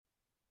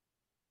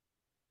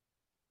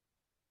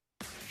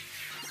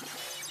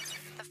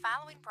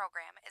following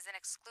program is an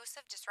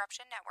exclusive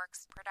Disruption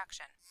Networks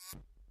production.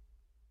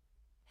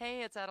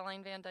 Hey, it's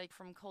Adeline Van Dyke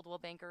from Coldwell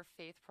Banker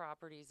Faith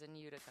Properties in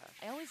Utica.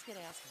 I always get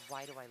asked,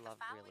 why do I love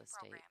real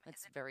estate?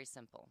 It's very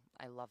simple.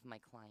 I love my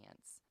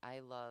clients.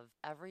 I love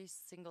every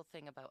single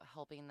thing about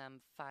helping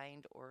them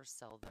find or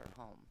sell their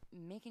home.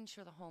 Making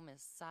sure the home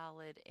is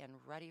solid and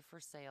ready for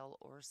sale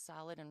or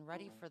solid and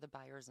ready for the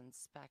buyer's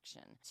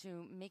inspection.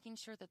 To making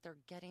sure that they're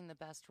getting the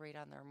best rate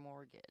on their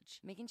mortgage.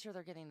 Making sure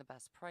they're getting the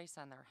best price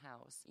on their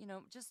house. You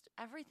know, just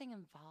everything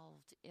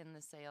involved in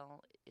the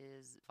sale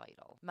is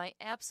vital. My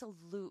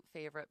absolute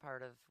favorite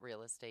part of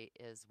real estate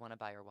is when a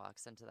buyer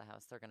walks into the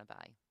house they're going to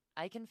buy.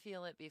 I can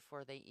feel it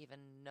before they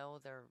even know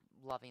they're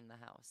loving the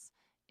house.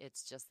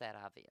 It's just that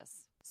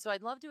obvious. So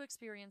I'd love to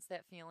experience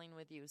that feeling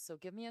with you. So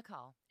give me a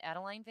call.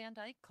 Adeline Van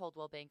Dyke,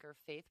 Coldwell Banker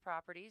Faith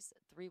Properties,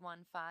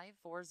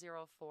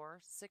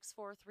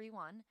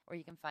 315-404-6431. Or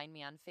you can find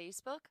me on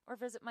Facebook or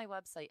visit my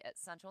website at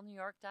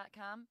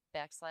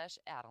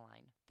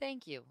centralnewyork.com/Adeline.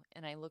 Thank you,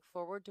 and I look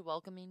forward to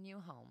welcoming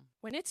you home.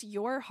 When it's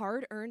your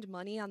hard-earned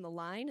money on the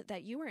line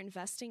that you are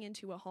investing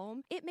into a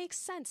home, it makes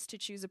sense to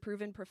choose a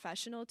proven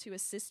professional to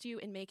assist you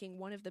in making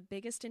one of the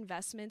biggest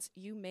investments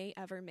you may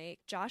ever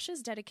make.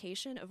 Josh's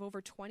dedication of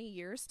over 20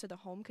 years to the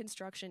home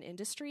construction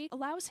industry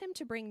allows him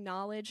to bring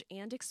knowledge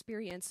and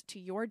experience to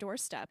your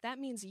doorstep. That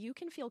means you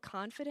can feel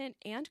confident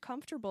and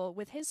comfortable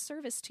with his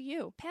service to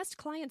you. Past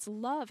clients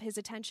love his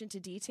attention to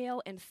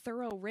detail and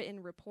thorough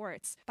written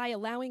reports. By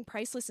allowing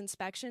priceless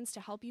inspections to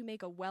help you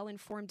make a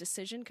well-informed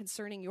decision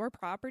concerning your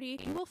property,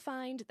 you will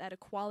find that a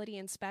quality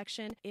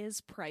inspection is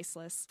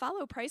priceless.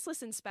 Follow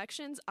Priceless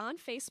Inspections on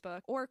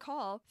Facebook or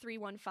call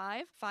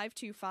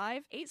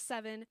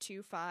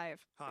 315-525-8725.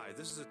 Hi,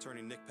 this is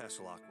attorney Nick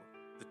Pasalacqua.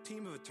 The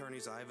team of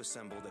attorneys I have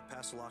assembled at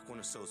Pasalacqua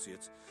 &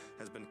 Associates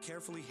has been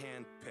carefully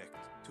hand-picked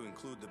to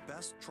include the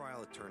best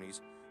trial attorneys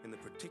in the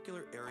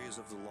particular areas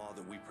of the law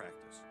that we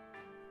practice.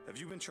 Have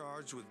you been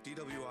charged with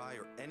DWI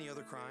or any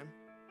other crime?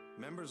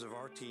 Members of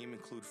our team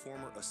include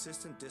former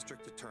assistant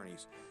district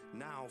attorneys,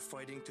 now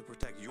fighting to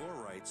protect your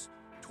rights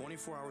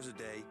 24 hours a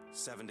day,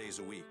 7 days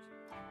a week.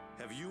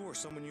 Have you or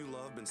someone you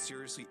love been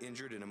seriously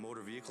injured in a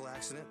motor vehicle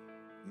accident?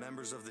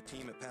 Members of the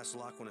team at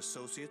Pasalacqua &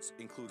 Associates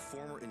include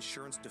former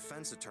insurance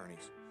defense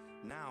attorneys,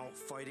 now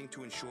fighting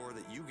to ensure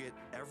that you get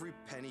every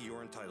penny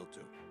you're entitled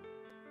to.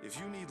 If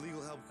you need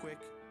legal help quick,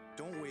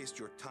 don't waste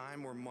your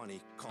time or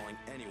money calling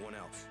anyone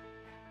else.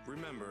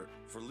 Remember,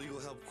 for legal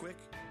help quick,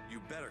 you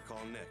better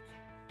call Nick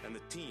and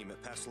the team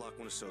at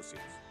Pasalacqua &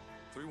 Associates.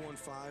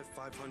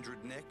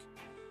 315-500-NICK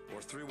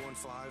or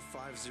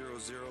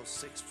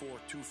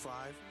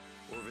 315-500-6425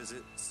 or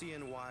visit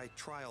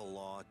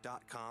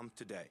cnytriallaw.com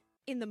today.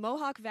 In the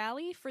Mohawk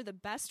Valley, for the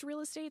best real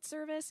estate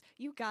service,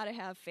 you gotta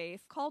have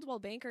faith. Coldwell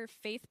Banker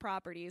Faith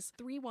Properties,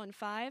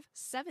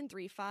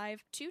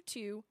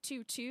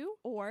 315-735-2222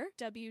 or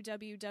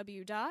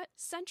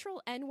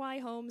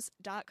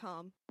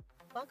www.centralnyhomes.com.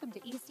 Welcome to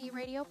EC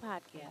Radio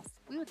Podcast.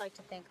 We would like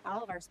to thank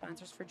all of our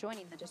sponsors for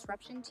joining the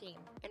Disruption team,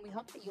 and we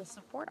hope that you'll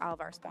support all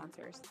of our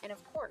sponsors. And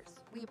of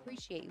course, we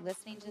appreciate you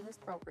listening to this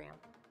program.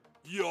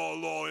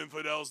 YOLO,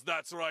 infidels,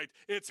 that's right.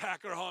 It's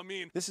Hacker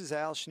Hameen. This is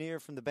Al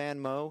Schneer from the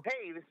band Mo.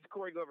 Hey, this is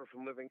Corey Glover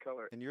from Living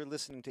Color. And you're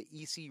listening to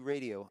EC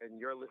Radio. And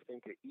you're listening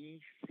to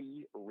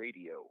EC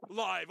Radio.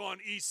 Live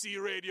on EC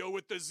Radio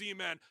with the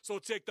Z-Man. So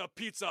take the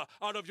pizza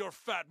out of your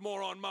fat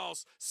moron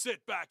mouth.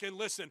 Sit back and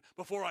listen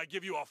before I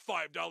give you a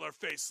 $5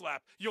 face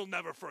slap. You'll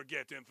never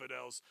forget,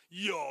 infidels.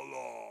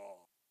 YOLO.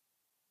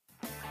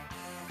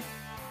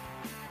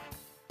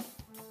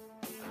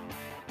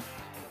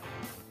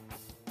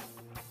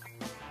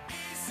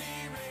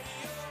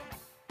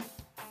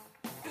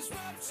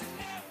 Disruption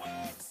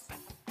Networks.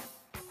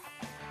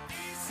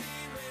 EC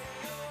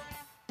Radio.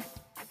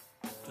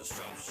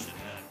 Disruption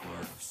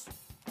Networks.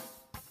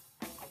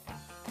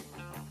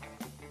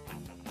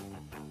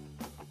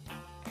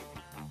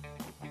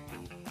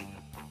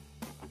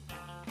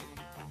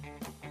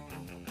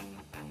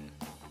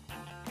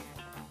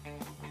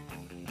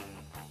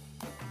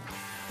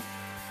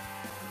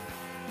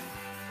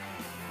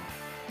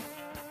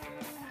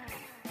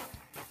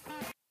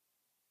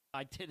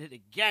 I did it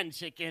again,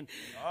 chicken.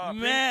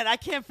 Man, I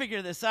can't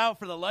figure this out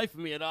for the life of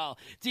me at all.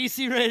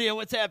 DC Radio,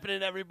 what's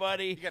happening,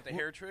 everybody? You got the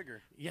hair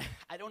trigger. Yeah,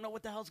 I don't know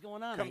what the hell's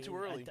going on. Come too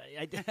early.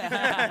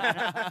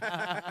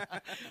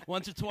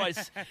 Once or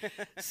twice.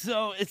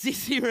 So it's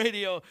DC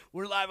Radio.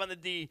 We're live on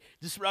the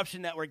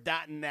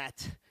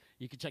DisruptionNetwork.net.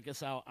 You can check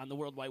us out on the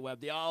World Wide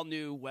Web, the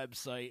all-new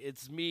website.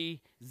 It's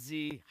me,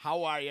 Z.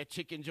 How are you?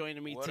 Chicken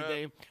joining me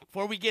today.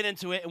 Before we get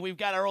into it, and we've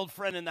got our old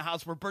friend in the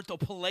house, Roberto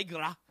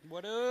Pellegra.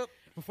 What up?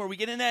 Before we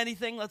get into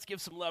anything, let's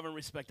give some love and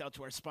respect out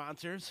to our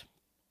sponsors.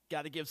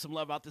 Got to give some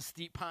love out to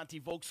Steve Ponte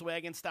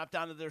Volkswagen. Stop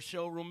down to their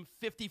showroom,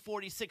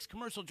 5046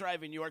 Commercial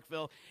Drive in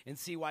Yorkville, and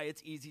see why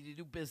it's easy to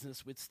do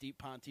business with Steve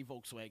Ponte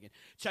Volkswagen.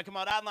 Check them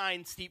out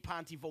online,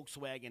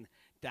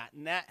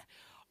 stevepontevolkswagen.net.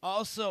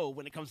 Also,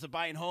 when it comes to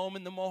buying home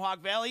in the Mohawk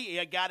Valley,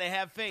 you got to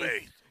have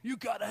faith. You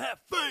got to have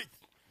faith.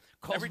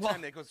 Every time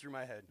that goes through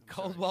my head.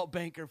 Coldwell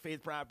Banker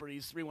Faith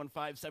Properties,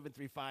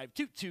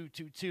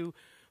 315-735-2222.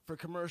 For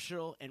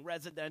commercial and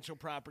residential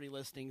property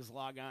listings,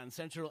 log on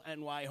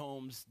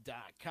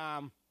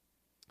centralnyhomes.com.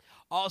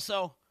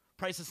 Also,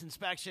 priceless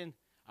inspection.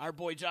 Our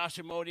boy Josh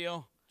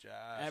Amodio. Josh.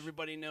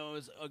 Everybody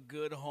knows a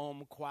good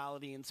home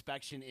quality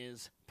inspection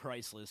is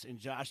priceless, and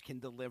Josh can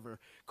deliver.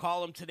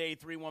 Call him today,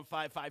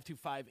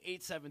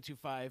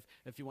 315-525-8725,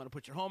 if you want to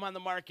put your home on the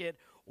market,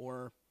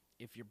 or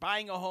if you're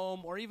buying a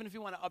home, or even if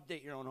you want to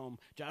update your own home.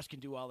 Josh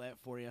can do all that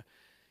for you.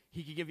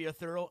 He can give you a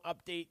thorough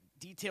update,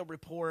 detailed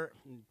report,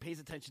 and pays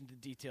attention to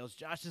details.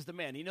 Josh is the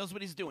man. He knows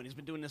what he's doing. He's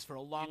been doing this for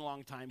a long,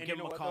 long time. And Give you him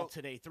know a what, call though?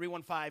 today,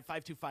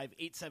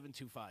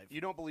 315-525-8725.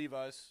 You don't believe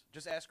us?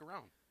 Just ask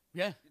around.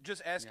 Yeah.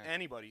 Just ask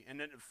anybody, and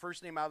then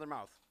first name out of their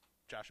mouth.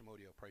 Josh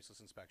Amodio, priceless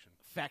inspection.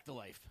 Fact of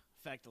life.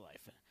 Fact of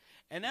life.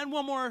 And then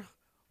one more,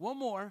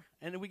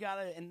 and then we got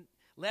to, and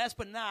last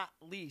but not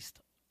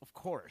least, of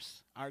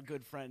course, our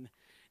good friend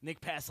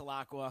Nick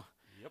Pasalacqua.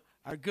 Yep.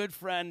 Our good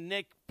friend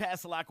Nick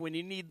Pasalacqua. When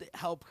you need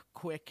help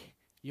quick,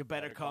 you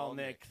better call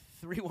Nick.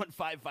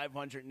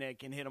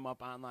 315-500-NICK, and hit him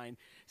up online,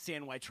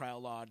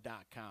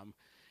 CNYTrialLaw.com.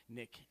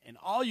 Nick and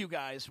all you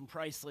guys from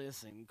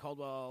Priceless and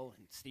Caldwell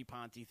and Steve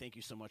Ponte, thank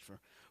you so much for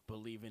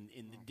believing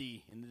in the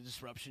D, in the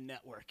Disruption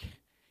Network.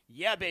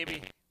 Yeah,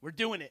 baby. We're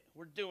doing it.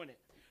 We're doing it.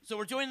 So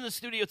we're joining the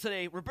studio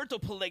today, Roberto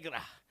Pellegra,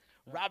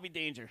 Robbie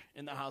Danger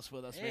in the house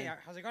with us, Hey, man.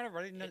 how's it going,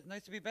 everybody?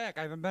 Nice to be back.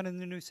 I haven't been in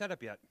the new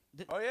setup yet.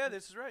 Oh, yeah,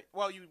 this is right.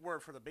 Well, you were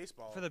for the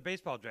baseball. For the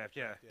baseball draft,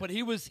 yeah. But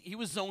he was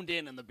zoned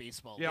in the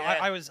baseball. Yeah,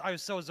 I was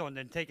so zoned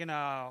in, taking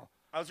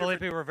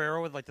Felipe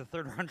Rivero with like the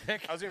third round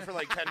pick. I was here for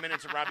like 10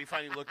 minutes, and Robbie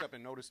finally looked up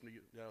and noticed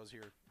that I was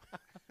here.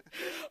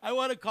 I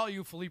want to call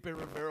you Felipe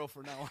Rivero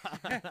for now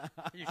on.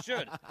 You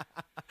should.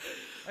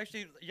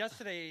 Actually,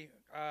 yesterday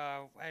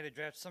I had a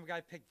draft. Some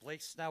guy picked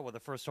Blake Snell with the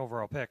first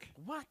overall pick.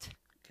 What?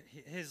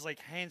 His like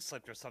hand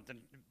slipped or something.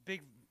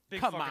 Big Come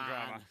fucking on.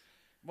 drama.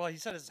 Well, he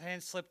said his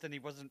hand slipped and he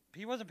wasn't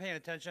paying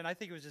attention. I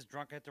think he was just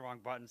drunk, hit the wrong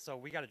button. So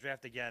we got to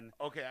draft again.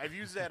 Okay, I've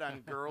used that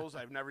on girls.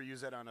 I've never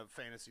used that on a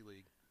fantasy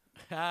league.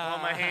 Oh,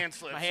 my hand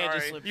slipped. My hand Sorry.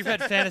 just slipped. You've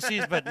had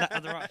fantasies, but not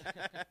on the wrong.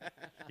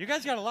 You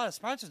guys got a lot of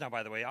sponsors now,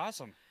 by the way.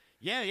 Awesome.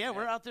 Yeah,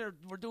 we're out there.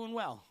 We're doing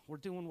well.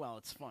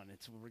 It's fun.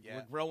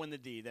 We're growing the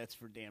D. That's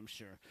for damn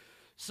sure.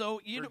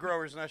 So We're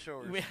growers, not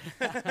showers.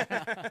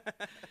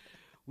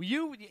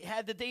 You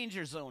had the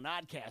Danger Zone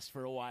oddcast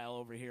for a while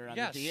over here on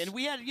Yes. the D, and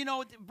we had,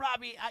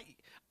 Robbie,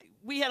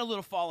 we had a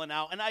little falling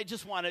out, and I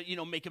just want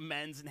to, make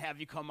amends and have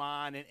you come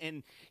on,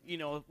 and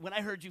when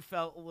I heard you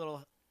felt a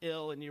little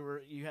ill and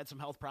you had some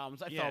health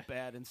problems, I felt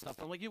bad and stuff.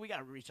 I'm like, we got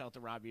to reach out to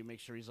Robbie and make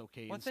sure he's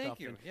okay. Well, and thank stuff.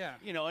 you. And, Yeah.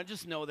 and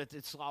just know that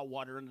it's all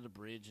water under the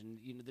bridge, and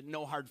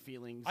no hard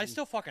feelings. I and-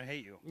 still fucking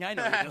hate you. I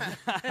know. You do.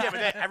 Yeah,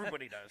 but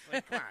everybody does.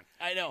 Like, come on.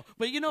 I know,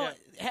 but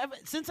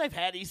since I've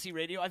had EC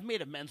Radio, I've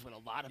made amends with a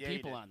lot of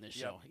people on this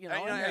show.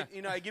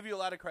 I give you a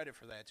lot of credit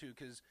for that too,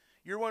 because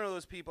you're one of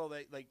those people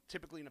that, like,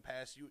 typically in the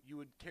past you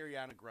would carry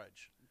on a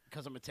grudge.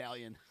 Because I'm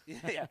Italian.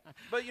 Yeah,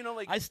 but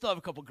like I still have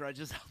a couple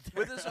grudges out there.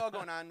 with this all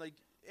going on, like,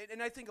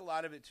 and I think a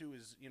lot of it too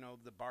is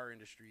the bar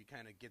industry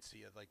kind of gets to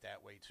you like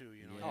that way too.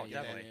 Oh,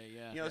 definitely.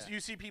 So you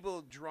see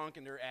people drunk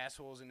and they're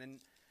assholes, and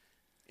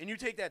you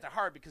take that to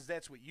heart because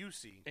that's what you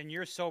see. And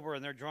you're sober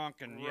and they're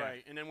drunk and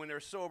Right, and then when they're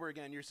sober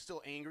again, you're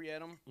still angry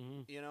at them,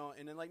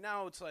 and then like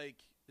now it's like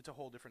it's a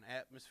whole different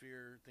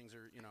atmosphere. Things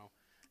are,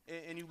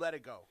 and you let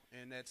it go,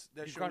 and that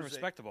You've shows gone that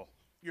respectable.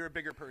 You're a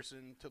bigger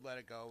person to let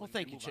it go. Well, and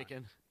thank you, move on.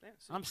 chicken. Yeah,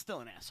 see? I'm still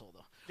an asshole,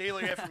 though.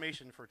 Daily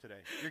affirmation for today.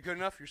 You're good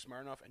enough. You're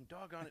smart enough, and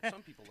doggone it,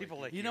 some people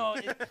like you.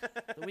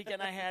 The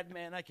weekend I had,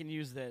 man, I can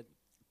use that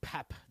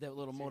pep, that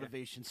little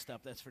motivation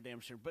stuff. That's for damn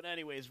sure. But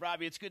anyways,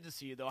 Robbie, it's good to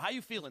see you, though. How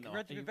you feeling, though?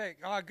 Great to be back.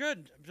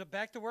 Good.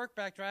 Back to work,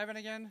 back driving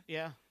again.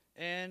 Yeah.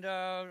 And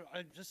I'm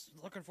just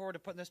looking forward to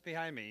putting this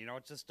behind me.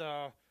 It's just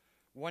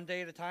one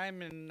day at a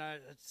time, and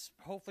it's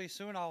hopefully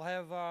soon I'll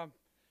have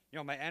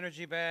my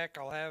energy back.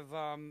 I'll have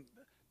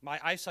my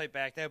eyesight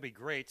back. That would be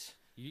great.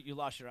 You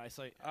lost your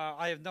eyesight?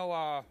 I have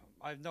no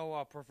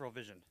peripheral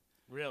vision.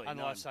 Really? On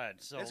the left side.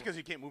 So that's because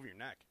you can't move your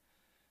neck.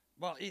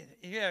 Well,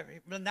 yeah,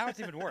 but now it's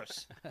even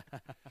worse.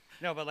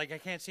 No, but like I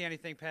can't see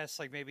anything past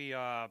like maybe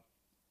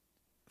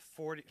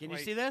 40. Can you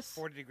see this?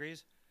 40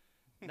 degrees.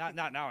 Not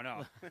now,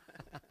 no.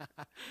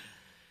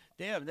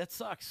 Damn, that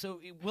sucks. So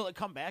will it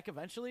come back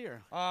eventually,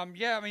 or?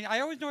 Yeah, I mean,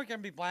 I always know it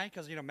can be blind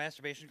because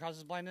masturbation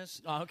causes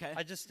blindness. Oh, okay.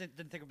 I just didn't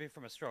think it would be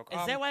from a stroke.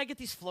 Is that why I get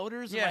these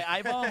floaters in my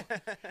eyeball?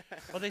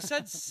 Well, they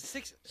said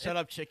 6. Shut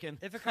up, chicken.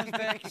 If it comes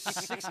back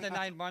 6 to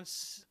 9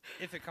 months,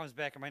 if it comes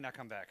back, it might not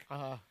come back.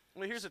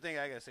 Well, here's the thing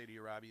I gotta say to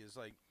you, Robbie, is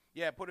like,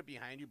 yeah, put it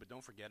behind you, but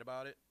don't forget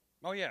about it.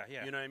 Oh yeah.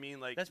 You know what I mean?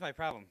 Like that's my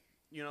problem.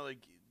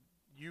 Like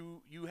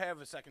you have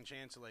a second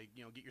chance to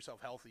get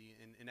yourself healthy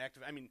and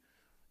active. I mean,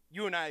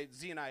 you and I,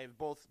 Z and I, have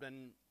both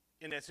been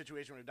in that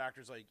situation where the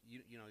doctor's like,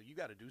 you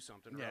got to do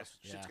something, or else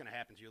shit's gonna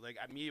happen to you. Like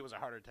me, it was a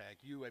heart attack.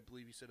 You, I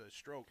believe you said a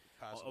stroke.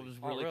 Possibly.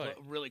 It was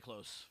really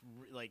close,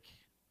 like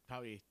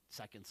probably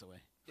seconds away.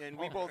 And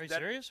we both. Are you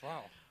serious?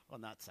 Wow. Well,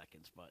 not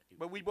seconds,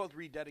 but we both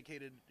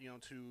rededicated,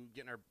 to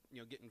getting our,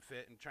 getting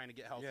fit and trying to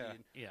get healthy.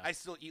 Yeah. And I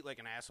still eat like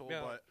an asshole,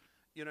 but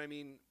You know what I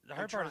mean? The I'm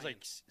hard part is trying.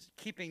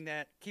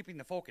 like keeping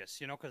the focus,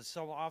 because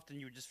so often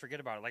you just forget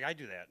about it. Like I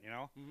do that,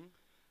 Mm-hmm.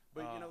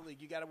 But like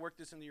you got to work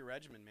this into your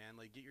regimen, man.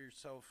 Like get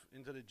yourself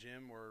into the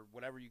gym or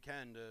whatever you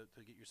can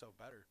to get yourself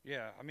better.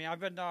 Yeah, I mean, I've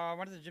been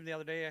went to the gym the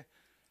other day.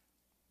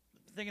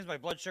 The thing is, my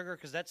blood sugar,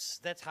 because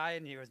that's high,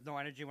 and there's no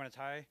energy when it's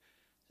high.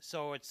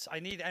 So I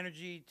need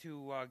energy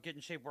to get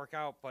in shape, work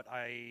out, but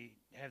I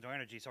have no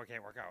energy, so I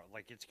can't work out.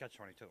 Like it's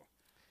catch-22.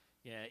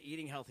 Yeah,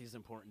 eating healthy is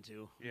important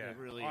too. Yeah, it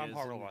really I'm is.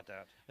 horrible And about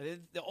that.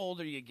 The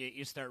older you get,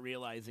 you start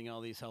realizing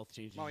all these health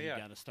changes Oh, yeah.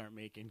 you got to start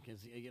making.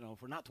 Because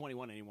if we're not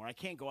 21 anymore, I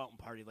can't go out and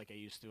party like I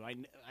used to. I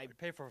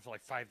pay for it for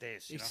like 5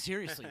 days.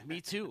 Seriously, me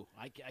too.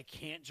 I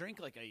can't drink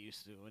like I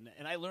used to,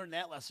 and I learned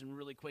that lesson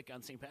really quick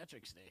on St.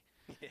 Patrick's Day.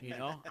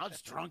 I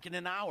was drunk in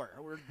an hour.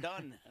 We're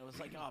done. I was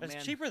like, oh It's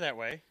man, cheaper that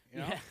way.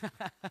 Yeah.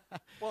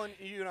 Well, and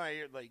you and I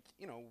are like,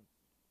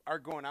 our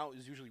going out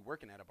is usually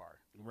working at a bar.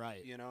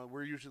 Right.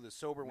 We're usually the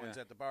sober ones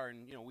Yeah. at the bar,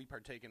 and we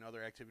partake in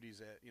other activities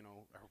that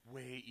are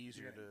way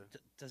easier to.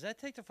 Does that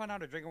take the fun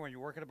out of drinking when you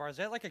work at a bar? Is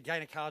that like a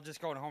gynecologist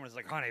going home and is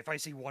like, honey, if I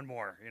see one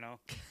more,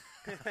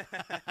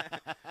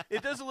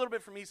 It does a little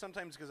bit for me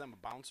sometimes because I'm a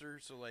bouncer,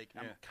 so like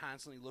I'm Yeah.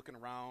 constantly looking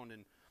around,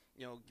 and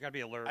You gotta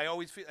be alert. I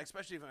always feel,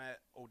 especially if I'm at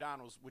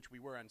O'Donnell's, which we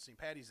were on St.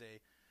 Patty's Day,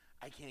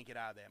 I can't get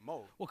out of that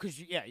mode. Well, because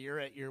you're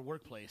at your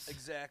workplace.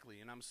 Exactly,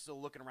 and I'm still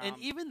looking around. And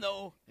even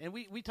though, and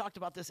we talked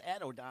about this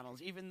at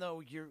O'Donnell's, even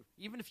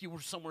if you were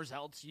somewhere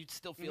else, you'd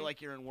still feel Mhm.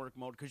 like you're in work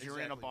mode because you're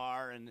in a Exactly.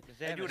 bar, and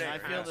I do it at I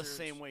feel the concerts.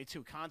 same way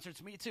too.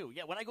 Concerts, me too.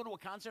 Yeah, when I go to a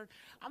concert,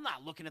 I'm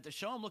not looking at the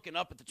show. I'm looking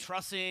up at the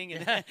trussing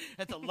and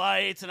at the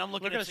lights, and I'm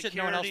looking at shit security.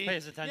 no one else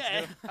pays attention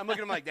Yeah. to. I'm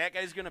looking at him like, that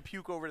guy's going to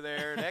puke over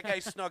there. That guy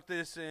snuck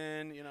this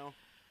in,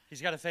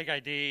 He's got a fake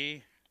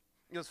ID.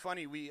 It was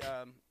funny. We,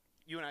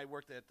 you and I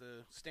worked at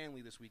the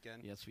Stanley this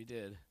weekend. Yes, we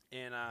did.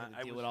 And Had to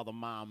I deal was, with all the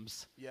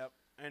moms. Yep.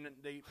 And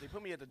they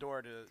put me at the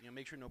door to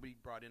make sure nobody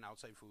brought in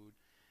outside food.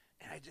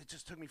 And it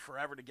just took me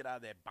forever to get out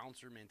of that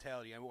bouncer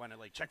mentality. I want to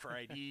like check for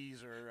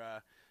IDs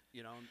or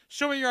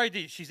Show me your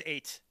ID. She's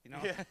 8.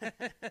 Yeah.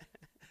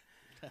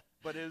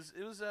 But it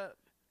was a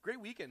great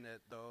weekend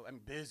though. I'm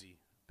busy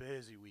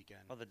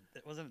weekend. Oh,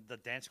 wasn't it the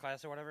dance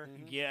class or whatever?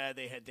 Mm-hmm. Yeah,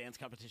 they had dance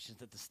competitions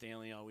at the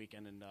Stanley all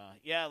weekend, and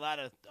a lot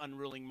of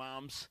unruling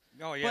moms.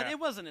 Oh yeah, but it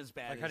wasn't as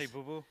bad. Like as, Honey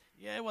Boo Boo.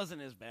 Yeah, it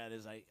wasn't as bad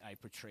as I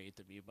portrayed it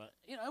to be, but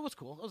it was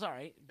cool. It was all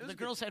right. was The a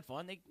girls had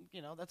fun. They,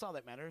 that's all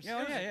that matters.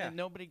 Yeah, yeah. And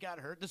nobody got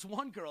hurt. This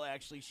one girl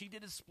actually, she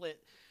did a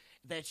split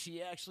that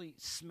she actually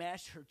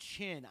smashed her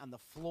chin on the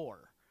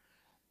floor.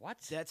 What?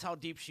 That's how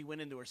deep she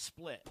went into her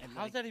split. And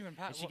How's that even and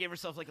possible? she gave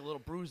herself like a little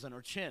bruise on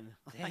her chin.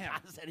 Like, Damn. how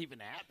does that even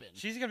happen?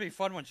 She's gonna be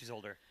fun when she's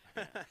older.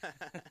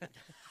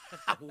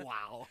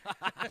 Wow.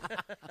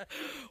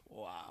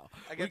 Wow.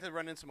 I got to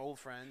run in some old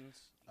friends.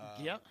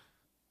 Yep.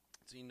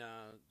 Seen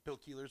Bill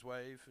Keeler's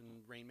wife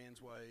and Rain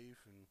Man's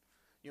wife, and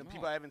Oh.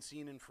 people I haven't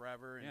seen in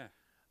forever. And,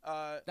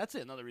 Yeah. That's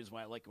another reason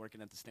why I like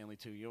working at the Stanley,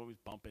 too. You always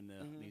bump into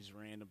Mm-hmm. these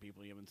random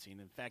people you haven't seen.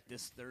 In fact,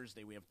 this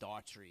Thursday we have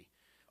Daughtry,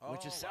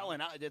 which Oh, is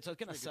selling out. It's going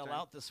to Pretty good sell time.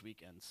 out this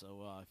weekend.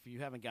 So if you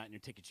haven't gotten your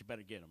tickets, you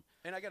better get them.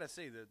 And I gotta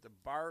say the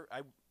bar,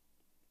 I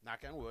knock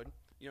on wood.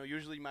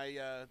 Usually my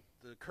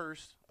the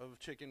curse of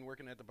chicken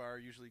working at the bar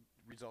usually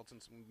results in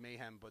some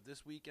mayhem. But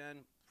this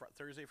weekend,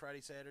 Thursday,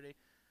 Friday, Saturday,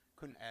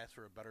 couldn't ask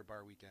for a better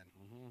bar weekend.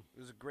 Mm-hmm. It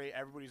was a great.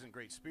 Everybody's in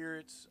great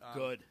spirits.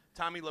 Good.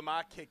 Tommy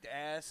Lamont kicked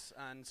ass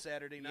on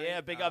Saturday night.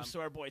 Yeah, big ups to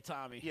our boy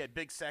Tommy. He had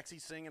Big Sexy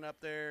singing up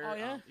there. Oh,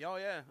 yeah? Oh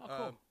yeah. Oh,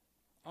 cool.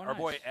 Oh, Our nice.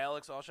 boy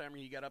Alex Alsheimer,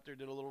 he got up there,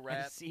 did a little I've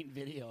rap. seen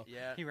video.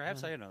 Yeah. He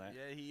raps. I didn't know that.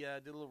 Yeah, he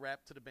did a little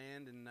rap to the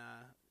band, and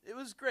it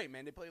was great,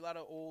 man. They played a lot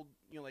of old,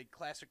 like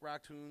classic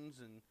rock tunes,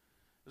 and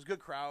it was a good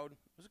crowd. It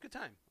was a good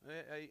time.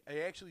 I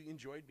actually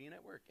enjoyed being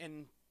at work.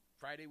 And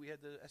Friday we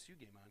had the SU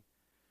game on.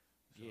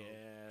 So,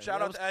 Yeah. shout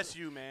that out was to cool.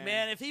 SU, man.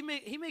 Man, if he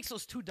makes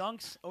those 2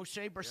 dunks,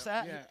 O'Shea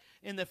Brissett, Yeah.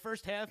 in the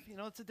first half,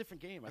 it's a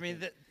different game. I mean,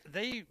 think.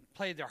 they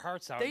played their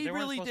hearts out. They weren't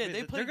really supposed to did. be-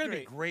 They played They're going to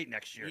be great. great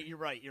next year. You're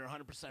right. You're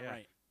 100% Yeah.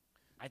 right.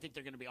 I think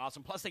they're going to be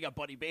awesome. Plus, they got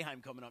Buddy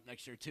Boeheim coming up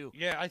next year, too.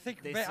 Yeah, I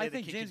think They say I the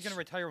think kid James is could going to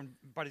retire and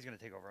Buddy's going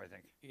to take over. I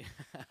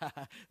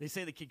think. They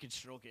say the kid could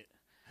stroke it.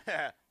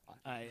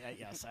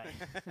 Yes.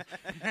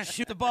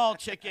 Shoot the ball,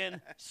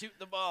 chicken. Shoot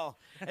the ball.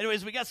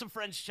 Anyways, we got some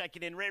friends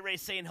checking in. Ray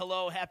saying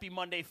hello. Happy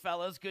Monday,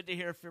 fellas. Good to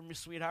hear from you,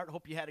 sweetheart.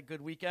 Hope you had a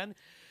good weekend.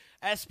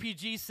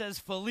 SPG says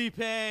Felipe.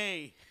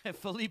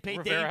 Felipe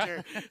Rivera.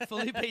 Danger.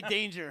 Felipe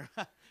Danger.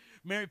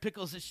 Mary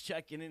Pickles is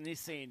checking in and he's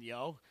saying,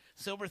 yo,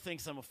 Silver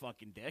thinks I'm a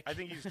fucking dick. I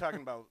think he's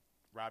talking about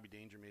Robbie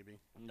Danger, maybe.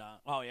 Nah.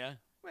 Oh, yeah?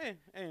 Yeah,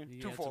 Yeah,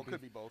 twofold, it's a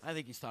could be both. I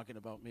think he's talking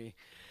about me.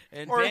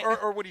 And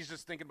Or what he's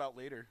just thinking about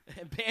later.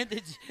 And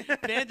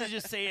Bandage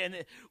is saying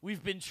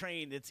we've been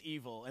trained. It's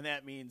evil, and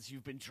that means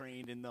you've been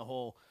trained in the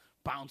whole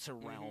bouncer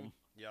realm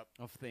Yep.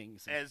 of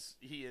things. As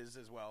he is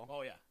as well.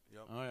 Oh yeah.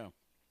 Yep. Oh yeah.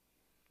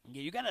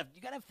 Yeah, you gotta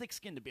have thick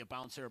skin to be a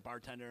bouncer, a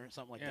bartender, or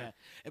something like Yeah. that.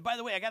 And by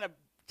the way, I gotta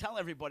tell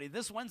everybody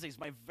this Wednesday's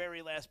my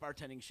very last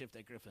bartending shift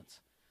at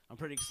Griffin's. I'm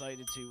pretty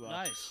excited to.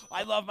 Nice.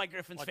 I love my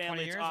Griffin's What, family.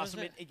 20 It's years, awesome.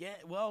 was it? Again,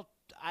 well,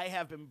 I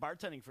have been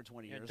bartending for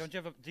 20 years. Don't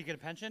you have? Do you get a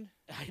pension?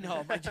 I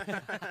know.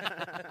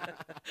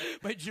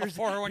 My jersey.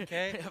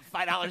 401k?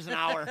 $5 an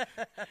hour.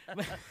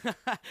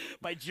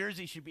 My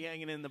jersey should be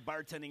hanging in the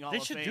bartending hall They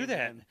of fame. should do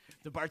that. man.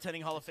 The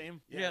bartending hall of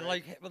fame. Yeah,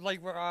 right.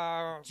 like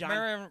John-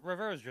 Marion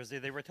Rivera's jersey.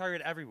 They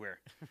retired everywhere.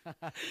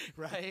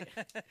 Right.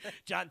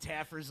 John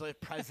Taffer's the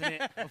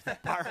president of the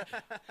bar.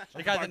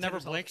 The guy that never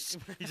Bartenders Hall- blinks.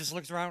 He just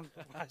looks around,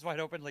 eyes wide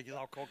open, like he's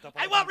all coked up.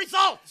 I want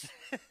results.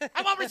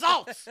 I want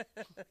results.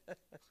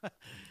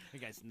 You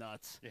guy's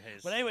nuts. Yeah, he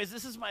is. But anyways,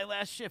 this is my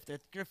last shift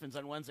at Griffin's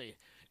on Wednesday,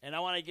 and I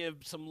want to give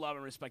some love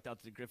and respect out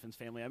to the Griffin's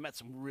family. I met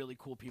some really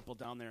cool people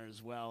down there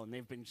as well, and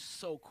they've been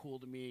so cool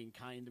to me and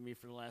kind to me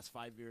for the last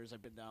 5 years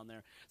I've been down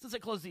there. Since I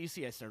closed the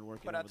EC, I started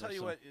working. But I'll over tell there, you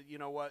so- what, you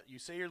know what? You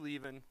say you're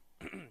leaving,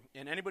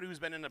 and anybody who's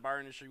been in the bar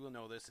industry will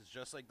know this. It's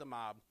just like the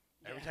mob.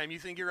 Every time you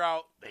think you're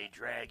out, they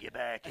drag you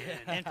back in.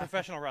 And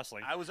professional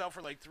wrestling. I was out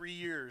for like 3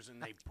 years,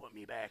 and they put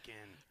me back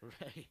in.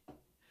 Right.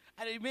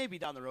 And it may be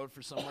down the road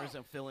for somewhere,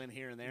 so fill in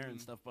here and there and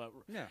stuff, but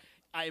Yeah.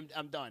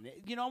 I'm done.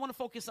 You know, I want to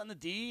focus on the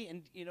D,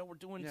 and, you know, we're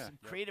doing Yeah. some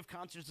creative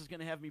concerts is going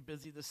to have me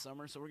busy this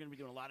summer, so we're going to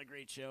be doing a lot of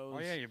great shows. Oh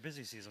yeah, your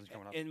busy season's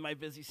coming up. And my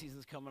busy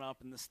season's coming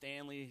up, and the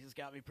Stanley has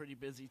got me pretty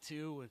busy,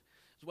 too. And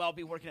as well, I'll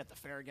be working at the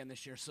fair again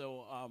this year,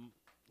 so,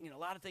 you know, a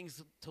lot of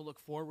things to look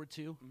forward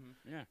to.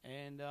 Yeah.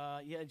 And,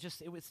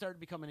 it started to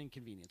become an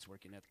inconvenience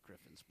working at the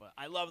Griffins. But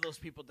I love those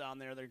people down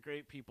there. They're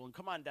great people. And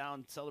come on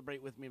down,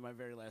 celebrate with me my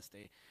very last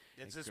day.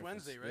 It's at this Griffins.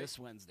 Wednesday, right? This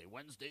Wednesday.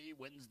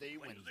 Wednesday.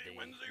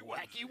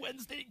 Wacky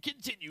Wednesday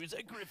continues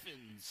at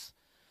Griffins.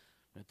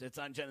 It's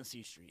on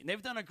Genesee Street. And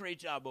they've done a great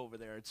job over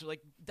there. It's like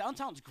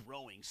downtown's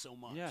growing so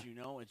much, Yeah. you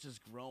know? It's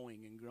just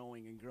growing and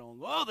growing and growing.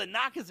 Oh, the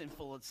knock is in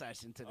full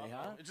session today,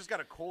 huh? It just got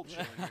a cold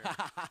chill in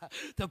here.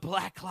 The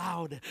black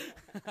cloud.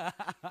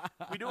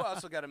 We do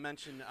also got to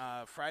mention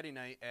Friday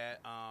night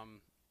at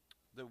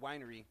the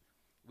winery.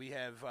 We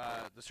have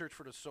the Search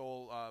for the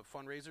Soul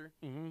fundraiser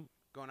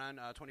going on,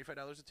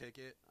 $25 a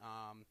ticket.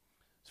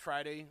 It's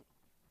Friday,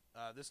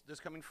 this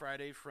coming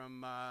Friday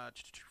from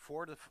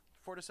 4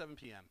 to 7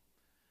 p.m.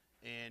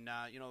 And,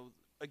 you know,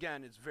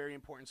 again, it's very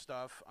important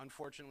stuff.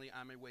 Unfortunately,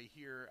 on my way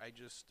here, I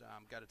just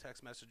got a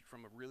text message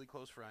from a really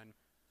close friend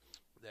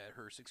that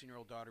her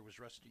 16-year-old daughter was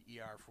rushed to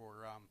ER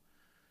for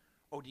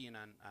ODing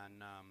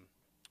on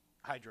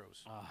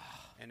hydros.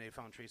 And they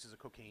found traces of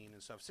cocaine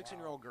and stuff.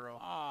 16-year-old girl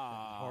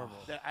Horrible.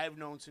 that I've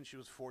known since she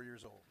was 4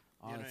 years old.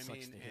 You know that what I sucks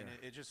mean? to hear. And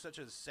it's just such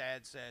a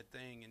sad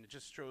thing, and it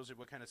just shows you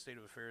what kind of state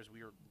of affairs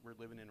we're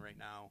living in right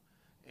now.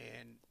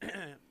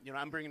 And you know,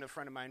 I'm bringing a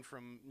friend of mine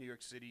from New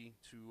York City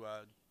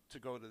to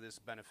go to this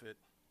benefit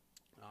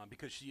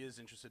because she is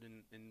interested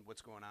in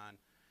what's going on,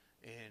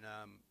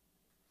 and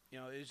you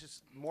know, it's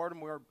just more and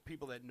more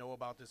people that know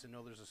about this and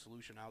know there's a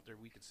solution out there.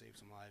 We could save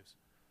some lives.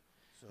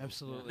 So,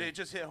 Absolutely. It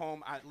just hit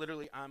home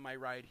literally on my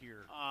ride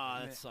here.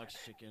 That sucks,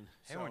 chicken.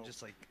 Everyone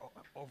just like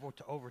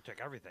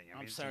overtook everything. I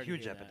mean, it's sorry a to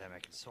huge hear that.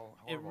 epidemic. It's so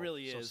It horrible.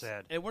 really so is.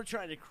 sad. And we're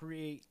trying to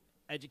create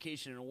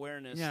education and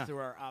awareness Yeah. through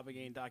our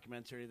Obligating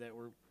documentary that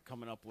we're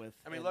coming up with.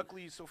 I mean, And-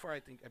 luckily so far,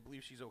 I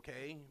believe she's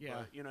okay. Yeah.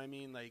 But, you know what I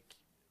mean? Like,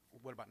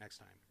 what about next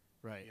time?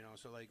 Right. You know,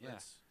 so like, Yeah.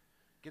 let's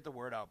get the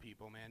word out,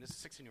 people, man. This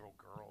is a 16-year-old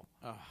girl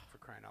for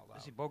crying out loud.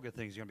 This Ebola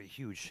thing's gonna be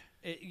huge.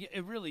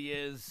 It really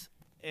is.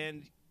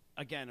 And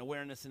again,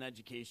 awareness and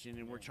education,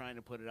 and we're trying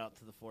to put it out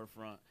to the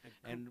forefront.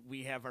 And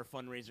we have our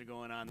fundraiser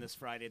going on this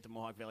Friday at the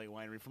Mohawk Valley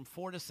Winery from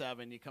 4 to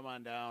 7. You come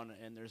on down,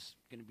 and there's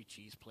going to be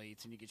cheese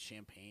plates, and you get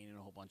champagne and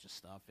a whole bunch of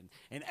stuff,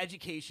 and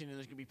education, and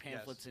there's going to be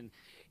pamphlets and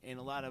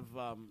a lot of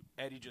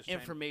Eddie just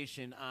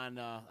information on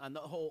the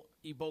whole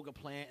Iboga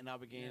plant and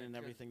Obligating and good.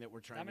 everything that we're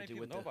trying Not to many do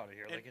people with know the about it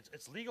here. Like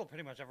it's legal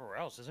pretty much everywhere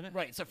else, isn't it?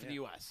 right, except for the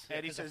U.S.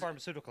 Eddie it's the says-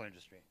 pharmaceutical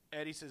industry.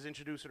 Eddie says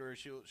introduce her to her.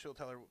 She'll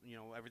tell her, you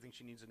know, everything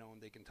she needs to know, and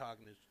they can talk.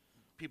 And there's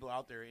people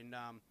out there, and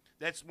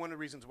that's one of the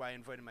reasons why I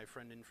invited my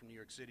friend in from New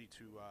York City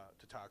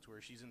to talk to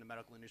her. She's in the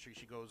medical industry.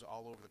 She goes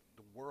all over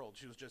the world.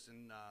 She was just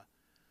in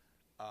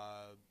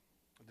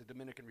the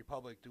Dominican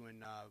Republic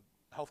doing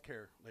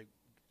healthcare, like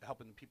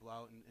helping people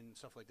out and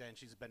stuff like that. And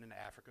she's been into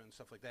Africa and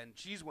stuff like that. And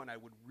she's one I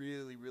would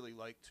really, really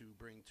like to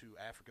bring to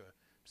Africa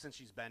since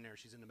she's been there.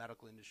 She's in the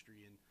medical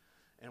industry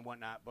and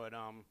whatnot. But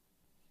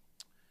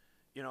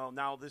you know,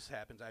 now this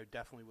happens, I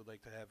definitely would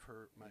like to have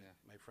her, my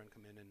friend,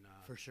 come in and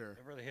For sure. It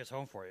really hits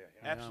home for you.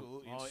 You know?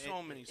 absolutely, Oh, in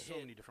so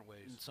many different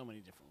ways. In so many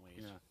different ways.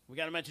 Yeah. We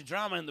got to mention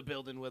Drama in the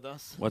building with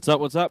us. What's up?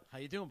 What's up? How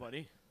you doing,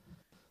 buddy?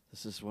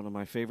 This is one of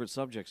my favorite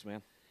subjects,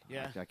 man.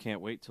 Yeah. I can't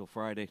wait till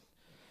Friday.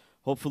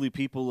 Hopefully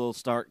people will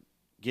start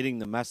getting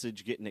the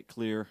message, getting it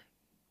clear.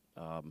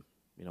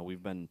 You know,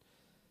 we've been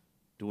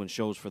doing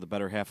shows for the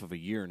better half of a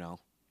year now.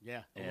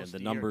 Yeah. And almost the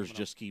a year numbers coming up.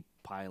 just keep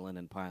piling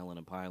and piling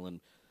and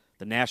piling.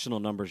 The national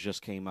numbers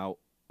just came out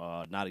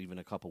not even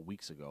a couple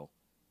weeks ago.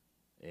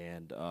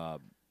 And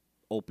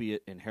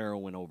opiate and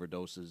heroin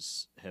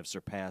overdoses have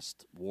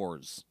surpassed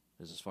wars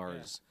as far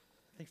as...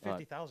 I think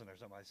 50,000 or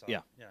something I saw. Yeah.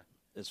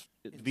 Yeah.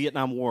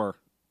 Vietnam War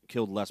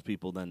killed less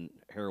people than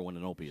heroin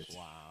and opiates.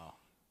 Wow.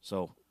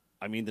 So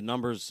I mean, the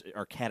numbers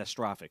are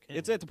catastrophic.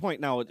 It's at the point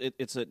now.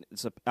 It's an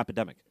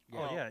epidemic.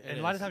 Oh, yeah. And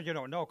a lot of times you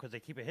don't know because they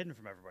keep it hidden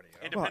from everybody.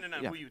 And depending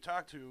on who you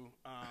talk to,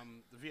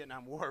 the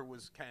Vietnam War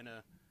was kind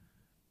of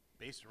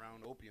based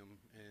around opium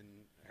and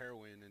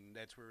heroin, and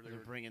that's where they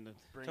were bringing the.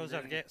 So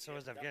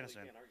is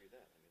Afghanistan.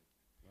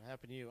 What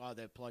happened to you? Oh,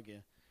 that plug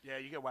in. Yeah,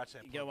 you gotta watch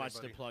that. You gotta watch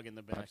the plug in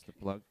the back. Watch the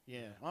plug.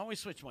 Yeah. Why don't we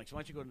switch mics?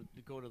 Why don't you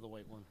go to the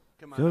white one?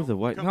 Come on. Go to the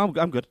white. No,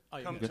 I'm good.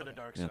 Oh, Come good. to the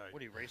dark Yeah. side.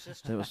 What are you,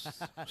 racist? That was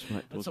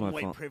That's some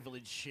white fault.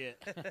 privilege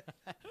shit.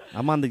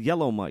 I'm on the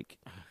yellow mic.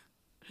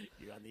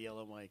 You're on the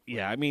yellow mic.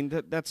 Yeah, I mean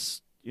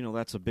that's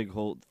that's a big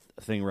whole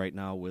thing right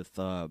now with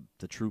the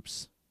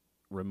troops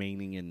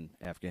remaining in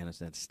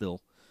Afghanistan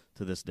still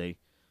to this day.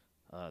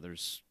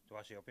 There's To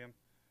watch the opium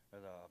or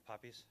the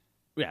poppies.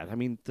 yeah, I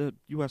mean the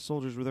U.S.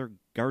 soldiers were there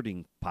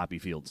guarding poppy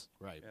fields.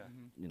 Right.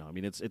 Yeah. I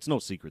mean it's no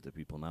secret to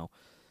people now.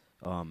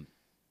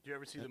 Did you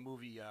ever see the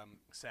movie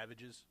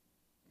Savages?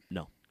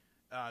 No.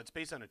 It's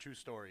based on a true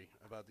story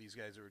about these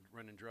guys who were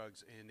running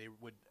drugs, and they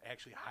would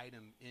actually hide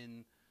them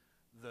in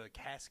the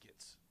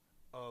caskets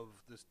of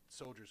the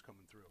soldiers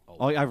coming through.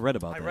 Oh, I've read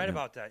about that. I read yeah.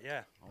 about that.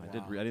 Yeah. I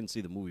did. I didn't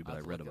see the movie, but I'll I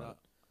have to read look about up.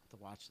 To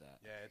watch that.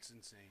 Yeah, it's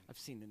insane. I've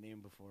seen the name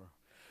before.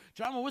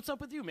 Drama, what's up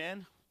with you,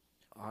 man?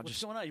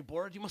 What's going on? You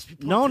bored? You must be.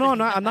 No,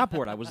 pumped. I'm not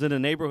bored. I was in a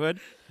neighborhood.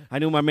 I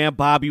knew my man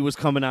Bobby was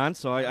coming on,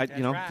 so I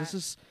That's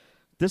right.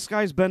 this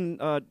guy's been,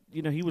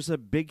 he was a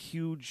big,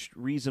 huge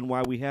reason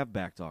why we have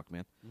Back Talk,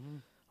 man.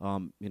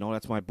 Mm-hmm.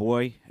 That's my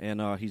boy,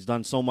 and he's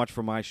done so much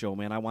for my show,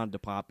 man. I wanted to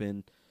pop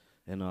in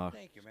and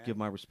Thank you, man. give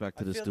my respect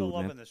to I this feel dude, the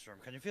love man. in this room.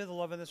 Can you feel the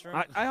love in this room?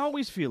 I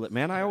always feel it,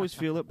 man. I always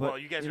feel it, but well,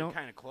 you guys are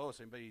kind of close.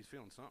 Anybody's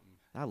feeling something.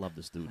 I love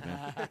this dude,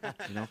 man.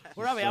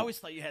 Well, Robbie, I always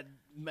thought you had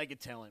mega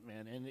talent,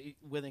 man. And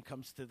when it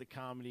comes to the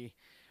comedy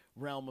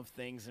realm of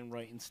things and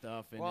writing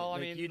stuff, and well, like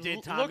I mean, you did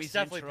looks Tommy's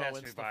definitely intro passed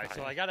and me stuff by, like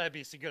so that. I gotta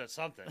be good at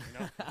something,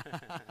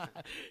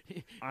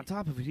 On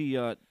top of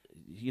it,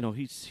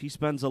 he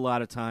spends a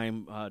lot of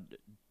time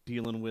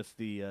dealing with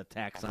the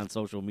attacks on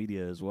social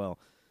media as well.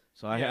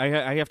 So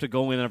I have to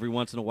go in every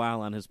once in a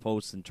while on his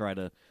posts and try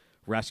to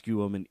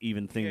rescue him and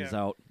even things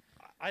out.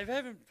 I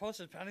haven't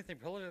posted anything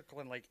political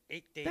in like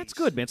 8 days. That's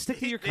good, man. Stick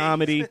to your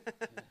comedy.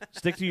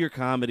 Stick to your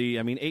comedy.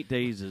 I mean, 8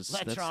 days is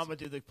Let that's, Trauma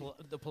do the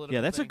political.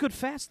 yeah. That's thing. a good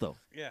fast though.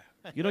 Yeah.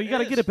 You got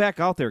to get it back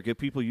out there. Get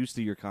people used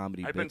to your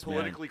comedy. I've been bits, man.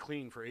 politically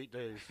clean for 8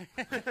 days.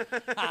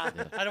 I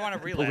don't want to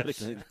relapse.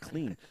 Politically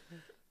clean.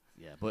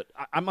 Yeah, but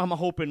I'm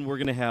hoping we're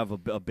gonna have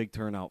a big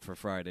turnout for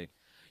Friday.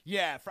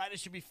 Yeah, Friday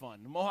should be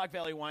fun. The Mohawk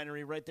Valley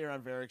Winery right there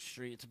on Varick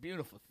Street. It's a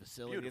beautiful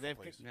facility.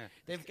 Beautiful place.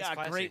 They've It's got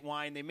classy. great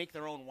wine. They make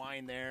their own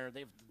wine there. They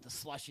have the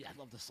slushy. I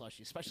love the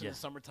slushy, especially in the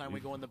summertime. We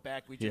go in the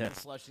back. We drink the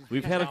slushies.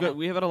 We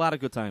have had a lot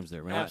of good times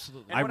there, man.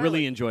 Absolutely. I And what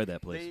really like, enjoyed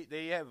that place.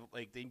 They have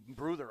they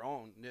brew their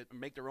own, they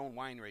make their own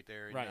wine right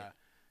there. And, Right.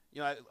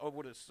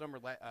 Over the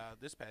summer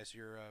this past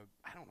year,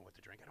 I don't know what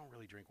to drink. I don't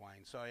really drink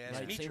wine, so I asked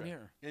Right, same Mitra,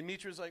 here. and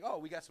Mitra's like, "Oh,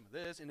 we got some of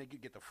this," and they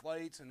could get the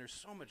flights, and there's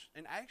so much.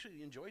 And I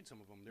actually enjoyed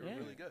some of them. They were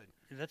really good.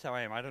 That's how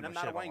I am. I don't And know I'm not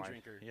shit a about wine wine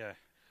drinker. Yeah.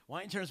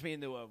 Wine turns me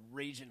into a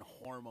raging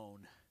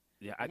hormone.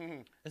 Yeah,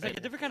 It's like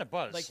a different kind of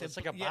buzz. Like It's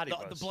like a body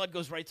buzz. The blood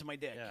goes right to my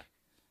dick.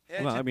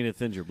 Yeah. well, I mean, it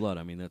thins your blood.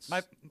 I mean, that's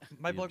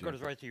My blood goes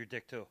right to your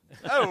dick too.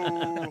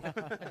 Oh.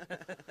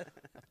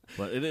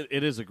 But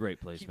it is a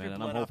great place, Keep man, your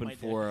and I'm blood off hoping my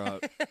for I'm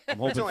It's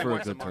hoping only for a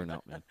once a good month.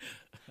 turnout, man.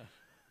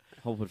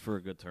 Hoping for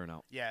a good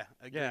turnout. Yeah,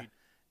 agreed. Yeah.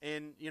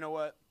 And you know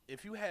what?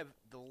 If you have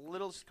the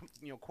littlest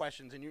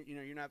questions, and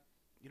you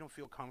don't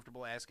feel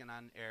comfortable asking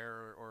on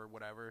air or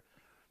whatever,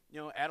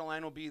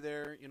 Adeline will be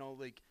there.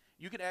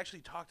 You could actually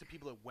talk to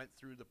people that went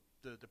through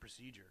the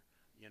procedure,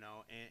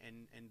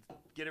 and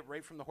get it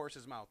right from the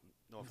horse's mouth.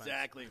 No offense.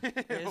 Exactly.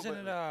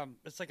 Isn't it?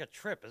 It's like a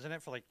trip, isn't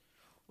it? For like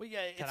Well, yeah,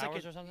 10 it's like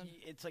hours or something?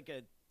 It's like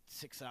a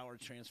 6-hour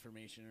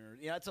transformation, or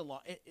it's a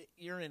lot.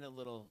 You're in a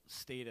little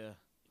state of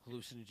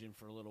hallucinogen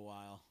for a little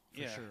while, for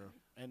Yeah. sure,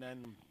 and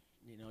then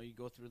you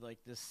go through like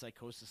this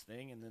psychosis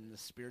thing, and then the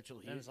spiritual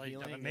and it's like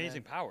healing.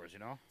 amazing powers,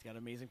 It's got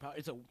amazing power.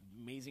 It's an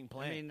amazing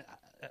plan.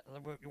 I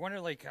mean, you wonder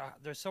like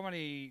there's so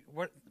many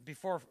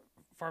before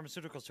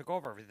pharmaceuticals took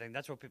over everything.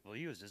 That's what people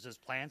used is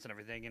just plants and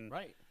everything, and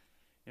right.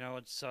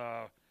 It's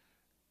a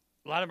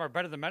lot of them are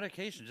better than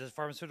medication. Just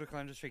pharmaceutical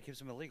industry keeps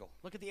them illegal.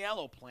 Look at the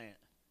aloe plant.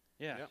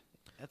 Yeah. Yep.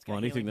 That's got Well,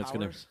 anything healing that's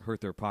going powers. to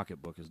hurt their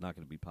pocketbook is not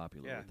going to be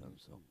popular Yeah. with them.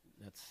 So,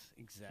 That's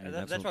exactly. And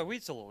that's that's what- why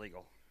weed's still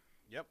illegal.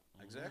 Yep,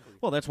 exactly.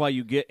 well, that's why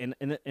you get and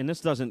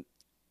this doesn't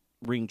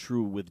ring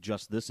true with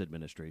just this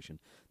administration.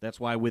 That's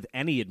why with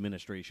any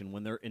administration,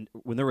 when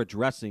they're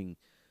addressing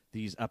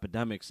these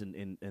epidemics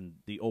and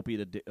the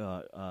opiate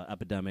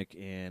epidemic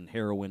and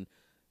heroin,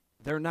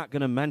 they're not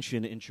going to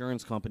mention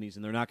insurance companies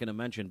and they're not going to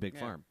mention Big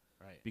Farm,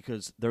 right?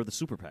 Because they're the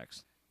super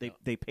PACs.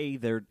 They pay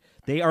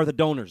they are the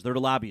donors. They're the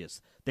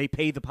lobbyists. They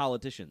pay the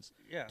politicians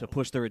to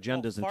push their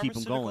agendas and keep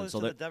them going. So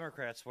to that the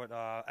Democrats, what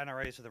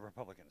NRAs to the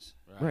Republicans.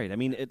 right. I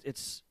mean,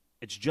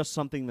 it's just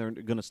something they're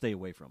going to stay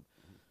away from.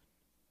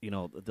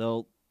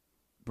 They'll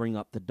bring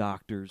up the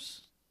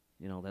doctors.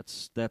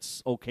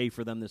 That's okay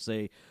for them to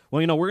say,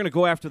 well, we're going to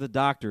go after the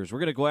doctors. We're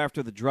going to go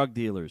after the drug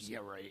dealers. Yeah,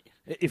 right.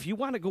 If you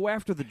want to go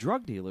after the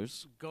drug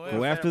dealers,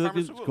 Go after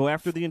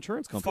the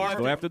insurance companies,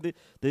 go after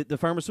the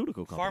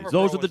pharmaceutical companies.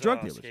 Those are the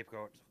drug dealers.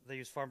 Scapegoat. They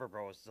use Farmer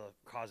Bro as the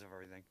cause of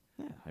everything.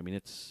 Yeah, I mean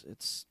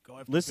it's Go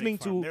after listening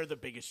Big Pharma. to They're the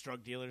biggest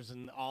drug dealers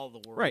in all the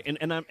world. right, and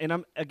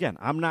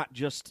I'm not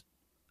just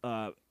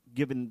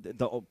giving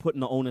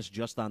putting the onus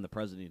just on the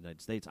president of the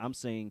United States. I'm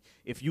saying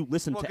if you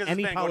listen to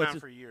any politician,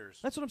 for years.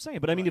 that's what I'm saying.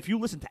 But I mean, if you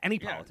listen to any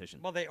Yeah. politician,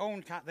 Well, they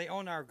own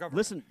our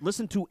government.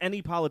 listen to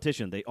any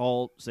politician, they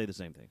all say the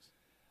same things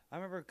I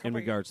remember in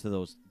regards to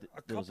those.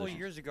 a those couple of issues.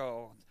 years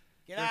ago.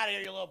 Get out of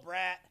here, you little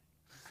brat.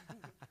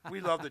 We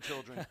love the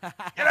children.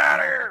 Get out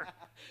of here.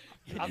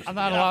 I'm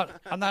not allowed.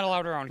 I'm not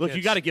allowed around. Look, kids.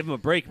 you got to give them a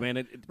break,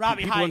 man.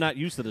 Robbie, people hi. are not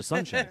used to the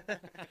sunshine.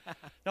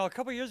 No, a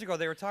couple of years ago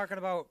they were talking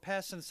about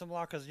passing some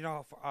law because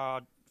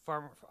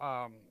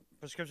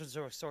prescriptions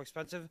are so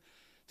expensive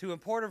to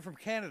import them from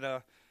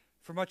Canada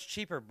for much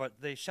cheaper, but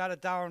they shot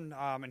it down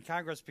in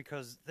Congress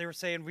because they were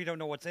saying we don't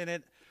know what's in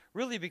it.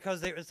 Really,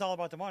 because it's all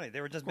about the money.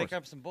 They were just making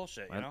up some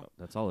bullshit, you know.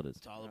 That's all it is.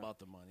 It's all about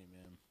the money,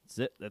 man.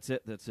 That's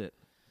it.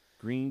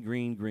 Green,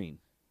 green, green.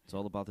 It's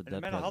all about the And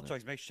dead mental health president.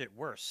 drugs make shit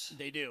worse.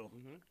 They do.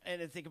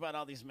 And then think about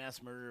all these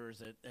mass murderers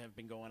that have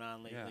been going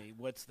on lately. Yeah.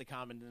 What's the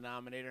common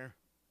denominator?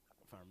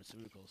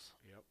 Pharmaceuticals.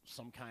 Yep.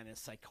 Some kind of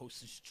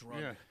psychosis drug.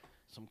 Yeah.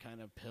 Some kind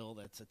of pill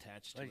that's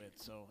attached to it.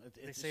 So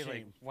They it's say a like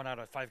shame. 1 out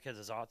of 5 kids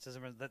has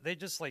autism. And they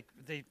just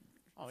they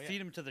Oh, yeah.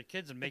 feed them to the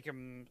kids and make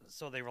them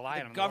so they rely on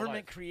The them.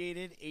 government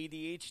created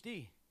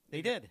ADHD.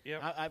 They did.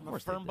 Yep. I'm a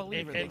firm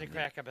believer. And they the did.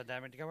 crack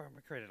epidemic. The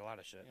government created a lot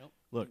of shit.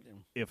 Look,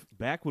 if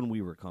back when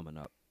we were coming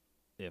up,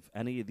 if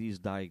any of these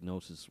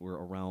diagnoses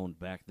were around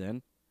back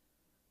then,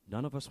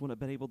 none of us would have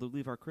been able to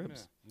leave our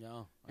cribs.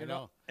 No, You I know,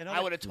 know. and I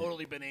other- would have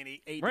totally been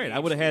ADHD. Right, I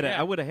would have had Yeah.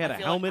 I would have had I a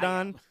feel helmet like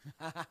on.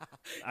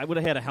 I would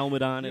have had a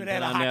helmet on You and would've been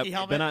had a on hockey that.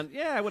 helmet? Been on,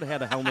 yeah, I would have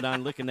had a helmet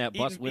on, licking that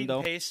bus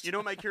window. Paste. You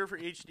know my cure for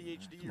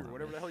ADHD or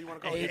whatever the hell you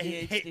want to call it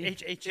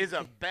ADHD. is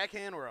a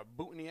backhand or a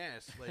boot in the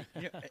ass.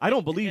 Like I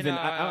don't believe in. In,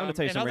 I'm going to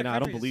tell you in something right other now. I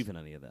don't countries, believe in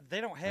any of that.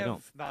 They don't I have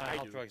don't. mental I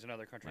health do. drugs in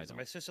other countries. don't.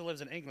 My sister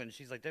lives in England.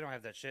 She's like, they don't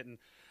have that shit. And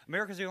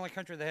America's the only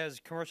country that has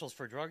commercials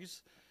for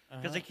drugs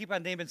because they keep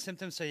on naming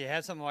symptoms. So you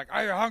have something like,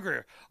 are you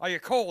hungry? Are you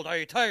cold? Are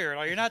you tired?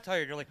 Are you not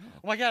tired? You're like,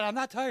 oh my God, I'm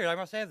not tired. I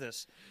must have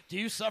this. Do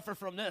you suffer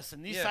from this?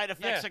 And these Yeah, side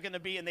effects yeah. are going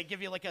to be, and they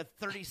give you like a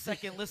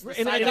 30-second list of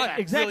And- side and- effects.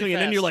 exactly, really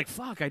and then you're fast.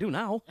 like, "Fuck, I do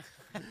now."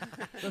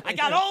 I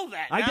got all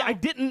that. I, now. I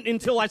didn't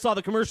until I saw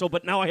the commercial,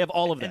 but now I have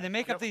all of that. And they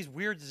make up these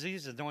weird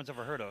diseases no one's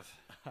ever heard of.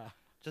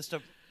 Just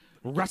to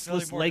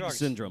Restless more leg drugs.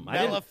 syndrome. I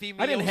didn't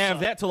Melafemiosa. have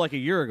that till like a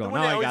year ago. the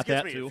one Now that I always got gets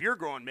that me, too. if you're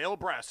growing male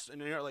breasts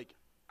and you're like,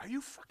 are you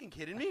fucking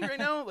kidding me right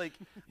now? Like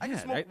I can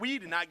Yeah, smoke right?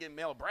 weed and not get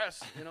male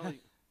breasts. You know, like,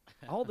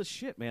 All this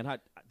shit, man.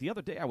 The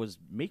other day I was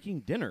making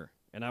dinner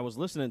and I was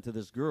listening to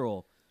this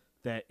girl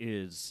that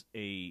is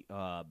an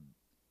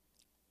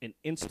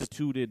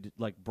instituted,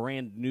 like,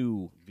 brand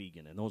new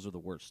vegan, and those are the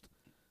worst.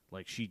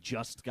 Like, she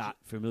just got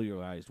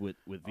familiarized with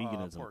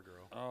veganism. poor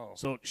girl. Oh.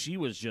 So she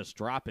was just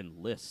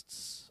dropping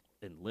lists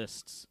and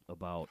lists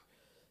about,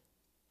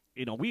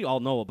 we all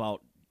know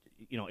about,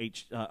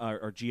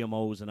 our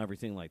GMOs and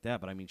everything like that.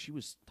 But I mean, she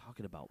was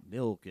talking about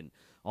milk and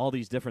all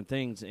these different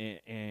things.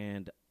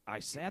 And I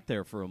sat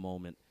there for a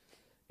moment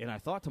and I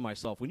thought to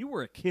myself, when you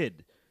were a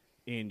kid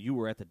and you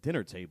were at the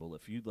dinner table,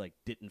 if you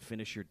didn't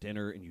finish your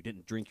dinner and you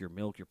didn't drink your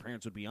milk, your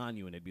parents would be on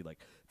you and they'd be like,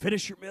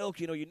 finish your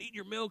milk. You need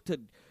your milk to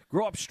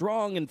grow up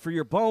strong and for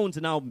your bones.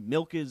 And now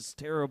milk is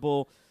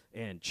terrible.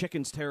 And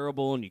chicken's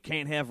terrible, and you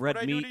can't have red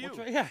What'd I do meat.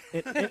 to you?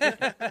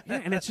 Yeah.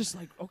 And it's just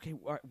like, okay,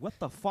 what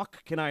the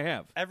fuck can I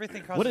have?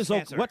 Everything causes What is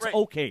cancer. what's Right.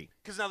 okay?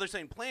 Because now they're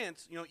saying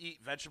plants, eat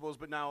vegetables,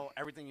 but now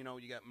everything, you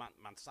got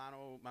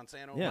Monsanto, Yeah,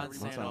 whatever you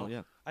wanna Monsanto, call it.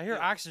 yeah. I hear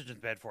oxygen's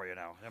bad for you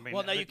now. I mean,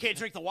 Well, now you can't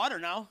drink the water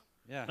now.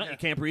 Yeah. You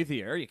can't breathe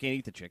the air. You can't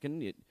eat the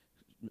chicken.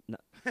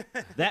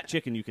 That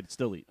chicken you could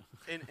still eat.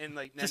 And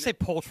like Just say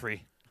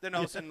poultry. then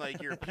all of a sudden,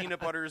 like your peanut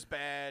butter is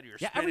bad, your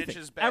Yeah, spinach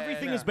everything. is bad.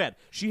 Everything is bad.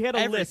 She had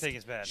a list. Everything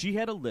is bad. She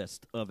had a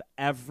list of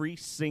every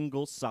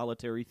single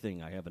solitary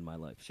thing I have in my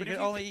life. She can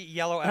only eat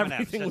yellow M&Ms.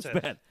 Everything was That's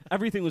it. bad.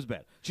 Everything was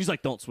bad. She's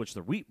like, don't switch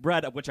the wheat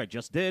bread, which I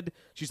just did.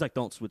 She's like,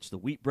 don't switch the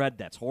wheat bread.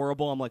 That's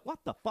horrible. I'm like, what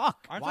the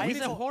fuck? Why is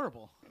that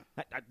horrible?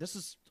 This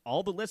is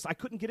all the lists. I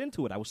couldn't get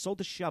into it. I was so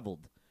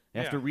disheveled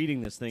after Yeah.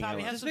 reading this thing.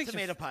 Tommy, I have was- some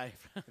tomato pie.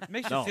 It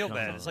makes No, you feel no,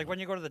 bad. no, It's no, like when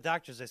you go to the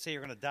doctors, they say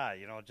you're going to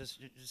die. Just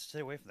stay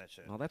away from that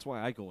shit. Well, that's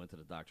why I go into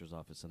the doctor's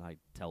office and I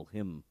tell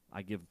him,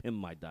 I give him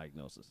my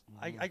diagnosis.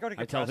 I go to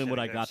get I tell him what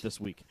I prostate got exams. this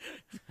week.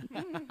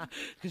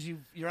 Because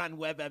you're on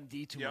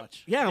WebMD too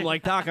much. Yeah, I'm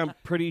like, Doc, I'm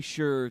pretty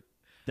sure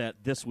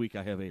that this week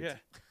I have AIDS. Yeah.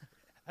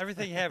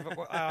 Everything you have,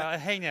 a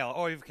hangnail.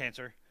 Oh, you have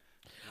cancer.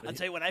 I'll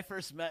tell you, when I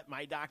first met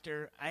my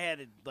doctor, I had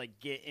to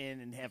get in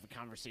and have a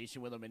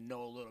conversation with him and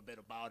know a little bit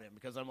about him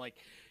because I'm like,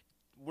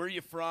 where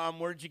you from?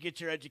 Where'd you get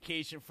your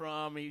education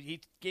from?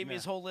 He gave me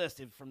his whole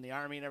list from the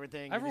Army and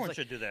everything. And Everyone he's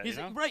should do that, He's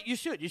you like, know? right, you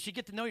should. You should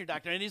get to know your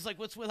doctor. And he's like,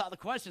 what's with all the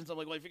questions? I'm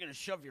like, well, if you're going to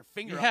shove your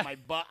finger up my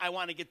butt, I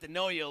want to get to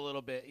know you a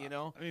little bit, you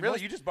know? I mean,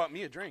 really, you just bought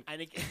me a drink. I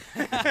think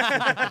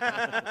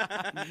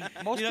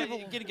Most you know, people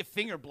you're going to get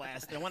finger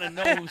blasted. I want to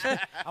know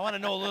I want to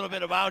know a little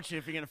bit about you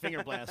if you're going to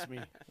finger blast me.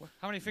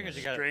 How many fingers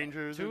you got?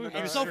 Strangers. Two? in the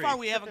Or night. So three? far,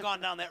 we haven't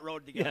gone down that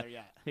road together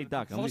yet. Hey,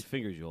 Doc, how many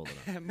fingers you holding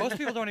up? Most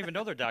people don't even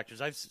know they're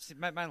doctors. I've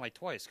met mine like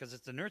twice because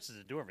it's the nurses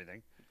that do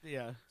everything.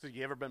 Yeah. So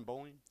you ever been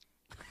bowling?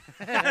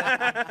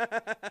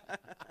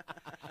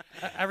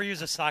 Ever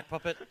use a sock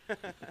puppet?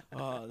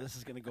 Oh, this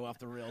is going to go off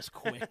the rails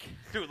quick.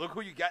 Dude, look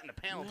who you got in the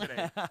panel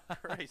today.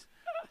 Christ.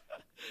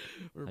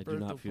 I do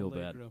not feel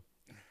bad.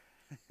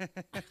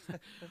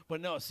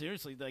 But no,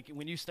 seriously, like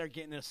when you start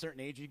getting to a certain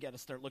age, you got to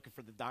start looking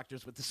for the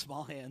doctors with the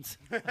small hands.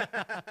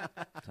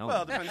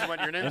 Well, it depends on what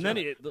you're into. And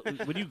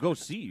then when you go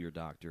see your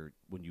doctor,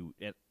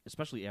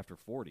 especially after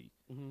 40,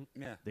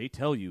 Yeah. they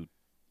tell you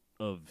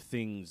of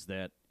things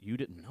that you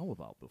didn't know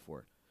about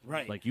before.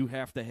 Right. Like you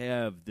have to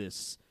have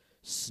this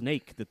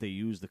snake that they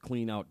use to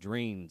clean out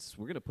drains.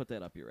 We're going to put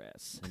that up your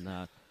ass. And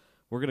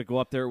we're going to go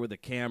up there with a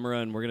camera,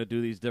 and we're going to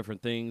do these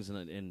different things.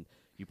 And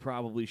you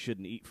probably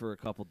shouldn't eat for a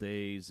couple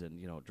days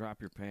and,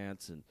 drop your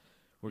pants. And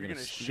we're You're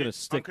going gonna to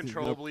stick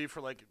uncontrollably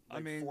for like 4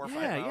 or 5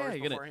 hours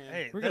you're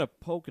beforehand. we're going to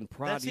poke and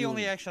prod That's you. the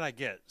only action I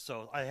get,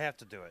 so I have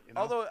to do it. You know?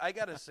 Although I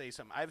gotta say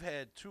something, I've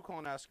had 2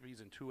 colonoscopies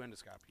and 2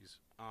 endoscopies,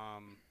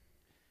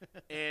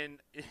 and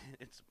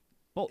it's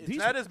Well, it's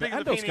not as big of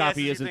a pain in the ass as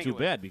endoscopy you isn't think too it was.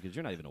 bad because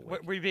you're not even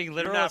awake. Were you being You're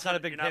literal? not It's not for a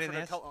big you're not pain in for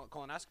the the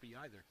ass. colonoscopy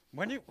either.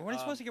 When are you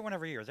supposed to get one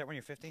every year? Is that when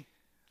you're 50?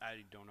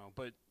 I don't know,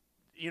 but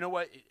you know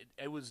what?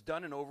 It was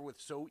done and over with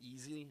so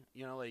easy.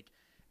 Like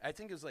I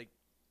think it was like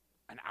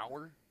an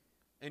hour,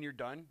 and you're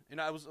done. And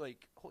I was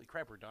like, "Holy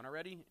crap, we're done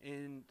already!"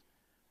 And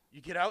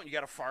you get out, and you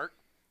got to fart.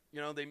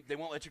 They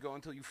won't let you go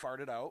until you fart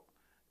it out.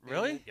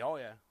 Really? Oh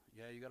yeah,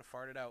 you got to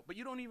fart it out, but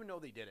you don't even know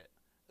they did it.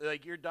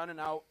 Like you're done and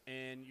out,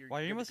 and you're.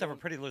 Well, you good must to have a go.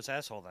 pretty loose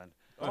asshole then.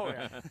 Oh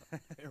yeah,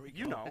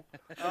 you know.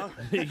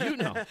 You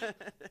know.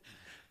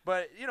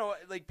 But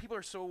like people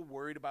are so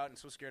worried about it and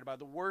so scared about it.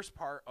 The worst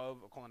part of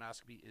a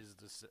colonoscopy is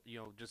this,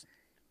 just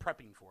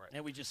prepping for it.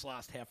 And we just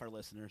lost half our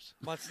listeners.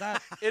 Well, it's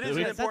not. It is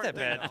an It's not that important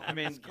thing, bad. though. I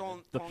mean, It's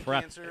colon The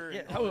prep. cancer. Yeah.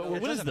 and Oh, all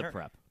what that. is the hurt.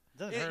 prep?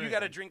 Doesn't hurt You got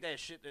to anything. drink that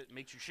shit that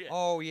makes you shit.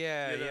 Oh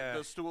yeah.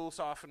 The stool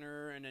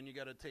softener, and then you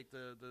got to take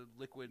the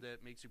liquid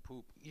that makes you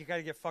poop. You got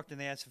to get fucked in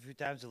the ass a few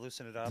times to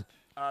loosen it up.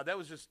 That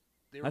was just.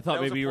 I thought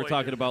that was maybe a you were ploy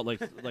talking to- about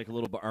like a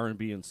little bit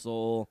R&B and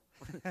soul,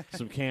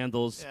 some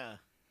candles. Yeah.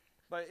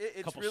 But A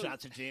it's couple really,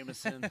 shots of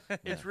Jameson.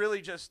 It's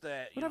really just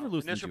that Whatever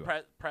loosens initial you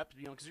up. prep,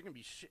 because you're gonna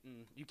be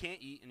shitting. You can't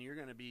eat, and you're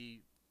gonna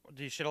be.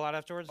 Do you shit a lot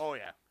afterwards? Oh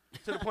yeah,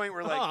 to the point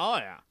where like. Oh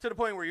yeah. To the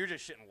point where you're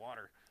just shitting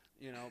water,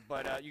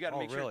 But you got to Oh,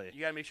 make sure really? you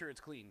got to make sure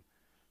it's clean.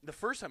 The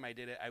first time I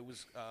did it, I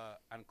was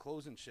on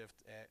closing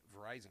shift at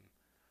Verizon,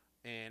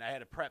 and I had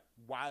to prep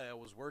while I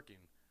was working.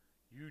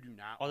 You do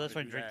not. Oh, wanna that's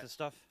when do you drink that. this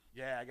stuff.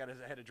 Yeah,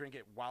 I had to drink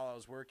it while I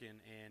was working,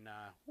 and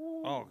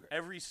Oh.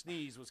 every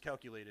sneeze was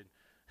calculated.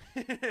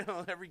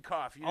 Every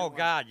cough. You Oh didn't want-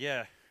 God,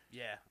 yeah.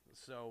 Yeah.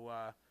 So,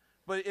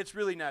 but it's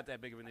really not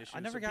that big of an issue. I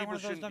never so got people one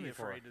of those shouldn't done be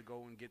before. afraid to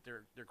go and get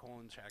their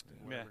colon checked and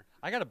Yeah. whatever.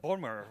 I got a bone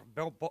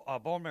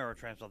marrow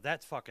transplant.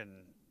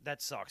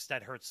 That sucks.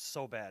 That hurts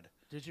so bad.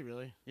 Did you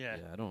really? Yeah.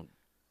 Yeah, I don't.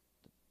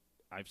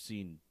 I've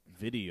seen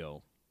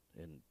video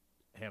and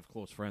have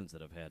close friends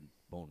that have had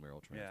bone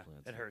marrow Yeah,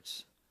 transplants. it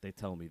hurts. They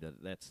tell me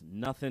that that's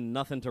nothing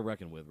to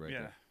reckon with right Yeah.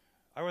 there.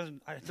 I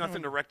wasn't. It's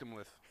nothing to wreck them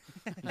with.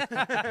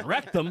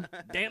 Wrecked them.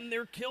 Damn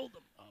near killed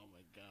them. Oh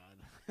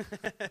my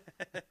God.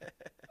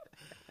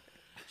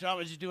 John,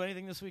 did you do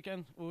anything this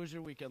weekend? What was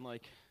your weekend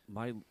like?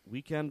 My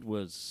weekend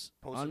was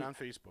Posted on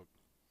Facebook.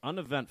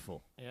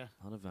 uneventful. Yeah.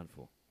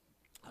 Uneventful.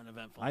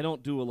 Uneventful. I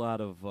don't do a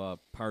lot of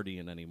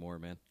partying anymore,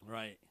 man.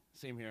 Right.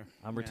 Same here.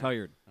 I'm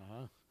retired.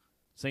 Uh-huh.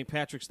 St.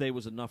 Patrick's Day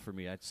was enough for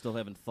me. I still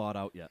haven't thought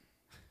out yet.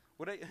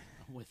 What I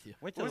I'm with you.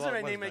 Wait what till was the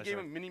that Lord name I bless gave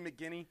us. him? Minnie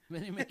McGinney.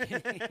 Minnie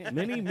McKinney.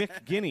 Minnie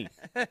McGinney.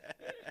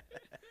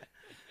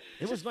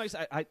 It was nice.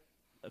 I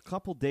a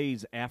couple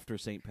days after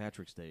St.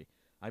 Patrick's Day,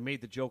 I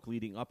made the joke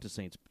leading up to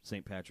St.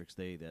 Patrick's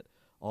Day that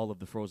all of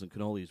the frozen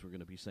cannolis were going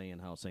to be saying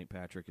how St.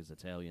 Patrick is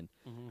Italian.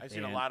 I've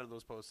seen a And- lot of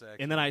those posts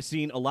actually. And then I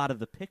seen a lot of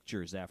the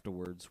pictures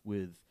afterwards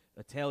with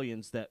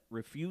Italians that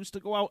refused to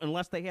go out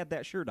unless they had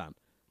that shirt on.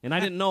 And I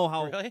didn't know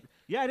how. Really?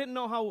 Yeah, I didn't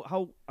know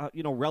how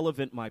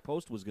relevant my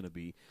post was going to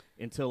be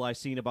until I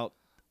seen about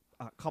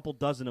a couple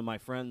dozen of my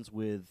friends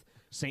with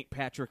St.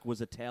 Patrick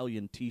was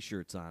Italian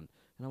T-shirts on,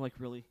 and I'm like,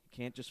 really?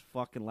 Can't just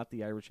fucking let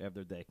the Irish have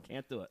their day?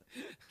 Can't do it.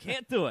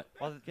 Can't do it.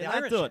 Well, the Cannot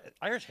Irish, do it.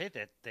 Irish hate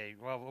that day.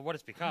 Well, what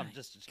it's become,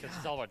 just because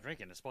it's all about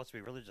drinking. It's supposed to be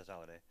a religious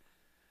holiday.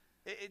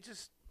 It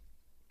just,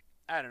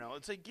 I don't know.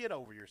 It's like get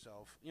over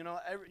yourself.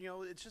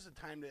 It's just a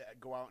time to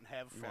go out and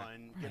have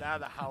fun. Get out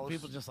of the house.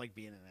 People just like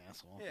being an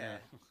asshole. Yeah.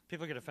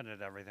 People get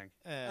offended at everything.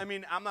 I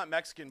mean, I'm not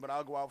Mexican, but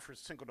I'll go out for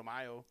Cinco de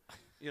Mayo,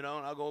 and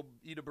I'll go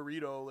eat a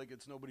burrito like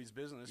it's nobody's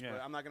business. Yeah.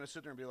 But I'm not going to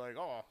sit there and be like,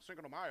 oh,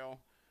 Cinco de Mayo.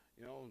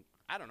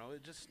 I don't know.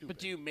 It's just stupid. But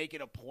do you make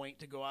it a point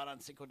to go out on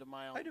Cinco de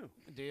Mayo? I do.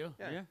 Do you?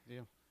 Yeah. Do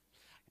you?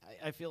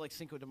 I feel like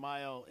Cinco de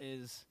Mayo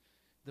is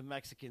the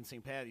Mexican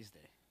St. Patty's Day.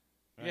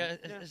 Right? Yeah,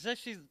 it's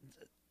actually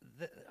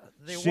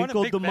they won Cinco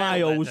a big de battle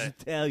Mayo that was day.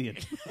 Italian.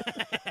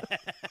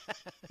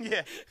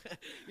 Yeah.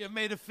 Yeah,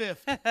 May the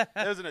 5th.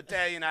 That was an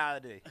Italian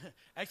holiday.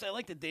 Actually, I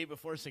like the day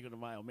before Cinco de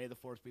Mayo. May the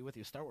 4th be with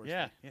you. Star Wars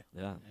Yeah, Day.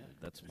 Yeah,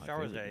 that's my Star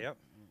Wars favorite Day. Yep.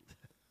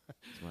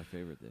 It's my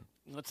favorite day.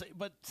 Let's say,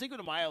 but Cinco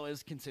de Mayo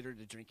is considered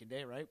a drinking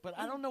day, right? But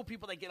I don't know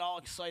people that get all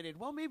excited.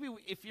 Well, maybe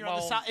if you're on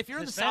the Well, if you're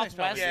in the Hispanics southwest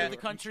probably of do.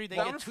 the country, they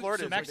Down get in too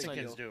Florida, super Mexicans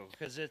excited. do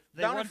because they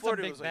Down in won some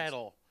Florida, it big was like-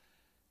 battle.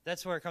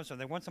 That's where it comes from.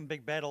 They won some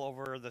big battle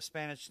over the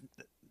Spanish,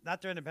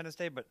 not their Independence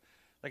Day, but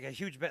like a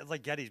huge battle,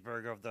 like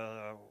Gettysburg of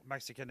the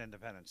Mexican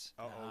independence.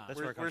 That's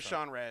where it comes Where's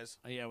from. Sean Raz?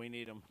 Oh, yeah, we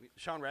need him.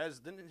 Sean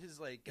Raz, didn't his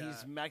like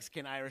He's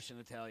Mexican, Irish, and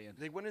Italian.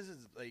 when is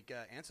his like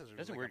ancestors?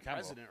 That's a like weird a combo.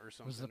 president or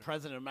something. Was the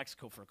president of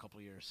Mexico for a couple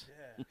of years.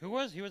 Yeah. Who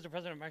was? He was the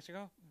president of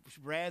Mexico?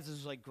 Raz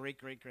is like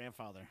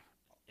great-great-grandfather.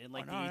 In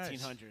like Oh, the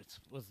nice. 1800s,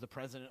 was the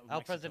president of El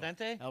Mexico.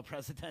 Presidente? El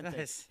Presidente.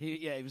 Nice.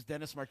 He was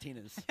Dennis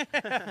Martinez.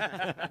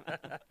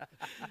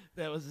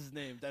 That was his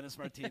name, Dennis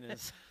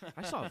Martinez.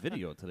 I saw a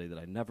video today that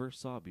I never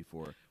saw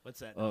before. What's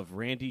that? Of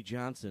Randy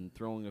Johnson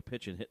throwing a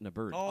pitch and hitting a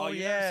bird. Oh, you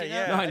never yeah, seen yeah.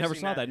 that? No, I I've never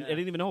seen saw that. yeah. I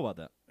didn't even know about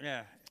that.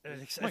 Yeah. I'm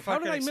like, how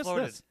did I miss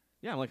exploded. this?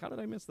 Yeah, I'm like, how did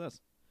I miss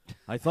this?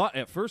 I thought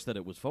at first that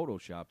it was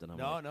photoshopped, and I'm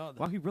like, No.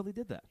 wow, he really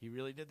did that. He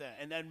really did that.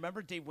 And then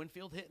remember Dave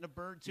Winfield hitting a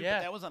bird too, Yeah.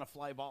 but that was on a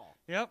fly ball.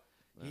 Yep.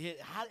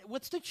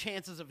 What's the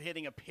chances of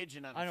hitting a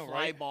pigeon on I a know, fly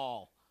right?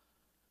 ball?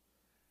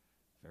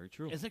 Very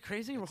true. Isn't it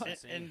crazy?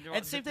 And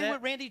And same thing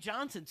with Randy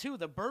Johnson too.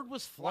 The bird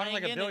was Won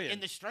flying like a billion. in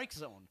the strike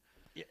zone.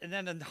 Yeah, and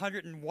then a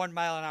 101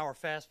 mile an hour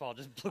fastball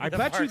just blew I it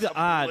bet you apart. the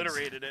odds.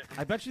 Obliterated it.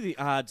 I bet you the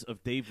odds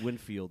of Dave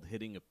Winfield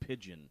hitting a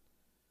pigeon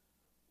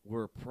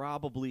were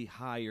probably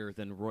higher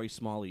than Roy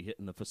Smalley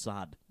hitting the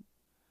facade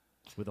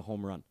with a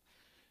home run,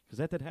 because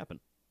that did happen.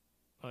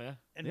 Oh yeah.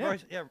 And Yeah. Roy,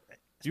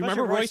 Do you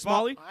remember Roy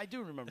Smalley? I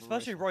do remember.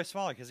 Especially Roy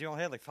Smalley because he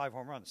only had like 5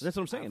 home runs. That's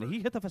what I'm saying. He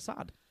hit the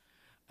facade.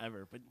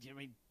 Ever. But I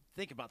mean,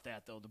 think about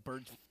that though. The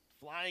bird's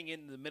flying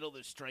in the middle of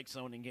the strike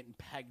zone and getting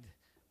pegged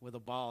with a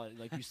ball, at,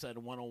 like you said,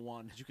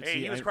 101. You could Hey,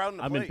 see he was I- crowding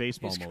the I'm in plate.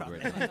 baseball He's mode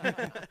crowding. right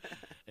now.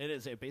 It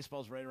is.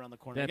 Baseball's right around the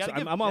corner. That's- We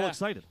gotta I'm all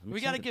excited. I'm we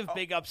got to excited. give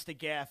big ups to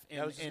Gaff I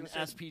and, was just and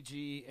gonna say-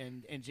 SPG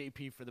and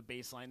JP for the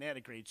baseline. They had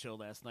a great show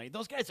last night.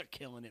 Those guys are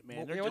killing it, man.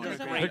 Well, They're yeah, what doing a is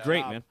that? great They're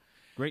great, job. man.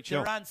 Great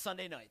show. They're on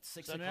Sunday nights,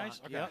 6 Sunday o'clock.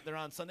 nights? Okay. Yeah, they're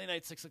on Sunday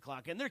night, 6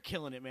 o'clock, and they're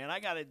killing it, man. I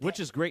got it. Which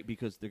is great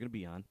because they're going to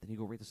be on. Then you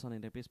go right to Sunday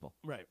Night Baseball.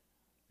 right.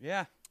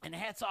 Yeah. And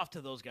hats off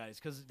to those guys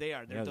because they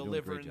are. They're Yeah, they're doing a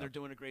delivering. great They're job.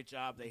 doing a great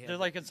job. They have They're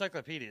like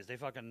encyclopedias. They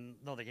fucking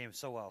know the game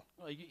so well.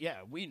 Well, yeah,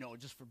 we know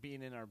just for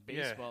being in our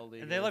baseball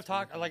league. And they love it's been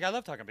talking. Like I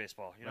love talking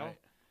baseball. You know. Right.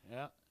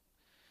 Yeah.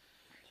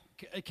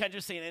 Ken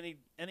just saying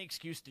any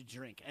excuse to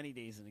drink. Any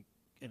day is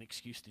an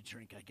excuse to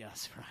drink, I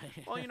guess,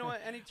 right? Well, you know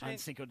what? Any On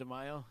chance Cinco de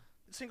Mayo.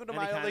 Cinco de Any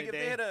Mayo, kind like of if they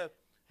day. had a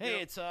Hey, you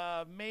know- it's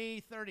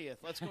May 30th.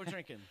 Let's go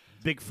drinking.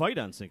 Big fight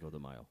on Cinco de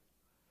Mayo.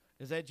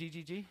 Is that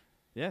GGG?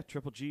 Yeah,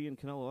 Triple G and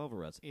Canelo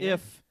Alvarez. Yeah.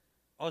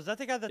 Oh, is that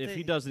the guy that? If they,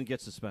 he doesn't get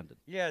suspended.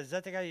 Yeah, is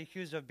that the guy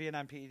accused of being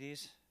on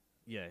PEDs?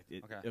 Yeah.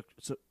 Okay.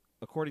 So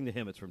according to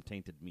him, it's from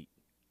tainted meat.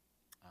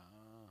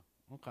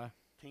 Okay.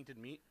 tainted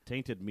meat.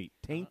 Tainted meat.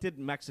 Tainted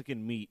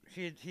Mexican meat.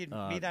 He'd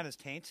Uh, meat on his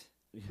taint.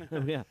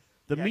 Yeah.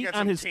 The Yeah, I meat got on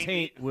some his taint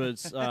taint meat.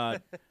 was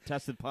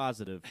tested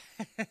positive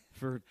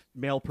for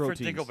male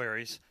proteins. For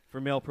dingleberries.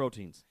 For male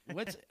proteins.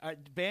 What's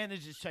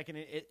Bandage is checking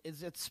it?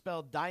 Is it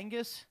spelled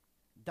Dingus?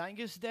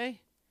 Dingus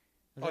Day?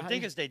 Is Oh, that how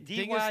Dingus Day.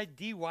 Dingus-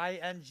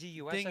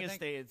 D-Y-D-Y-N-G-U-S, I Dingus think.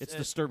 Day. It's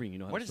disturbing. You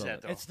know how What to is spell that,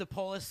 it. though? It's the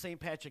Polish St.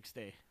 Patrick's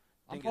Day.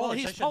 I'm Well, Polish.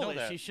 he's I should know Polish.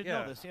 that. He should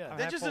Yeah. know this. Yeah. I'm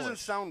That half just Polish. doesn't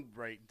sound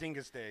right.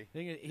 Dingus Day.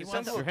 He It wants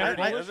sounds to a little You're half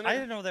dirty, Polish? doesn't I it?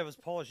 didn't know that was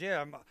Polish.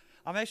 Yeah,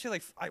 I'm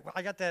actually like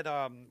I got that.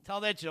 Tell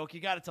that joke.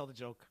 You got to tell the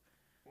joke.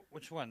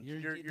 Which one? Your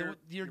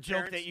joke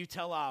parents? that you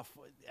tell off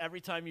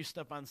every time you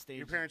step on stage.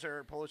 Your parents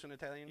are Polish and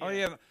Italian. Oh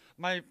yeah,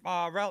 my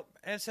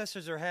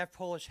ancestors are half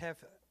Polish,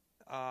 half.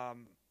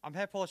 I'm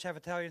half Polish, half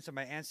Italian. So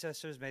my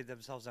ancestors made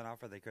themselves an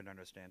offer they couldn't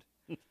understand.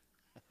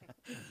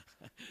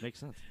 Makes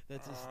sense.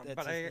 That's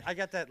But I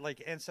got that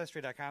like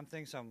Ancestry.com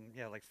thing. So I'm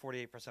like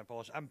 48%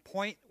 Polish. I'm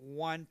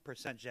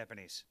 0.1%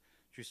 Japanese.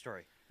 True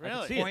story. Really? I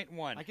can see it.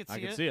 0.1. I can see I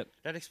can it. see it.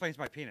 That explains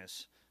my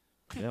penis.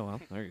 Yeah,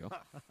 well, there you go.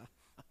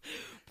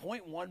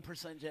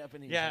 0.1%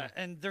 Japanese. Yeah, huh?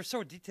 and they're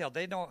so detailed.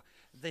 They know.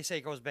 They say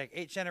it goes back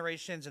 8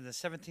 generations. In the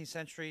 17th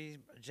century,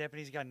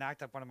 Japanese got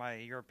knocked up one of my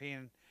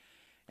European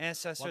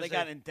ancestors. Well, they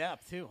got in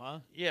depth too, huh?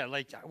 Yeah,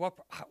 like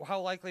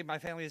how likely my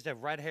family is to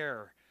have red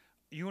hair,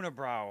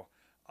 unibrow,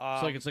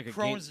 it's like a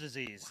Crohn's game-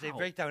 disease. They Wow.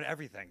 break down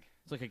everything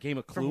It's like a game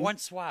of Clue. from one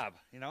swab.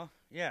 You know?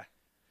 Yeah.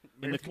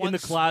 in one the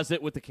s-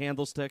 closet with the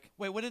candlestick.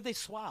 Wait, what did they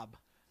swab?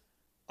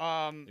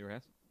 Your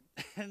ass?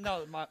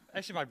 No,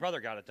 actually, my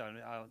brother got it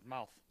done.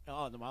 Mouth.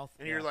 Oh, in the mouth.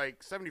 And you're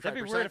like 75%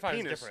 That'd be weird if I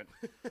was penis. different.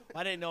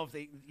 I didn't know if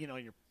they,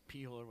 your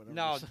pee hole or whatever.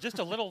 No, just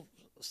a little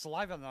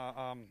saliva in the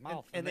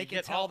mouth, and they can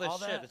get tell all this all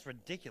shit. that? It's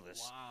ridiculous.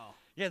 Wow.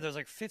 Yeah, there's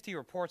like 50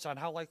 reports on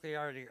how likely they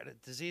are to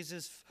get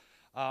diseases,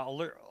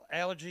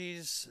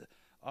 allergies,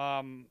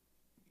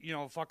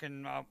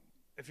 fucking.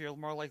 If you're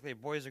more likely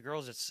boys or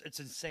girls, it's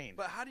insane.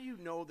 But how do you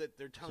know that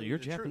they're telling you're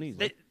you the Japanese,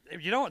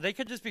 truth? They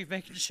could just be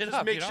making shit Just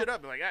up. make shit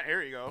up. Like,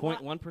 here you go.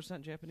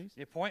 0.1% Japanese?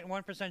 Yeah,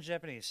 0.1%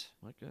 Japanese.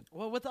 My good.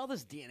 Well, with all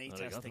this DNA Oh,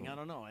 they got testing, them. I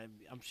don't know.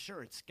 I'm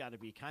sure it's got to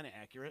be kind of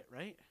accurate,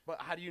 right? But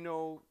how do you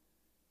know?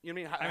 You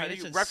know what I mean? I How mean, do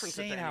it's you reference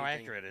it insane to how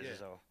anything? accurate it is,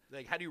 Yeah. though.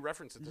 Like, how do you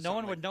reference it to No one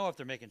something would know if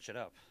they're making shit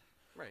up.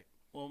 Right.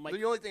 Well,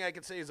 The only thing I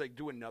could say is, like,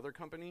 do another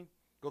company,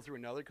 go through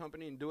another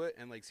company and do it,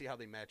 and, like, see how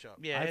they match up.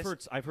 Yeah,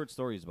 I've heard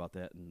stories about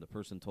that, and the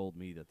person told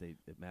me that it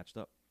matched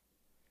up.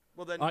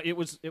 Well, then you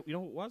know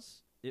what it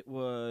was? It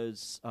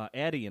was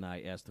Addie and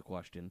I asked the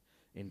question,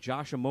 and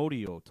Josh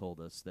Amodio told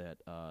us that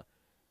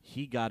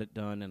he got it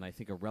done, and I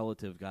think a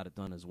relative got it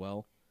done as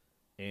well,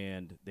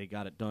 and they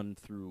got it done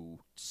through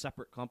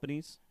separate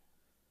companies,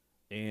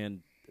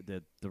 and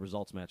the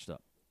results matched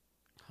up.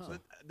 So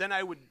then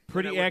I would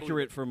Pretty then I would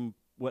accurate believe from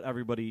what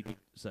everybody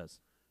says. it.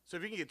 So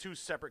if you can get two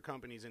separate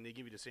companies and they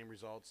give you the same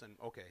results, then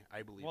okay,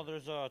 I believe. Well,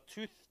 it.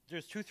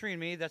 there's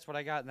 23andMe. That's what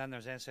I got, and then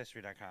there's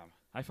Ancestry.com.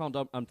 I found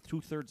out I'm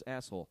 2/3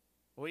 asshole.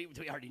 We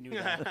already knew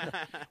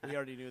that. We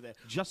already knew that.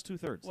 Just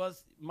 2/3.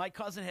 Was my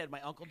cousin had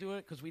my uncle do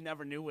it because we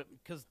never knew it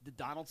because the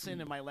Donaldson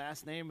in my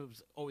last name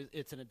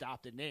it's an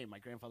adopted name. My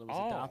grandfather was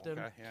adopted,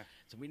 okay, yeah.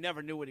 so we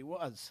never knew what he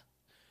was.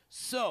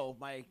 So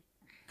my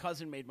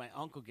cousin made my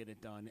uncle get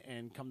it done,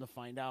 and come to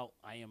find out,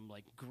 I am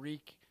like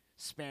Greek,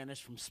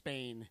 Spanish from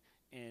Spain,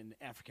 and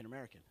African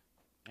American.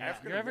 You're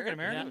African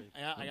American?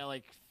 Yeah, I got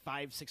like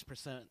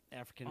 5-6%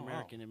 African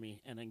American in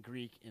me, and then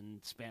Greek and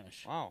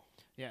Spanish. Wow.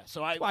 Yeah,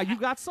 so I. Wow, you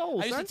got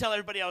soul, I used son. to tell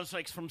everybody I was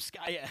like from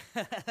Sky.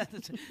 Yeah.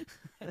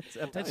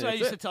 That's why I it.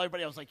 used to tell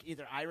everybody I was like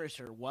either Irish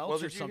or Welsh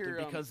or did you something hear,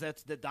 because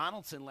that's the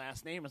Donaldson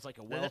last name is like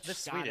a Welsh, that's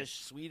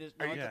Scottish, Swedish.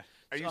 Are you- no,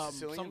 are you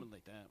Sicilian? Something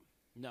like that.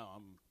 No,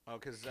 I'm. Oh,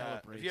 because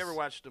Calabrese. if you ever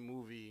watched the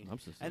movie, I'm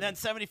Sicilian. And then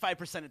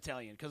 75%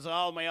 Italian because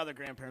all my other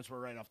grandparents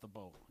were right off the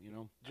boat. You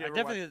know. did you ever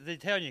Definitely, the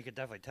Italian you could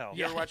definitely tell.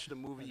 You ever watched the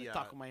movie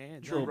Talk with my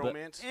hand. True Little bit.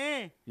 Romance?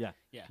 Eh. Yeah.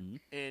 Yeah. Mhm.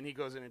 And he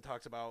goes in and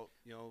talks about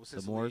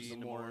Sicily, Moors. the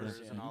The Moors, Moors,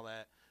 and yeah. all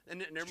that.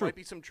 And there true. might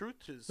be some truth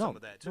to some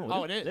of that too. no,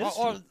 Oh, it is. That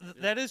Oh, true.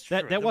 that is true.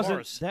 That The wasn't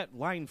Moors. that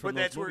line from But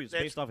those that's where- movies is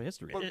that's- based off of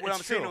history. But It- what I'm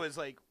it's saying true. though is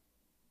like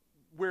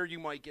where you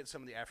might get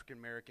some of the African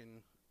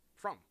American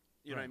from.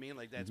 You know what I mean?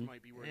 Like that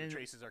might be where And- the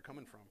traces are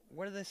coming from.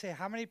 What did they say?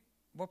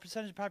 What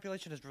percentage of the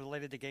population is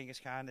related to Genghis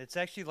Khan? It's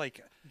actually like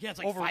Yeah, it's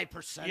like over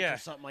 5% yeah, or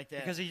something like that.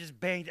 because he just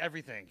banged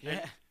everything.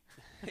 Yeah.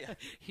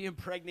 He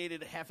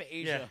impregnated half of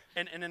Asia.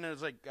 Yeah. And then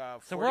there's like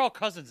So we're all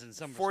cousins in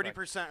some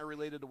 40% are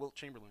related to Wilt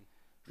Chamberlain.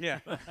 Yeah.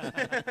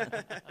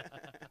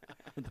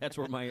 That's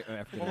where my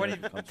African Well, what do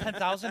American you, comes from.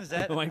 10,000 is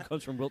that? Mine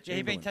comes from Wilt Yeah,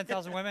 he banged Chamberlain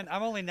 10,000 women.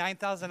 I'm only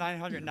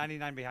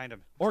 9,999 behind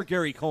him. or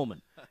Gary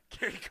Coleman.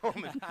 Gary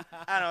Coleman.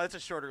 I don't know. It's a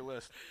shorter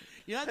list.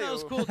 You know, that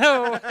was Hey-o.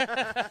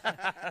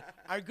 cool.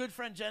 Our good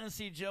friend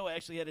Genesee Joe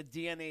actually had a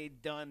DNA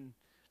done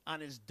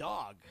on his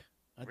dog.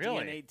 A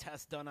Really? DNA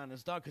test done on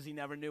his dog because he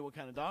never knew what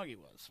kind of dog he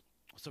was.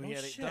 So he Oh,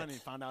 had it shit. done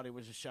and found out he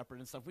was a shepherd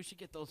and stuff. We should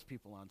get those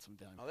people on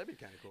sometime. Oh, that'd be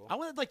kind of cool. I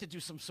would like to do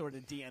some sort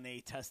of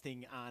DNA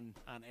testing on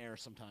air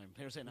sometime.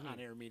 There's an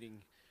on-air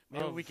meeting.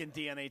 Maybe Of- we can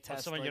DNA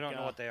test. someone you like, don't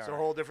know what they It's are. a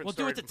whole different We'll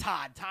story. do it to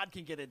Todd. Todd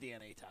can get a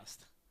DNA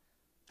test.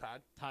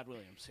 Todd. Todd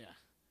Williams, yeah.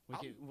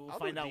 We'll I'll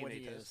find do a out what DNA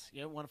he test. is.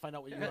 Yeah, want to find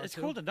out what you Yeah, are it's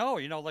too? cool to know,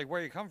 like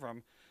where you come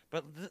from.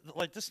 But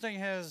like this thing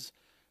has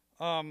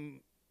a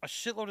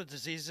shitload of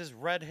diseases: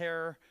 red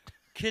hair,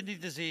 kidney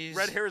disease,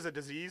 Red hair is a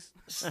disease.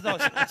 no,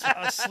 it's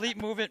a sleep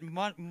movement,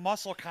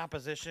 muscle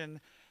composition,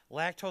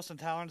 lactose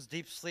intolerance,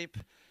 deep sleep.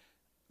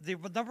 The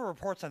number of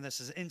reports on this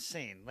is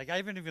insane. Like I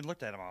haven't even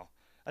looked at them all.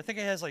 I think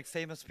it has like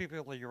famous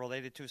people that you're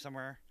related to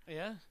somewhere.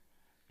 Yeah.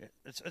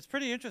 It's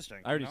pretty interesting.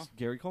 I already you know?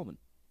 Gary Coleman.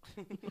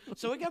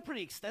 So it got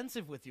pretty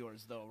extensive with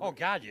yours, though. Oh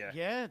God, yeah.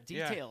 Yeah,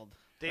 detailed.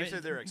 Dave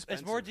said they're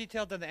expensive. It's more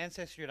detailed than the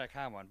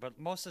Ancestry.com one, but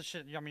most of the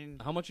shit. I mean,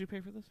 How much you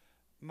pay for this?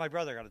 my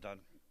brother got it done.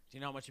 Do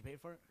you know how much you paid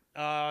for it?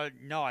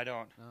 No, I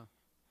don't.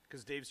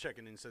 Because Dave's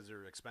checking in says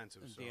they're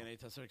expensive. So. DNA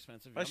tests are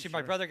expensive. Actually,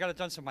 my brother got it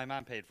done, so my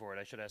mom paid for it.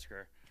 I should ask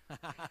her.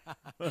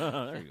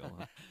 There you go.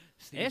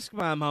 Steve. Ask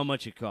Mom how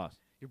much it cost.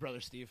 Your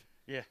brother Steve.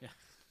 Yeah.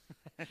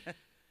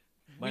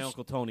 My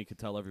Uncle Tony could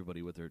tell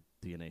everybody what their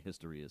DNA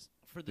history is.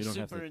 For the We don't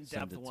have super to in-depth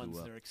send it to,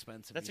 ones, they're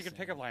expensive. That's a he's good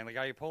saying. pickup line. Like,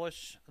 are you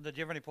Polish? Do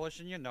you have any Polish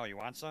in you? No, you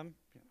want some?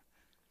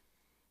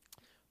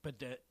 But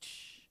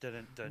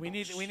Didn't. we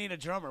need a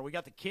drummer. We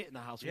got the kit in the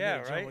house. We Yeah,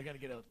 need a drummer. right? We got to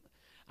get a.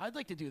 I'd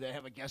like to do that.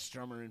 Have a guest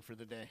drummer in for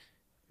the day.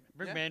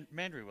 Bring Yeah.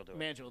 Mandry will do it.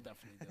 Mandry will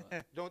definitely do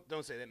it.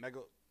 Don't say that.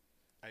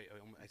 I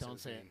said Don't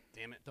his say name. it.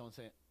 Damn it. Don't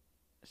say it.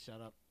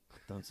 Shut up.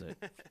 Don't say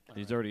it.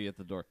 He's already at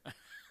the door.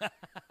 I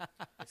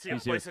see a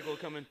He's here. bicycle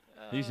coming.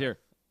 He's here.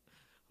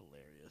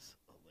 Hilarious.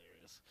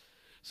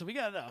 So we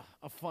got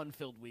a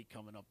fun-filled week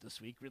coming up this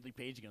week. Ridley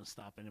Page is going to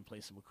stop in and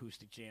play some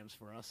acoustic jams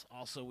for us.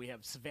 Also, we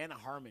have Savannah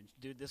Harmon.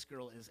 Dude, this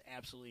girl is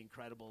absolutely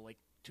incredible. Like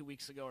 2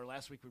 weeks ago or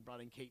last week, we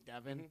brought in Kate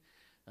Devin,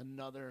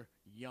 another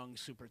young,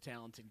 super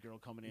talented girl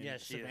coming in. Yeah,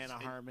 she is.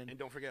 Savannah Harmon. And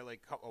don't forget,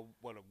 like, a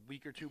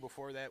week or two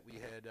before that, we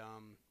had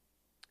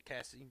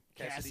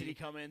Cassidy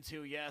come in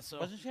too. Yeah, so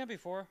Wasn't she on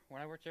before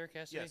when I worked there,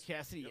 Cassidy? Yes,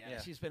 Cassidy. Yep.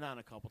 Yeah, she's been on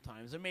a couple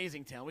times.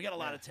 Amazing talent. We got a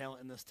lot Yeah. of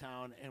talent in this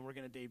town, and we're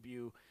going to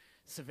debut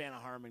Savannah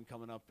Harmon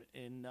coming up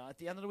in at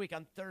the end of the week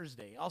on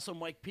Thursday. Also,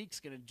 Mike Peak's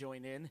going to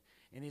join in,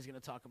 and he's going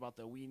to talk about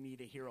the We Need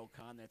a Hero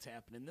Con that's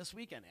happening this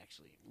weekend.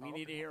 Actually, We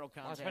Need a Hero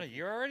Con. Oh, it's been a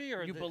year already,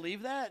 or you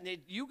believe that? And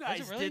you Was guys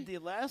it really? did the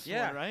last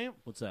Yeah. one, right?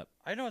 What's that?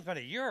 I know it's been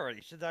a year already.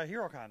 It's the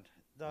HeroCon,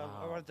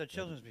 Wow. at the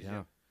Children's Museum.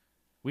 Yeah.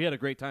 We had a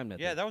great time that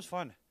day. Yeah, that was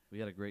fun. We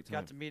had a great time.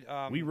 Got to meet.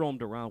 We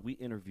roamed around. We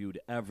interviewed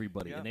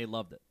everybody, Yeah. and they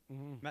loved it.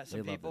 Met They some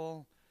loved it.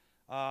 people.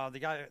 The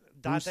guy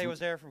Dante Bruce- was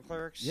there from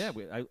Clerks. Yeah,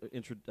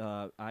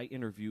 I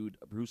interviewed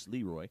Bruce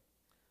Leroy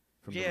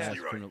from Yeah.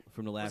 the last,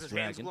 from the last Was his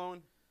hands Dragon.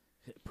 glowing?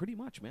 Pretty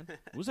much, man.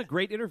 It was a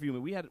great interview.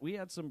 We had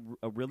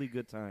a really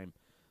good time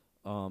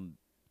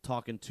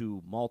talking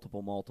to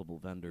multiple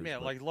vendors. Yeah,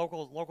 but like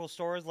local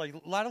stores, like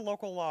a lot of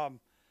local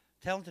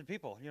talented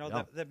people. You know,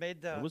 Yeah. that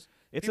made the.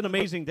 it's an people-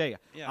 amazing day.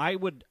 Yeah. I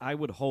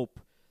would hope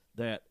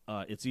that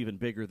it's even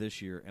bigger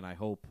this year, and I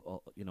hope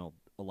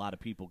a lot of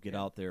people get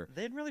out there.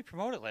 They didn't really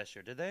promote it last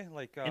year, did they?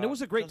 Like, And it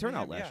was a great Children's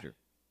turnout Museum? last year.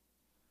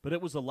 But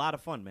it was a lot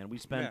of fun, man.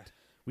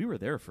 We were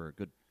there for a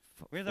good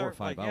We were 4 there, or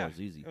 5 like, yeah, hours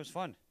easy. It was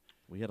fun.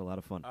 We had a lot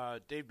of fun.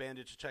 Dave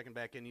Bandage is checking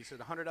back in. He said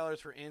 $100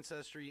 for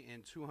Ancestry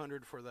and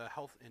 $200 for the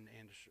health and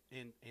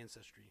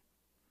Ancestry.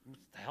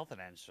 The health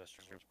and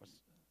ancestry.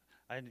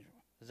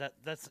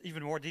 That's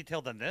even more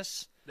detailed than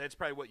this? That's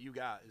probably what you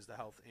got is the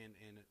health and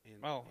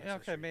Oh, yeah,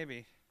 Ancestry. okay,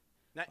 maybe.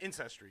 Not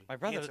Ancestry. My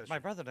brother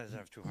Ancestry. doesn't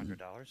have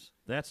 $200.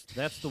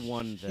 That's the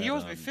one that He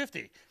owes me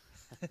 $50.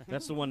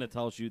 That's the one that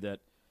tells you that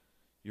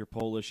you're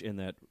Polish and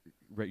that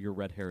your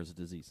red hair is a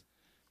disease.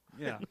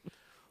 Yeah.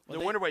 No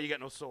wonder why you got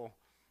no soul.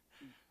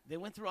 They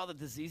went through all the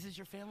diseases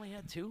your family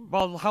had too.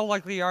 Well, how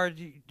likely are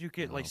you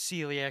get like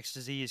celiac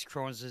disease,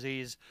 Crohn's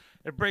disease?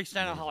 It breaks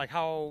down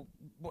how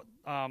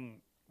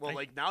Well,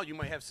 like now you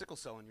might have sickle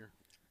cell in your,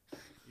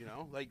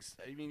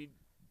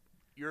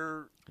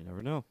 your You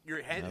never know.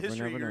 your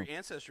history, your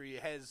ancestry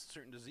has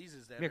certain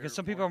diseases that. yeah, because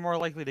some people are more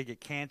likely to get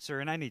cancer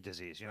and any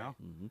disease. You know.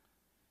 Mm-hmm.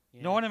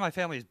 Yeah. No one in my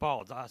family is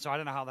bald, so I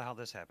don't know how the hell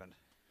this happened.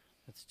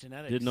 That's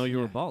genetics. Didn't know you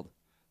were bald.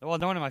 Well,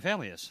 no one in my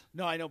family is.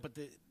 No, I know, but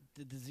the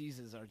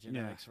diseases are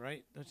genetics,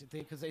 right? Don't you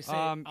think? Because they say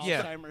yeah.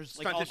 Alzheimer's.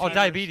 Like Stunted Alzheimer's.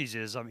 Diabetes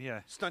is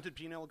yeah. Stunted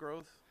penile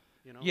growth.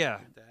 Yeah.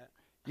 like that.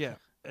 Yeah.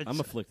 I'm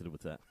afflicted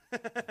with that.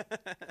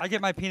 I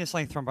get my penis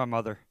length from my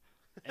mother.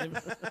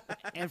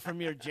 and from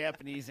your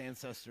Japanese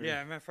ancestry.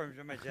 Yeah, I'm from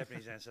my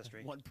Japanese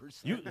ancestry.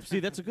 1%. You see,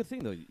 that's a good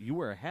thing though. You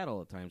wear a hat all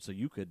the time, so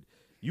you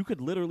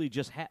could literally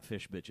just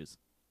hatfish bitches.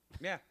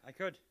 Yeah, I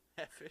could.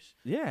 Catfish.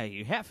 Yeah,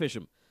 you hatfish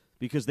them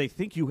because they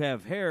think you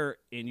have hair,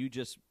 and you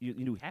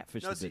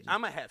hatfish No, the see, bitches.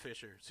 I'm a hat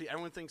fisher. See,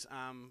 everyone thinks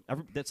I'm.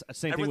 That's the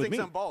same thing everyone with thinks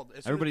me. I'm bald.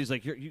 As soon Everybody's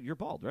like, you're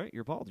bald, right?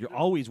 You're bald. You're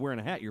always wearing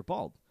a hat. You're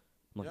bald.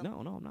 I'm like, Yep. no,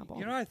 I'm not bald.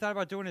 You know what I thought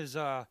about doing is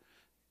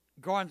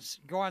go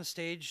on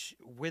stage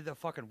with a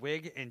fucking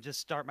wig and just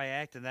start my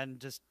act, and then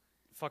just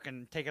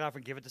fucking take it off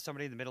and give it to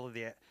somebody in the middle of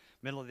the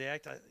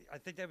act. I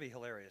think that'd be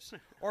hilarious.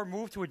 Or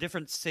move to a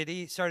different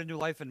city, start a new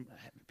life, and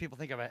people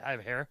think I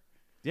have hair.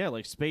 Yeah,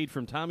 like Spade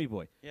from Tommy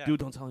Boy. Yeah. Dude,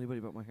 don't tell anybody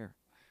about my hair.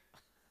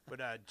 But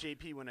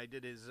JP, when I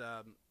did his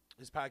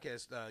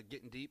podcast,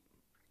 Getting Deep,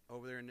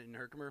 over there in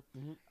Herkimer,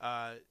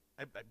 I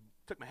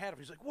took my hat off.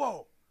 He's like,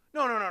 "Whoa,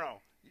 no,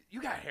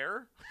 you got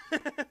hair?"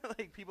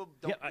 Like people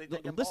don't. Yeah, they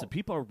think I'm listen, bald.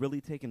 people are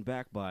really taken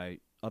back by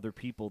other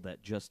people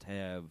that just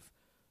have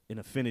an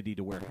affinity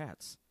to wear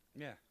hats.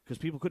 Yeah. Because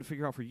people couldn't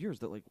figure out for years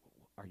that, like,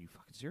 are you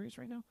fucking serious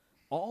right now?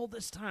 All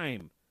this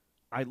time,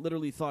 I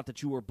literally thought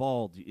that you were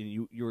bald and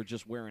you were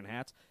just wearing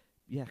hats.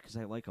 Yeah, because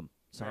I like them.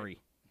 Sorry.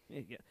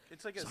 Yeah.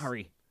 It's like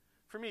Sorry.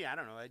 For me, I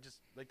don't know. I just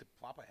like to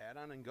plop a hat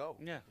on and go.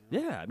 Yeah.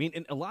 Yeah, I mean,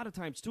 and a lot of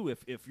times too,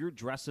 if you're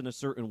dressed in a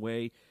certain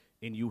way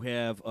and you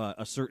have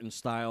a certain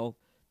style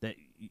that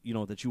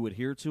that you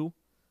adhere to,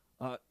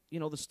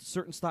 the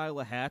certain style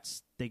of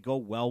hats, they go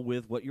well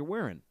with what you're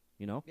wearing.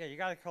 Yeah, you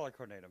got to color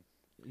coordinate them.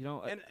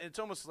 And it's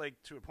almost like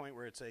to a point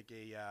where it's like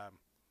a,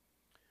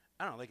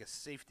 I don't know, like a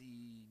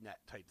safety net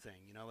type thing.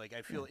 Like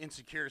I feel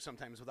insecure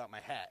sometimes without my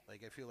hat.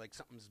 Like I feel like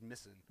something's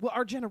missing. Well,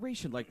 our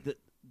generation, like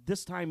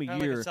this time of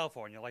Kinda year, like a cell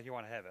phone. You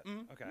want to have it.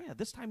 Okay. yeah,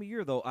 this time of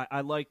year though,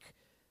 I like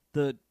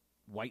the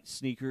white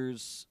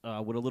sneakers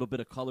with a little bit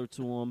of color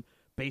to them,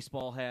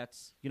 baseball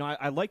hats.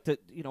 I like the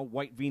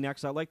white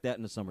V-necks. I like that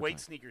in the summertime. White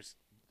sneakers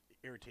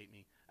irritate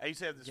me. I used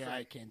to have this Yeah, friend.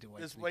 I can't do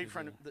white this sneakers white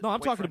friend. either. the No, I'm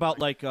white talking friend about of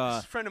mine- like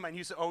this friend of mine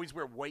used to always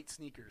wear white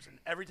sneakers, and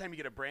every time you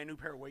get a brand new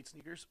pair of white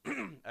sneakers,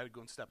 I would go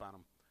and step on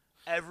them.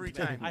 Every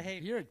time. I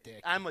hate. You're a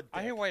dick. I'm a dick.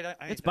 I hate white. I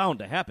hate it's bound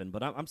to happen,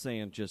 but I'm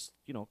saying just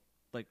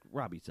like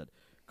Robbie said,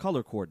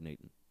 color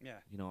coordinating. Yeah.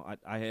 I Part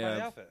of the have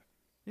outfit.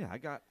 yeah, I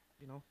got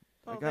I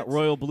Oh, got that's-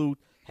 royal blue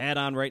hat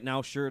on right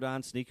now, shirt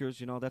on, sneakers.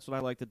 That's what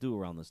I like to do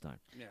around this time.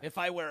 If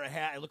I wear a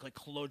hat, I look like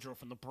Colodro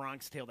from the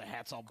Bronx Tale. The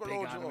hat's all big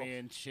on Colodro. me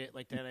and shit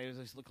like that. I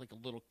just look like a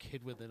little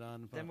kid with it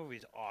on. That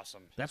movie's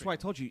awesome. That's why I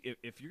told you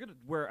if you're gonna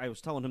wear. I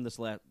was telling him this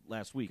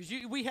last week.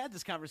 Because we had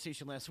this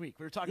conversation last week.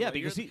 We were talking Yeah, about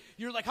it. because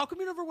you're like, how come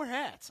you never wear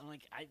hats? I'm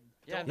like, I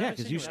Yeah, don't never Yeah,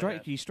 because seen you wear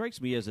that. he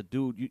strikes me as a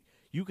dude.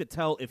 you could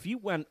tell if you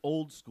went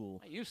old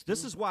school. I used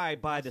This to. is why I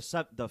buy the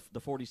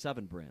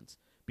 47 brands,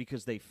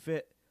 because they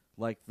fit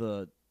like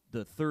the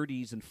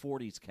 30s and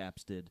 40s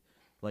caps did.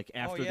 Like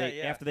after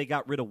after they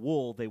got rid of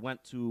wool, they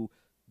went to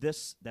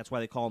this. That's why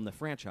they call them the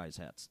franchise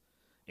hats.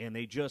 And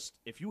they just,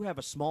 if you have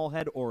a small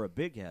head or a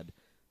big head,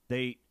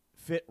 they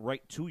fit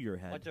right to your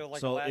head. Like they're like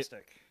So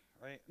elastic,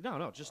 right?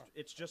 No,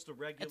 it's just a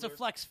regular. It's a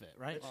flex fit,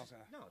 right?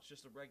 No, it's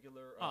just a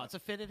regular. Oh, it's a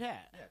fitted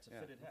hat. Yeah, it's a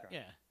fitted hat.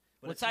 Yeah.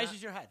 But What it's size not-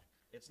 is your head?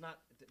 It's not.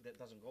 That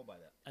doesn't go by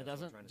that. It That's what I'm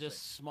doesn't? trying to Just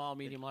say. small,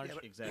 medium, large? Yeah,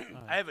 but Exactly.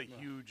 I have a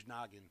huge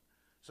noggin,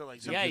 so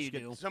like Yeah, you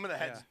do. Some of the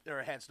heads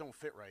or hats don't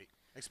fit right,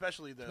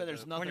 especially the. But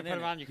there's the- nothing When you put in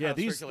them it. on, you Yeah, kind of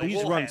these circulate.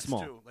 these wool run hats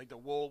small. too, like the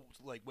wool,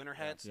 like winter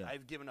hats. Yeah.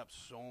 I've given up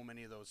so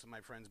many of those to my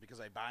friends because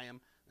I buy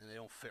them and they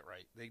don't fit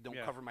right. They don't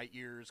Yeah. cover my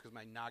ears because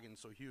my noggin's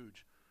so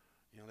huge.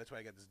 You know, that's why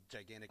I got this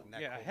gigantic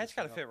neck. Yeah, hole heads set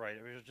got to up. fit right.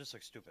 It was just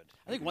like stupid.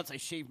 I think once I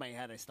shaved my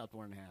head, I stopped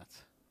wearing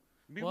hats.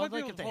 We Well, might be like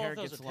able if to the pull hair off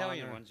those gets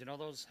Italian longer. ones. You know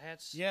those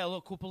hats? Yeah, a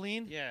little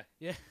Cupoline. Yeah.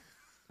 Yeah.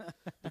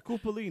 The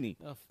Cupolini.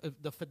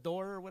 The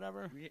fedora or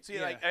whatever.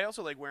 See, like I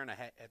also like wearing a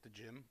hat at the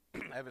gym.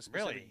 I have a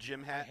specific Really?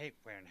 gym I hat. hate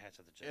wearing hats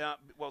at the gym. Yeah,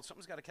 well,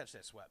 something's got to catch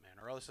that sweat,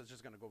 man, or else it's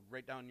just gonna go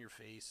right down your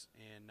face.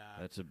 And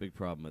That's a big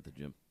problem at the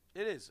gym.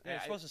 it is. Yeah, you're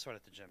I- supposed to sweat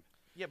at the gym.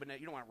 Yeah, but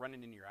you don't want it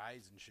running in your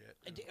eyes and shit.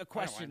 A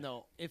question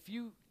though: if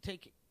you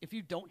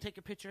don't take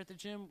a picture at the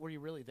gym, were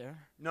you really there?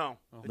 No,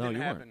 Oh. it No, didn't you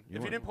weren't. happen. You If you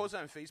weren't. didn't post it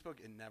on Facebook,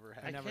 it never I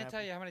happened. never can't tell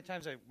happened. you how many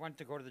times I went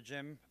to go to the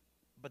gym,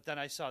 but then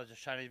I saw the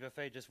Chinese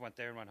buffet, just went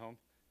there and went home.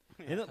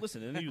 And then,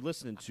 listen, and then you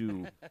listening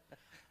to,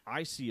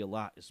 I see a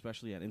lot,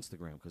 especially on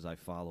Instagram, because I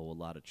follow a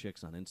lot of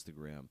chicks on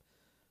Instagram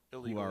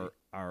Illegally. who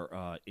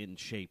are in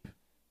shape,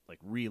 like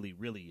really,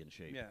 really in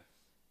shape. Yeah.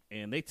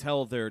 And they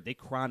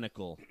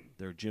chronicle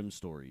their gym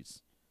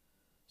stories.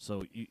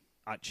 So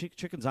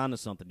chicken's onto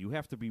something. You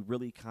have to be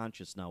really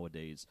conscious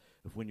nowadays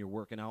of when you're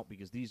working out,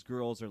 because these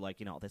girls are like,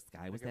 this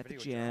guy was a at the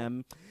video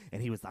gym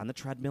and he was on the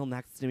treadmill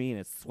next to me and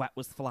his sweat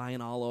was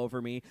flying all over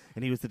me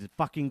and he was a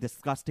fucking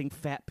disgusting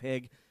fat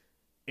pig.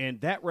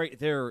 And that right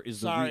there is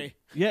Sorry.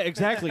 yeah,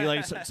 exactly.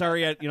 Like,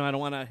 sorry, I don't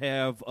want to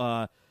have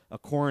a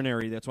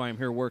coronary. That's why I'm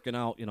here working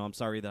out. I'm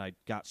sorry that I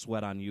got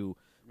sweat on you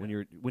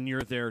when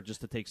you're there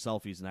just to take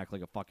selfies and act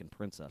like a fucking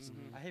princess.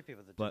 I hate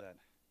people that But- do that.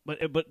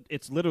 But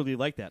it's literally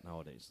like that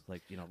nowadays.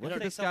 Like, look They at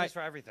take this guy. selfies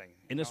for everything.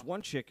 And you this know?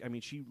 one chick, I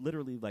mean, she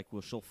literally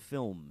she'll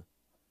film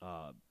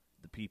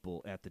the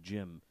people at the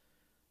gym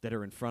that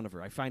are in front of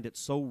her. I find it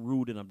so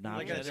rude and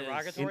obnoxious. Like in a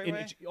derogatory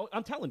way?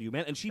 I'm telling you,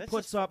 man. And she That's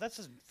puts just- up that's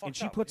just and fucked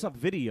she up, puts you up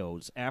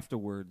videos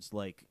afterwards,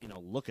 like,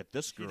 look at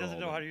this girl. She doesn't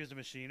know how and- to use the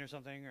machine or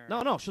something? Or...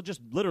 No, she'll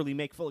just literally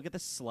make full. Look at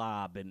this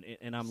slob, and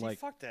I'm See, like,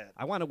 fuck that.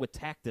 I want to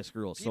attack this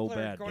girl People so are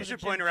bad. going You to should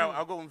the point gym her out. too.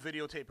 I'll go and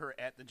videotape her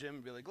at the gym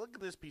and be like, look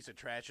at this piece of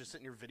trash just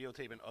sitting here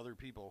videotaping other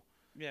people.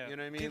 Yeah. You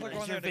know what I mean? People are Like-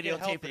 going there to You're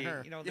get healthy. videotaping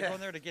her. They're Yeah. going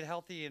there to get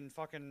healthy and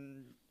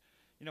fucking,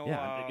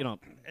 Yeah, and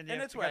And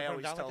that's why I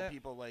always tell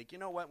people, like, you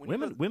know what? When you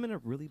go- Women are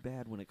really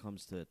bad when it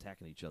comes to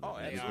attacking each other. Oh,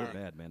 man. they They're are.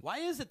 bad, man. Why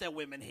is it that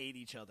women hate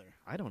each other?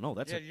 I don't know.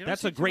 That's Yeah, you don't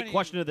that's see a too great many-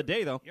 question of the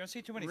day, though. You don't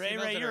see too many Ray,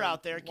 females that you're are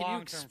out there. Can you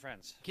long-term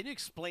friends. Can you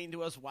explain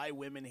to us why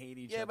women hate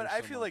each other? Yeah, but I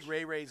so feel much? like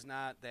Ray Ray's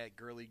not that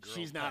girly girl.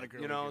 She's not a type,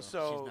 girly You know, girl.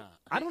 so She's not.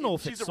 I don't know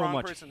if she's it's the so wrong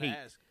much person to hate.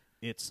 ask.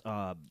 It's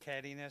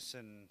Cattiness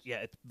and yeah,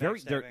 it's very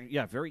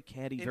backstabbing. very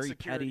catty, very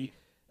Insecurity. petty.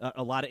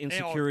 A lot of all-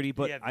 insecurity,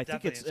 but yeah, I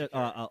think it's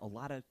definitely a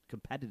lot of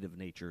competitive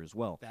nature as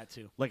well. That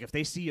too. Like if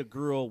they see a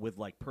girl with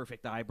like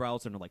perfect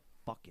eyebrows and they're like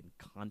fucking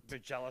cunt. They're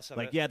jealous of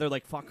Like it. yeah, they're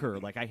like fuck her.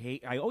 Like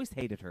I always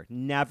hated her.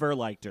 Never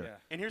liked her. Yeah.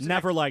 And here's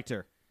Never liked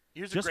her.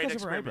 Here's Just a great 'cause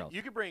of her experiment. eyebrows.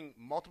 You could bring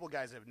multiple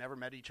guys that have never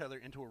met each other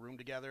into a room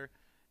together,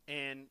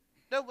 and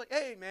they're like,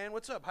 "Hey, man,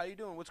 what's up? How you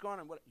doing? What's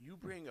going on?" What you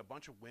bring a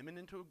bunch of women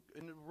into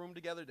a room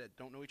together that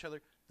don't know each other,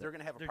 they're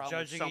gonna have a They're problem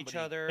judging with each somebody.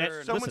 other. And-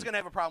 and- Someone's Listen. gonna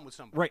have a problem with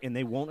somebody. Right, and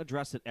they won't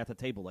address it at the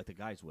table like the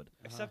guys would.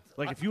 Except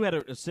Like if you had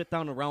a sit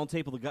down, a round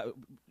table, the guy,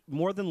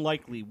 more than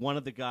likely one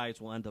of the guys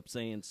will end up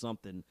saying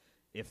something.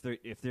 If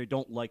they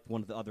don't like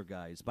one of the other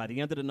guys, by the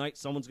end of the night,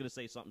 someone's going to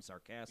say something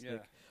sarcastic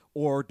Yeah.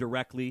 or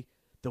directly.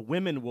 The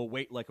women will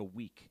wait like a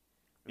week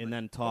and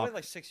then I'll talk. wait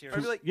like 6 years.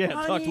 Or be like, Yeah,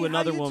 "Honey, talk to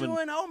another how you woman."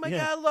 Doing? Oh my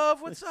Yeah. God,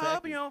 love, what's up?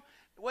 Exactly. You know,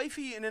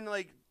 wifey, and then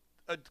like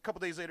a couple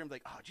days later, I'm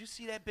like, "Oh, did you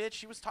see that bitch?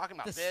 She was talking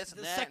about this and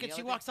The that." second and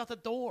she the walks out the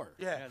door.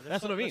 yeah. They're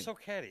That's so, what I mean. They're so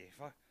catty.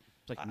 Fuck.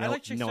 It's like, I no,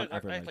 like chicks no that one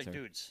ever act likes like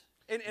her. dudes.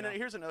 And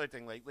here's another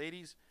thing, like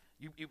ladies,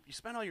 you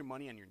spend all your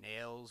money on your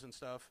nails and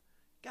stuff.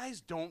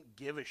 Guys don't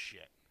give a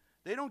shit.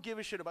 They don't give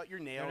a shit about your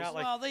nails. They're not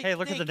like, Well, they- hey,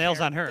 look they at the nails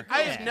care. on her. The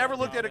I girls have never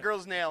looked care at a about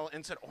girl's nail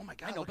and said, "Oh my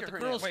God, I know, look but at the her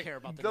girls nails." care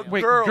about the The nails.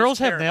 Wait, girls girls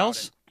have care about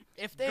nails? it.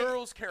 If they,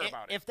 Girls care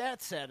about it. If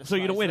that satisfies So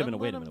you don't wait a them, minute,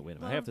 wait a let minute, them- wait a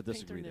minute. let I have to them paint their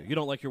disagree there. nails. You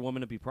don't like your woman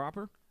to be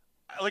proper?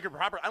 I like her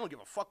proper. I don't give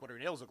a fuck what her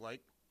nails look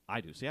like. I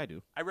do. See, I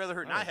do. I'd rather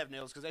her Oh. not have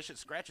nails because that shit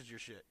scratches your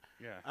shit.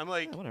 Yeah. I'm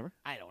like, Yeah, whatever.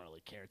 I don't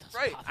really care. It doesn't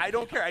right. bother I me.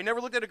 don't care. I never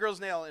looked at a girl's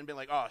nail and been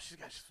like, "Oh, she's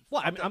got."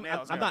 Well, fucked up I'm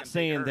nails. I not fucking hate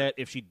saying her. that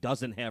if she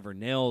doesn't have her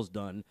nails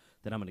done,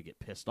 that I'm going to get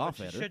pissed off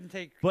she at her. shouldn't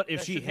take- But if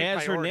that she should take has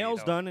her priority, nails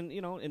though. done and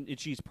and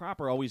she's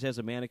proper, always has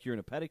a manicure and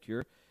a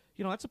pedicure,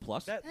 you know, that's a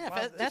plus. That, Yeah,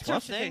 well, that's well,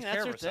 her she thing, takes that's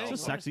care of her herself. thing.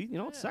 It's a sexy, you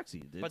know, it's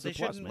sexy. It's But a they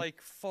plus, shouldn't man.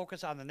 like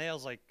focus on the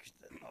nails like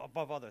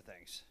above other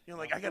things. You know,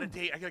 like I got a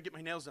date, I got to get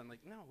my nails done. Like,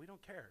 no, we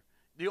don't care.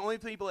 The only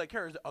people that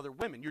care is the other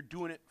women. You're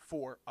doing it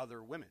for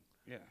other women.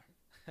 Yeah.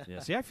 Yeah,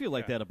 see, I feel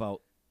like that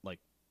about like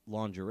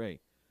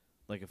lingerie.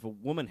 Like if a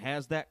woman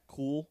has that,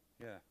 cool.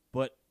 Yeah.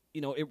 But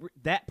you know,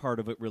 that part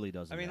of it really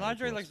doesn't. I mean, matter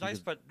lingerie to us looks nice,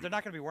 because but they're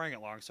not going to be wearing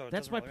it long. So it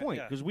that's doesn't my really, point.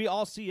 yeah. Because we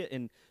all see it,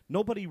 and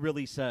nobody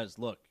really says,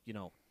 "Look, you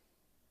know,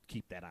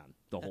 keep that on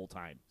the whole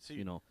time." See,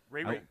 you know,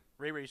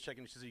 Ray's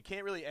checking. She says, "You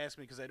can't really ask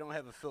me because I don't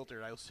have a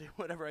filter. I'll say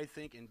whatever I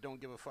think and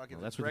don't give a fuck if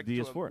Well, it's that's what the directed D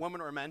to is a for.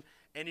 woman or a man."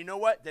 And you know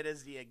what? That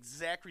is the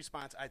exact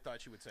response I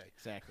thought she would say.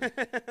 Exactly.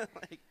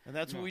 Like, And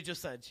that's what we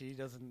just said. She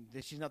doesn't.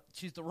 She's not.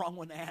 She's the wrong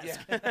one to ask.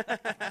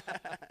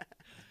 Yeah.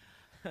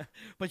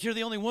 But you're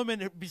the only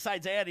woman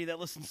besides Addie that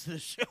listens to the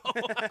show.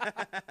 Well,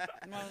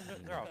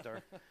 they're out there.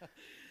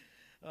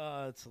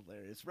 It's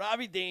hilarious.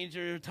 Robbie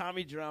Danger,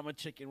 Tommy Drama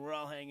Chicken. We're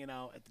all hanging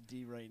out at the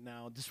D right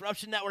now.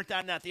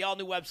 DisruptionNetwork.net, the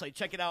all-new website.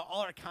 Check it out.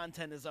 All our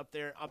content is up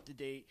there, up to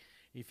date.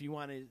 If you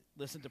want to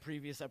listen to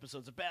previous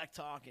episodes of Back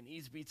Talk and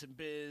Ease Beats and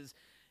Biz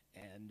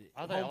and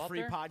Are they all Home up Free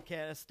there?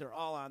 Podcast, they're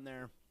all on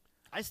there.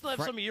 I still have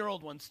some of your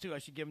old ones, too. I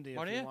should give them to you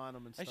Oh, if do you you? want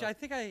them and stuff. Actually, I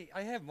think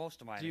I have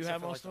most of mine. Do you except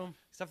have for, most like, of 'em?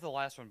 Except for the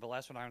last one, but the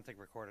last one I don't think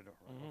recorded.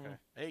 Okay.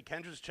 Hey,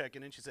 Kendra's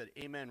checking in. She said,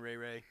 "Amen,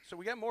 Ray." So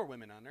we got more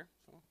women on there.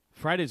 So.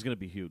 Friday's going to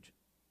be huge.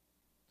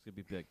 It's going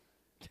to be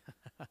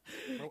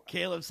big.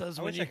 Caleb says,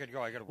 I when, wish I could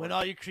go. I gotta when work.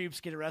 all you creeps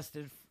get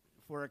arrested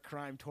for a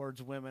crime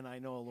towards women, I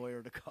know a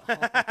lawyer to call.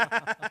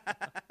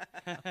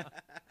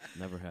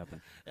 Never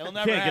happen. It'll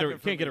never Can't happen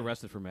for get me.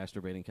 arrested for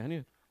masturbating, can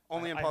you?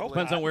 Only in I public. hope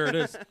Depends on where it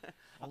is.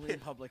 Only in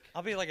public.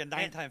 I'll be like a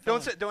 9-time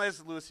Don't felon. don't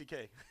ask Louis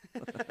C.K.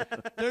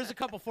 There's a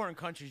couple foreign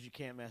countries you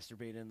can't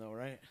masturbate in, though,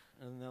 right?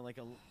 And then like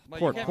a Well,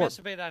 Court, you can't court.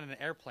 masturbate on an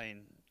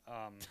airplane.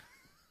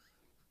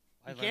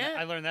 You can't?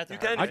 I learned that. the You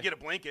hard can way. get a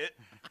blanket.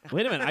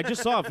 Wait a minute. I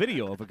just saw a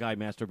video of a guy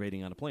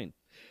masturbating on a plane.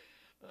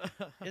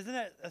 Isn't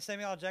that a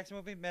Samuel L. Jackson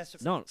movie?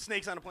 No.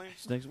 Snakes on a plane.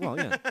 Snakes. Well,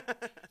 yeah.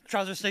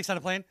 Trouser snakes on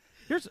a plane.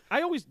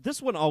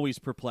 This one always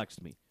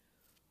perplexed me.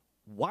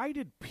 Why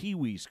did Pee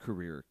Wee's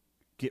career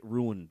get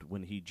ruined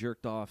when he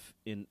jerked off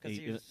in Because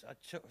a he was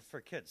for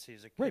kids.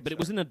 He's a kid right? But it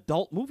was an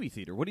adult movie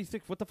theater. What do you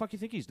think? What the fuck you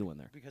think he's doing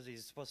there? because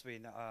he's supposed to be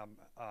a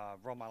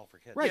role model for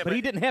kids. Right, Yeah, but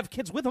he but- didn't have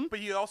kids with him. But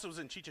he also was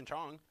in Cheech and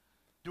Chong,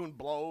 doing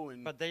blow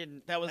and. But they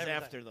didn't. That was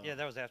everything- after, though. Yeah,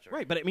 that was after.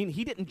 Right, but I mean,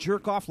 he didn't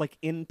jerk off like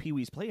in Pee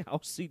Wee's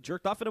Playhouse. He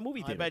jerked off in a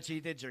movie I theater. bet you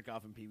he did jerk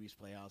off in Pee Wee's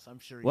Playhouse. I'm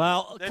sure he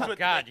Well, That's cut- what,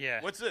 God,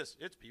 yeah. What's this?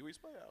 It's Pee Wee's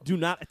Playhouse. do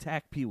not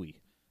attack Pee Wee.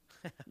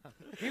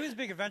 He was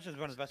Big Adventure is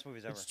one of the best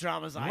movies ever. It's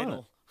Drama's What?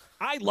 idol.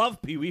 I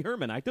love Pee Wee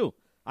Herman. I do.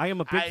 I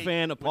am a big I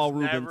fan of was Paul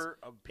Rubens, never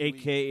a Pee Wee-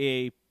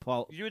 a.k.a.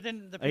 Paul. You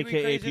didn't the Pee Wee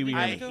AKA craze Pee Wee didn't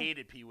I you Herman. do?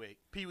 hated Pee Wee.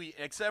 Pee Wee,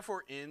 except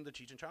for in the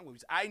Cheech and Chong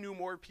movies. I knew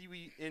more Pee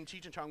Wee in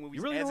Cheech and Chong movies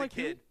You really as don't a like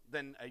Pee Wee? kid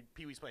than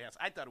Pee Wee's Playhouse.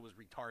 I thought it was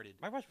retarded.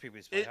 I watched Pee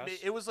Wee's It, Playhouse.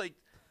 it was like,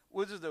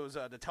 what is those?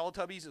 The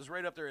Teletubbies is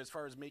right up there as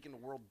far as making the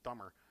world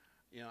dumber.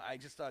 You know, I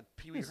just thought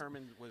Pee Wee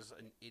Herman was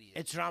an idiot.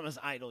 It's Drama's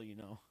idol, you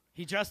know.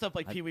 He dressed up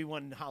like Pee Wee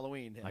one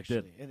Halloween. I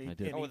Actually, did. And he, I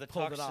did. And oh, he with the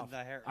pulled tux it off. and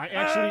the hair.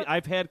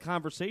 I've had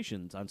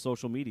conversations on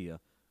social media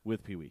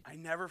with Pee Wee. I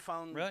never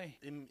found Really?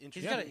 him He's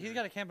interesting.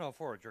 got a Camp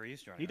 4 at Drury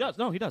East joint. He does.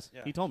 No, he does.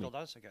 Yeah, he told me. still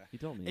does? Okay. He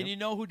told me. And yeah. you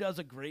know who does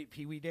a great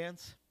Pee Wee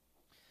dance?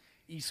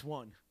 East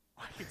One.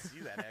 I can see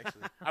that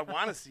actually. I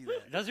want to see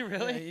that. Does he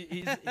really?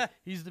 Yeah,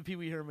 he's the Pee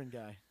Wee Herman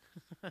guy.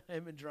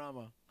 Him and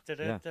Drama.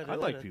 Yeah, I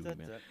like Pee Wee,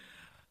 man.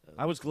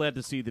 I was glad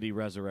to see that he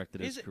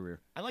resurrected his career.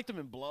 I liked him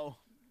in Blow.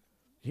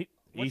 He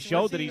What's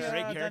showed that he, he's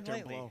great done character in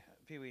lately? Blow.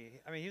 Pee Wee.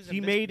 I mean, he was he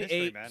in made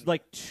Mystery a Man.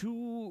 like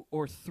 2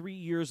 or 3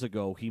 years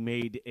ago. He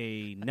made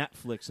a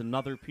Netflix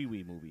another Pee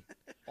Wee movie.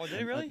 Oh, did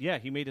he really? Yeah,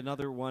 he made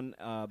another one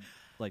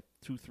like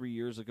 2-3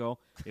 years ago.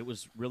 It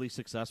was really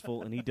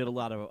successful, and he did a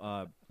lot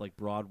of like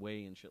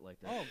Broadway and shit like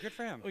that. Oh, good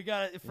for him. We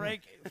got it,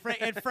 Frank.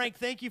 Frank,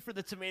 thank you for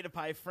the tomato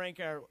pie. Frank,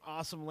 our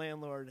awesome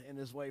landlord, and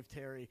his wife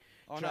Terry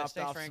Oh, nice. dropped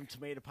Thanks, off Frank. some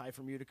tomato pie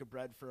from Utica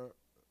Bread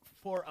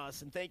for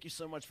us, and thank you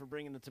so much for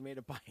bringing the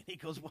tomato pie. And he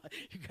goes, "What?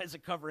 You guys are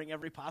covering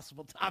every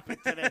possible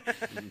topic today.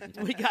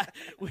 we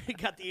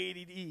got the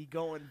ADD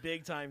going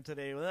big time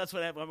today. Well, that's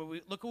what happened. I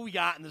mean, look what we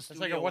got in the It's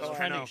studio. like a What's Oh, I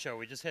Trending know. show.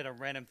 We just hit a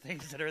random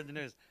things that are in the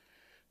news.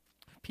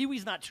 Pee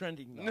Wee's not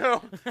trending though.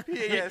 No,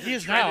 yeah, He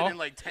is trended now. in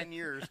like 10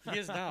 years. He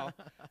is now.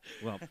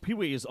 Well, Pee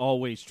Wee is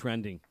always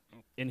trending,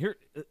 and here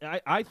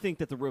I think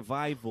that the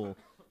revival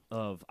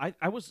of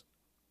I was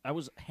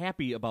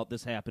happy about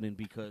this happening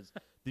because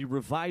the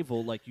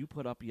revival, like you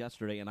put up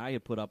yesterday and I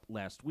had put up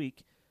last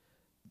week,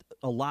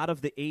 a lot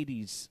of the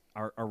 '80s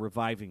are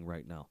reviving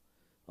right now.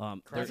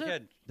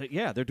 Karate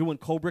Kid. They're doing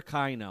Cobra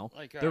Kai now.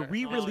 Like, they're it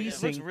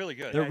re-releasing. looks really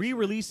good, They're actually.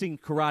 re-releasing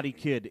Karate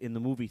Kid in the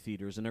movie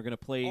theaters, and they're going to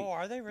play. Oh,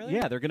 are they really?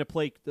 Yeah, they're going to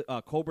play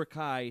Cobra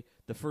Kai.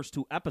 The first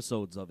 2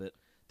 episodes of it,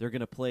 they're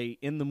going to play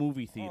in the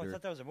movie Oh, I theater.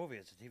 thought that was a movie.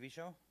 It's a TV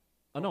show?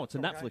 Oh no, it's a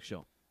Cobra Kai? Netflix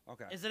show.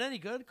 Okay. Is it any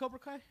good, Cobra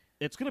Kai?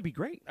 It's going to be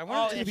great. I Oh,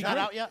 wonder it's if not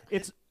out yet.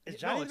 It's Is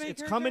Johnny no, the it's, main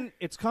it's character? coming.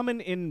 It's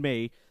coming in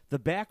May. The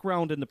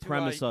background and the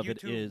premise of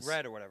it YouTube is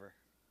Red or whatever.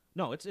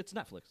 no. It's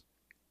Netflix.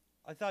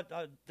 I thought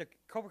the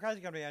Cobra Kai's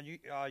going to be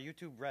on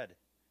YouTube Red.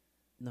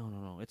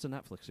 No. It's a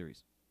Netflix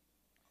series.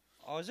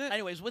 Oh, is it?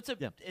 Anyways, what's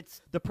Yeah.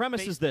 It's The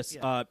premise is this: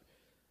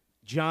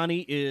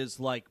 Johnny is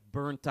like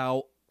burnt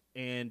out,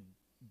 and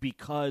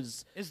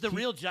because is the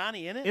real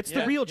Johnny in it? it's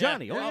the real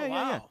Johnny. Yeah. Oh yeah, Oh, yeah.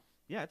 wow.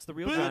 Yeah, it's the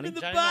real Put Johnny. him in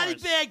the Johnny body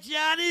Norris. bag,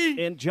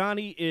 Johnny. And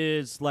Johnny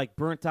is like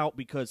burnt out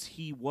because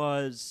he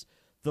was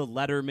the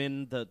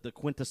Letterman, the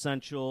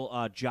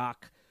quintessential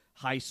jock,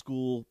 high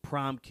school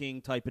prom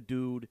king type of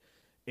dude,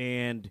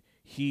 and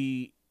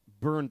he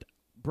burnt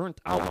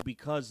out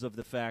because of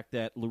the fact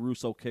that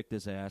LaRusso kicked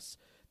his ass.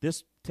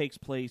 This takes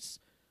place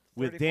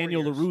with 34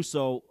 Daniel years.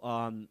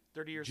 LaRusso.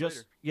 30 years just,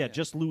 later. Yeah,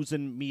 just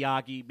losing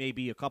Miyagi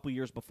maybe a couple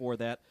years before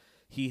that.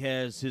 He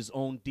has his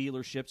own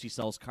dealerships. He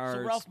sells cars.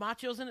 So Ralph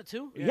Macchio's in it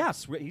too?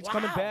 Yes, he's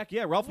coming back.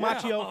 Yeah, Ralph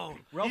Macchio.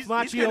 Ralph He's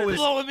Macchio kinda is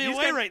blowing me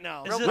away right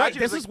now. Right,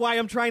 this is why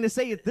I'm trying to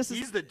say it. This is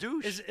He's the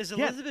douche. Is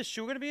Yeah. Elizabeth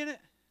Shue going to be in it?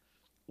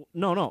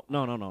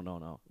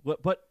 no.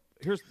 But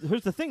here's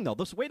the thing though.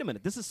 Wait a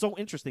minute. This is so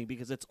interesting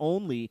because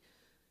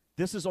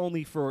this is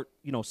only for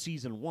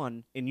season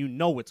 1, and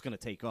it's going to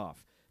take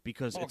off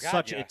because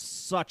it's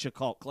such a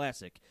cult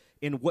classic.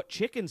 And what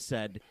Chicken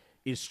said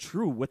is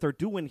true. What they're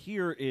doing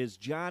here is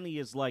Johnny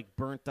is like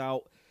burnt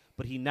out,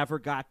 but he never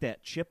got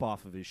that chip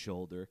off of his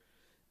shoulder,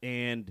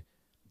 and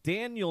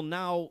Daniel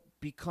now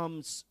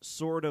becomes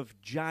sort of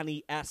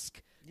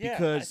Johnny-esque Yeah,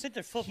 because I think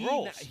they flip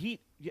roles.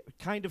 He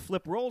kind of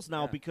flip roles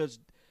now because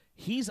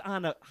he's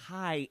on a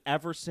high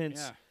ever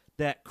since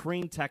that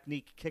crane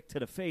technique kick to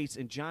the face,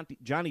 and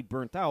Johnny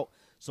burnt out.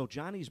 So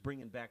Johnny's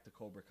bringing back the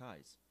Cobra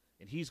Kais,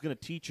 and he's going to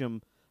teach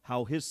him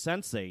how his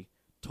sensei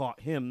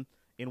taught him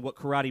and what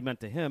karate meant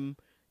to him.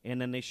 And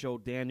then they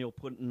showed Daniel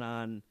putting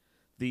on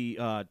the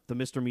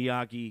Mr.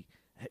 Miyagi,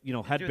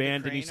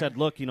 headband, and he said,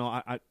 "Look,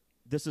 I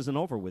this isn't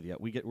over with yet.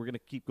 We're going to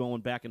keep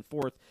going back and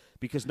forth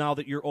because now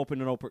that you're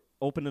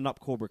opening up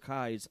Cobra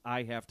Kai's,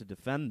 I have to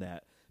defend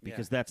that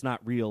because that's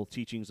not real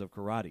teachings of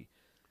karate."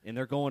 And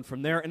they're going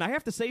from there. And I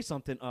have to say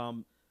something.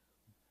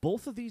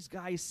 Both of these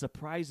guys,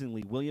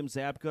 surprisingly, William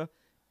Zabka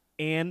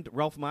and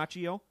Ralph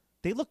Macchio,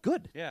 they look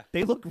good. Yeah.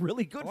 They look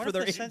really good for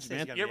their age,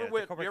 man. You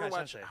ever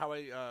watch How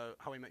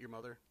I Met Your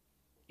Mother?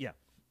 Yeah.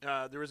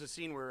 There was a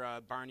scene where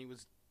Barney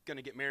was going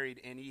to get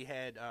married, and he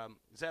had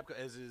Zabka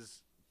as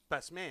his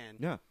best man.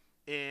 Yeah.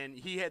 And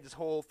he had this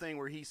whole thing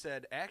where he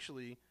said,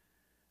 actually,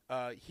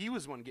 he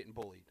was the one getting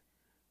bullied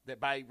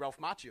by Ralph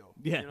Macchio.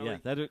 Yeah,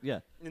 yeah.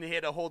 And he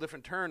had a whole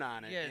different turn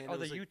on it. Yeah, and the it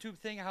was like, YouTube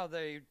thing, how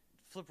they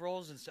flip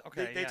roles and stuff.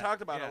 Okay, they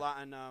talked about it a lot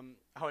on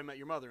How I Met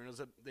Your Mother,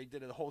 and they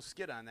did a whole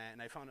skit on that,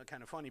 and I found it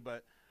kind of funny.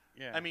 But,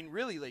 I mean,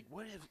 really, like,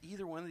 what have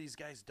either one of these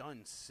guys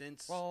done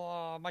since?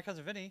 Well, My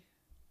Cousin Vinny.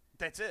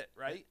 That's it,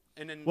 right?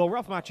 And then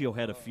Ralph Macchio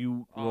had a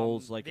few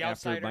roles like The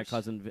after My Outsiders.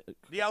 Cousin.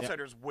 The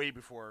Outsiders way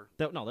before.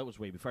 That was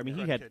way before. I mean,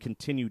 he Karate had Kid.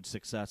 continued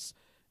success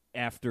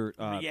after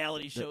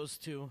Reality shows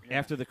too.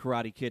 After the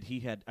Karate Kid, he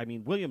had. I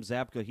mean, William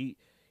Zabka. He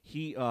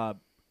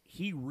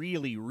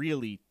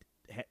really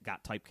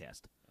got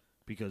typecast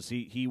because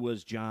he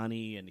was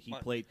Johnny and he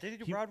played. Did he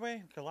do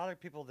Broadway? A lot of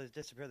people that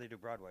disappear, they do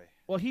Broadway.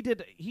 Well, he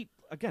did. He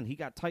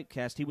got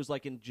typecast. He was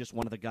like in just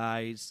one of the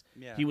guys.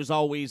 Yeah. He was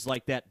always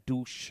like that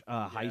douche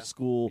high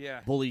school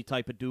Yeah. bully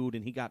type of dude,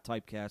 and he got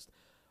typecast.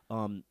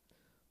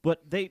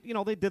 But they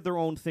did their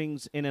own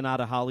things in and out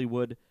of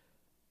Hollywood.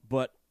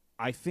 But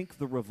I think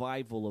the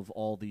revival of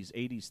all these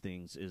 '80s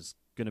things is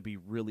going to be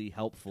really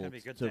helpful Gonna be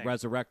a good to thing.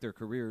 resurrect their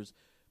careers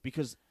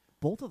because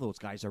both of those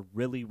guys are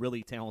really,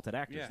 really talented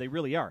actors. Yeah. They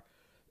really are.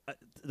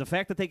 The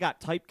fact that they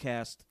got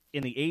typecast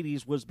in the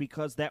 '80s was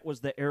because that was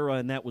the era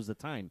and that was the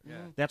time.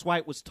 Yeah. That's why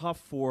it was tough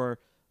for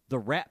the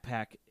Brat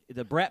Pack,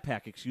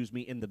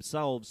 in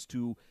themselves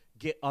to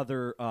get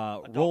other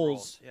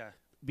roles. Yeah.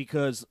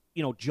 Because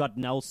Judd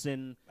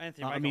Nelson,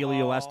 Anthony Michael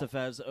Emilio Hall.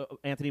 Estevez,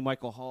 Anthony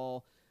Michael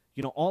Hall,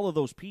 all of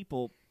those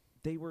people,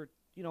 they were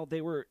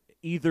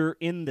either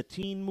in the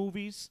teen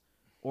movies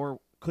or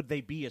could they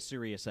be a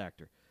serious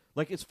actor?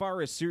 Like as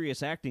far as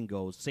serious acting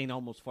goes, St.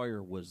 Elmo's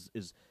Fire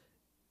is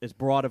as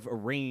broad of a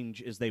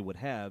range as they would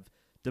have.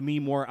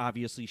 Demi Moore,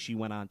 obviously, she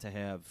went on to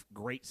have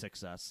great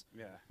success.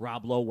 Yeah.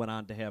 Rob Lowe went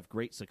on to have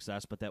great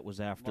success, but that was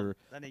after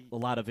a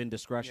lot of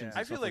indiscretions.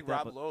 I and feel stuff like that,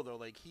 Rob but- Lowe, though,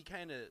 like he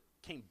kind of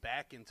came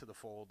back into the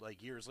fold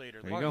like years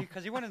later. There you go.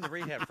 Because he went into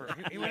rehab for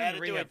he You went had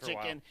into to do rehab it, for a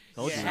while. chicken.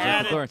 Told You you,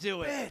 had Jeff to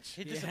do it. Bitch.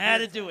 He You just had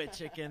to do it,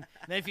 chicken.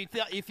 Now, if you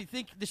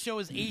think the show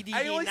is ADD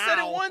I only now, said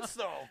it once,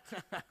 though.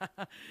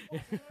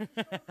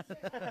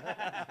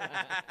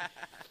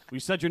 We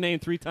said your name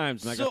 3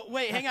 times. And I So got,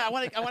 wait, hang on.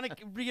 I want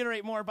to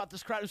reiterate more about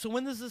this crowd. So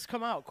when does this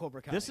come out,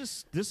 Cobra Kai? this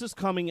is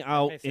coming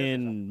out May 5th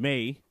in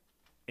May,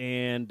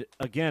 and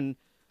again,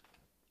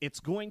 it's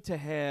going to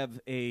have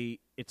a.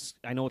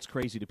 I know it's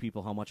crazy to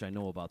people how much I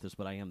know about this,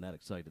 but I am that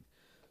excited.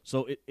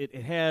 So it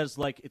has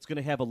it's going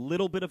to have a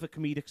little bit of a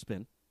comedic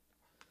spin.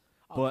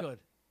 oh, but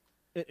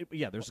good.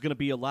 There's going to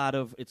be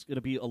it's going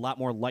to be a lot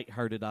more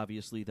lighthearted,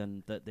 obviously,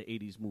 than the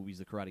 80s movies,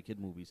 the Karate Kid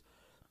movies.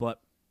 But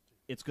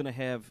it's going to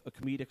have a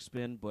comedic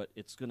spin, but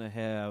it's going to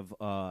have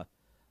a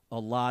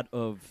lot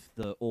of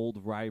the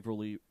old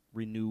rivalry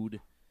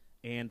renewed.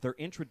 and they're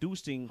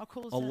introducing How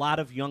cool is a that? lot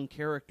of young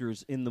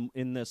characters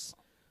in this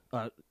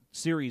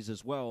series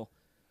as well.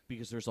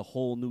 Because there's a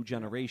whole new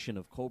generation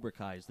of Cobra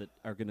Kais that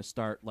are going to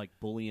start like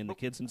bullying the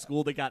kids in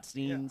school. They got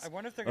scenes I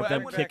wonder if they're of gonna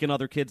them bring kicking back-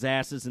 other kids'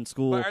 asses in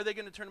school. But are they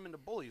going to turn them into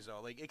bullies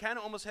though? Like it kind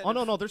of almost had. Oh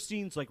no, there's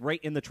scenes like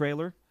right in the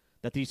trailer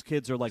that these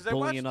kids are like 'Cause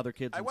bullying other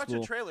kids I in watched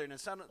school. a trailer and it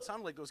sounded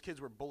like those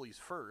kids were bullies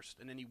first,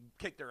 and then he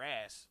kicked their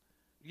ass.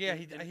 Yeah, And-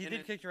 he and did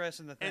it- kick your ass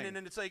in the thing. And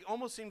then it's like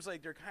almost seems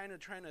like they're kind of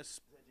trying to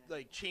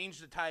like change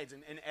the tides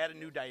and add a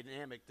new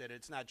dynamic that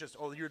it's not just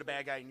you're the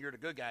bad guy and you're the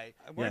good guy.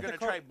 We're Yeah. going to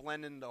try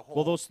blending the whole.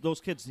 Well, those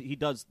kids,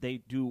 they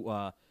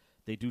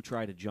do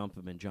try to jump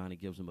him, and Johnny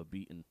gives him a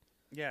beating.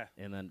 Yeah.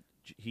 And then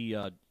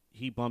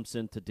he bumps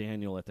into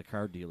Daniel at the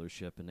car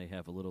dealership, and they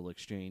have a little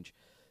exchange.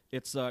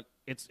 It's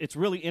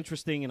really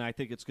interesting, and I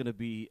think it's going to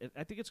be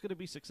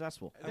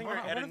successful. I wonder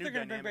if they're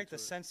going to bring back the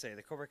sensei,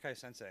 the Cobra Kai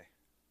sensei.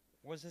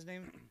 What was his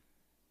name?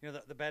 You know,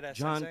 the badass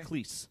John sensei?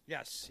 Cleese.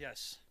 Yes.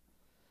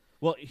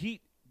 Well,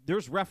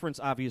 there's reference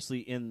obviously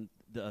in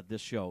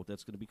this show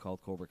that's going to be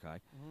called Cobra Kai.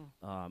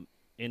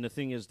 And the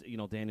thing is,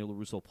 Daniel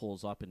LaRusso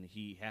pulls up and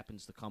he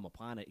happens to come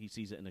upon it. He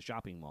sees it in a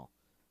shopping mall.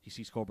 He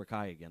sees Cobra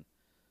Kai again.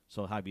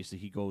 So obviously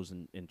he goes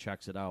and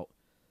checks it out.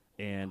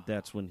 And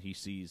that's when he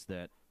sees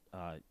that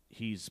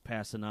he's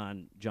passing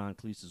on John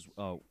Cleese's,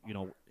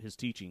 his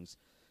teachings.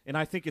 And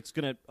I think it's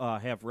going to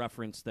have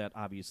reference that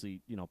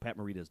obviously, Pat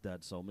Morita's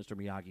dead, so Mr.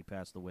 Miyagi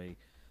passed away.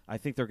 I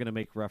think they're going to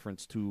make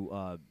reference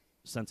to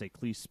Sensei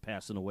Cleese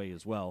passing away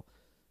as well.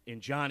 And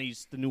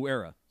Johnny's the new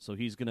era, so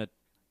he's going to,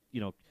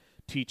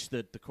 teach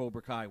the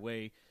Cobra Kai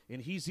way.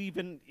 And he's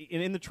even,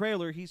 in the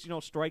trailer, he's,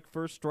 strike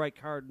first, strike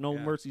hard, no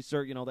mercy,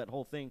 sir, that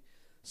whole thing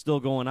still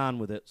going on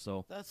with it.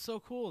 So That's so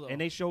cool, though. And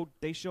they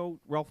show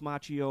Ralph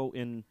Macchio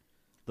in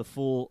the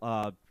full,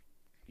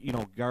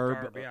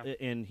 garb, yeah.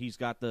 and he's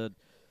got the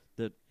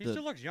He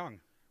still looks young.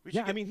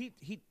 I mean,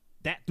 he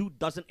that dude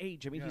doesn't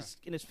age. I mean, Yeah. he's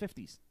in his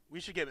 50s. We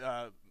should get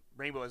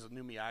Rainbow as a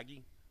new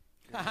Miyagi.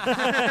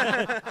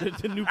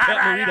 the new Pat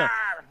Morita.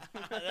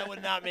 That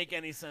would not make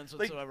any sense Like,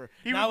 whatsoever.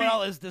 he Not would with be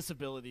all his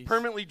disabilities.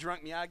 Permanently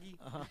drunk Miyagi.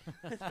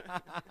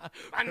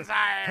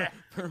 Banzai!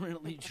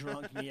 Permanently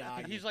drunk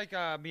Miyagi. He's like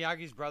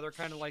Miyagi's brother,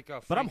 kind of like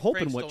a. But I'm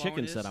hoping Frank what Stallone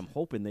Chicken is. said. I'm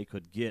hoping they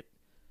could get.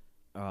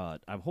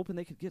 I'm hoping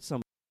they could get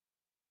some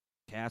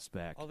cast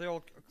back. Oh, the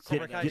old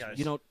Cobra Kai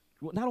guys.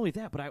 Well, not only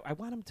that, but I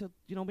want him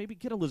to, maybe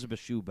get Elizabeth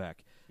Shue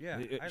back. Yeah,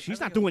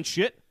 She's I not think doing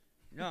shit.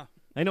 No.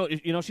 I know,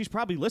 she's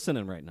probably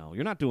listening right now.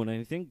 You're not doing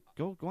anything.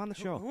 Go on the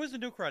show. Who was the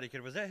new Karate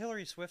Kid? Was that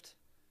Hillary Swift?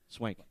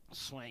 Swank.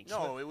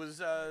 No, it was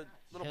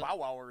little Bow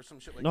Wow or some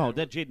shit like No,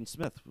 that. that Jaden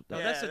Smith. No,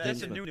 Yeah, that's a Jaden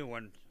Smith. new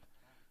one.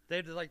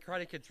 They did like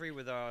Karate Kid 3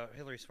 with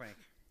Hillary Swank.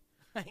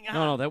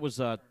 No, that was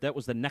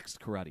the next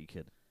Karate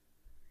Kid.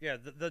 Yeah,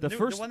 the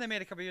first- one they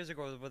made a couple years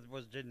ago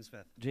was Jaden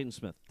Smith. Jaden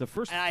Smith. The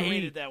first And I three.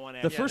 hated that one, The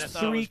actually. first I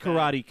thought it three was bad.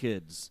 Karate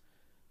Kids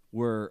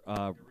were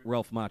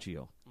Ralph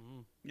Macchio.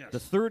 Yes. The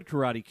third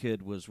Karate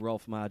Kid was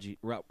Ralph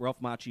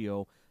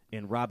Macchio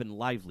and Robin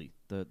Lively,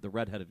 the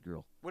redheaded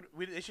girl.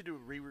 They should do a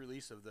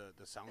re-release of the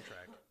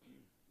soundtrack.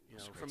 You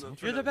know, from the,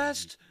 You're the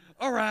best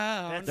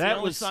around. That's the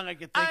only song I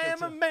could think I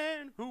of. am a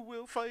man who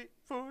will fight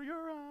for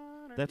your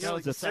honor. That's You know,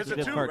 that's there's a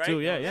that's two, part right? two.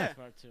 Yeah, Oh, yeah.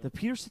 Part two. The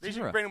Peter They should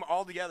Cetera. bring them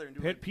all together and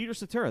do it. Peter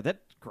Cetera.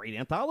 That great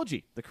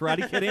anthology, the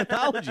Karate Kid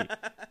anthology.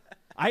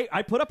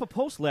 I put up a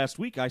post last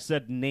week. I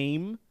said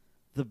name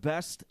the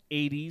best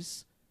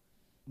 '80s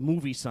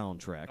movie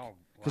soundtrack Oh,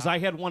 because wow. I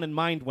had one in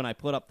mind when I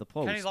put up the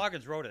post. Kenny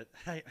Loggins wrote it.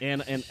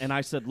 and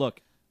I said,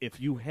 look, if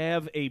you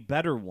have a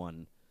better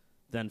one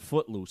than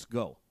Footloose,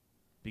 go.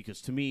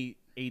 Because to me,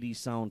 80s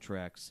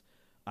soundtracks,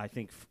 I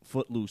think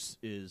Footloose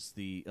is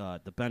the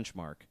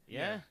benchmark.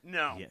 Yeah?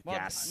 No. Yeah, Well,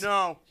 yes.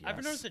 No. I've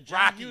Yes. noticed that John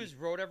Rocky. Hughes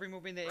wrote every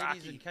movie in the 80s,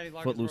 Rocky. and Kenny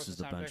Loggins Footloose wrote is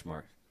the the soundtrack for benchmark.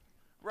 it.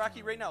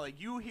 Rocky, right now, like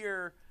you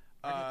hear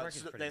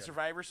Rocky's pretty that good.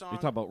 Survivor song. You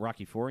talk about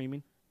Rocky 4, you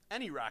mean?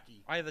 Any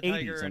Rocky. Eye of the 80s,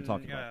 Tiger. I'm and,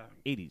 talking yeah. about.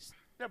 80s.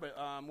 Yeah,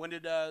 but when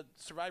did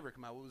Survivor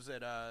come out? What was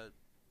that?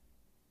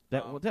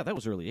 That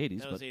was early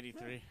 80s. That was but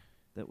 83.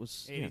 That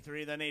was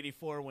 83, then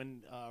 84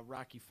 when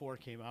Rocky 4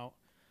 came out.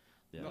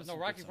 Yeah. No,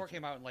 Rocky 4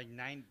 came out in like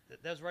 9.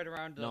 That was right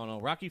around. No,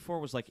 Rocky 4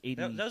 was like 80.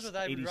 That was with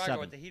Ivan 87.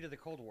 Drago at the heat of the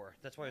Cold War.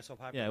 That's why it was so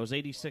popular. Yeah, it was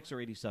 86 or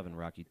 87.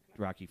 Rocky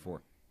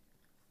 4.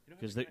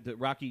 Because the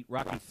Rocky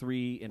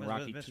 3 and Was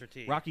Rocky Mr.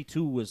 T. Rocky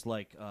 2 was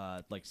like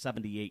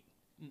 78.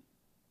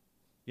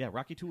 Yeah,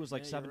 Rocky 2 was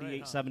like Yeah, you're right, 78,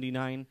 huh?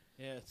 79.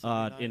 Yeah, it's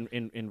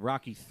 79. In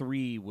Rocky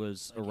 3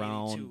 was Like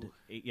around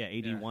 82.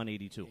 81,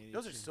 82.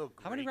 Those are still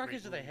How many great,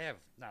 Rockies do great they have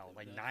now?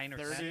 Like 9 or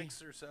 10?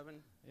 6 or 7.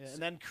 Yeah,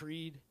 and then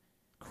Creed.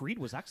 Creed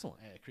was excellent.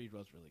 Yeah, Creed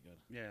was really good.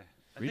 Yeah.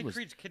 I Creed think was-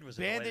 Creed's Kid was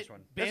the Bandit, latest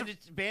one.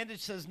 Bandage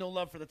says no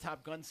love for the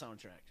Top Gun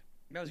soundtrack.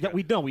 That was Yeah,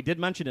 good. we did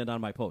mention it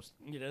on my post.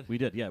 You did? We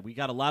did, yeah. We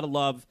got a lot of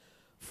love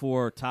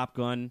for Top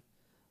Gun.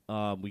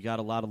 We got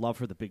a lot of love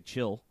for The Big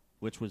Chill,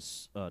 which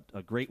was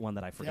a great one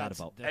that I forgot That's-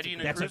 about. that's Eddie a and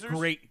the That's a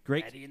Cruisers?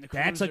 great. Eddie and the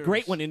That's a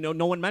great Cruisers. one, and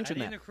no one mentioned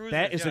Eddie and that. the Cruisers,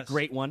 That is a yes.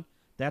 great one.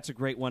 That's a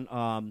great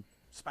one.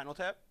 Spinal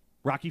Tap.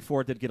 Rocky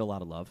 4 did get a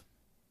lot of love.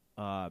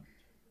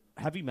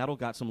 Heavy Metal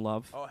got some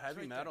love. Oh,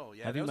 Heavy Metal.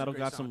 Yeah, Heavy that was a Metal great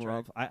got some soundtrack.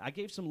 love. I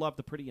gave some love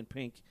to Pretty in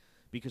Pink.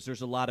 because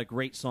there's a lot of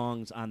great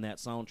songs on that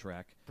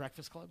soundtrack.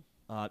 Breakfast Club?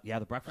 Yeah,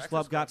 the Breakfast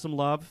Club got some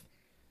love.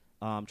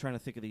 I'm trying to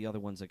think of the other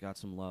ones that got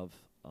some love.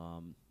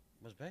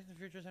 Was Back to the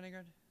Future any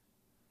good?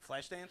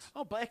 Flashdance?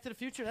 Oh, Back to the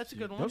Future. That's a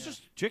good one. Those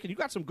are chicken. You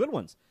got some good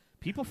ones.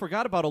 People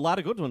forgot about a lot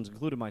of good ones,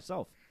 including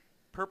myself.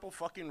 Purple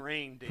fucking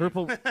Rain, Dave.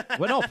 Purple.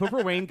 Well, no,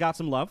 Purple Rain got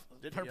some love.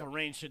 Purple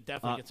Rain should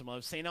definitely get some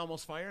love. St.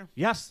 Elmo's Fire?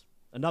 Yes,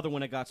 another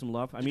one that got some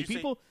love. I mean,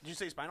 people. Did you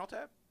say Spinal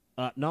Tap?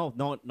 No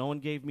one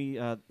gave me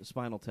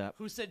Spinal Tap.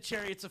 Who said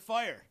Chariots of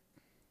Fire?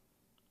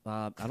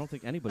 I don't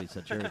think anybody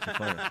said Chariots of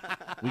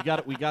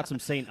Fire. We got some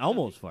St.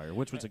 Elmo's Fire,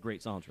 which was a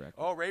great soundtrack.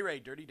 Oh, Ray,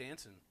 Dirty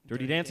Dancing.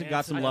 Dirty Dancing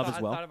got some love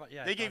as well.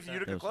 They gave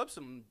Utica Club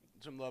some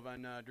love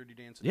on Dirty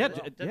Dancing. Yeah, as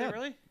well. Did they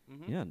really?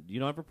 Mm-hmm. Yeah, you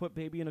don't ever put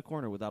Baby in a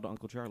corner without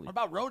Uncle Charlie. What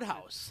about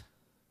Roadhouse?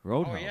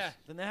 Roadhouse. Oh, yeah.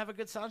 Didn't they have a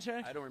good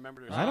soundtrack? I don't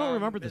remember. I don't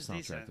remember the it's soundtrack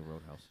decent. of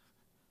Roadhouse.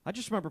 I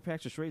just remember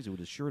Patrick Swayze with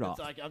his shirt off.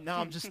 It's like,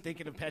 now I'm just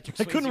thinking of Patrick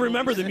I Swayze couldn't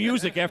remember the movies.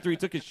 music after he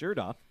took his shirt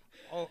off.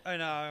 Oh,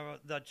 and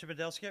the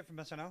Chippendale skit from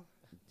SNL?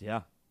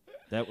 Yeah,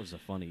 that was a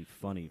funny.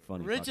 Rich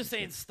fucking is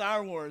saying skit.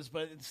 Star Wars,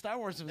 but Star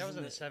Wars That was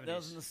in the 70s. That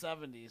was in the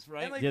 70s,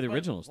 right? And, like, Yeah, the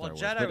original Star well,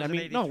 Wars. Jedi But was I in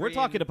mean, no, we're 83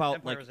 talking and about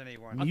Empire like was in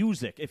 81.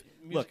 music. If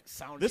look,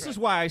 this is soundtrack.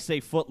 why I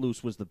say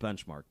Footloose was the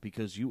benchmark,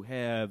 because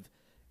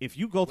if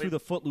you go through the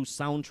Footloose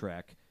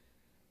soundtrack,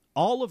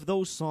 all of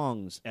those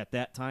songs at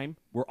that time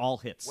were all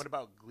hits. What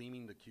about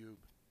Gleaming the Cube?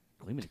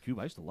 Gleaming the Cube?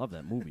 I used to love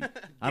that movie.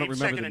 I don't Dave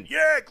remember seconding, the.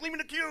 Yeah, Gleaming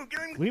the Cube.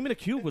 Gleaming the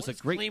Cube was a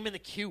great. Gleaming the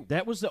Cube.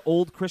 That was the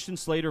old Christian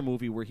Slater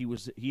movie where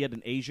he had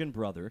an Asian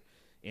brother,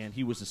 and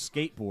he was a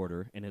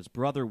skateboarder, and his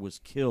brother was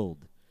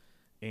killed,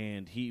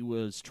 and he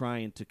was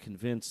trying to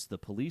convince the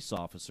police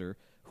officer,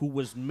 who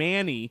was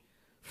Manny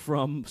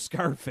from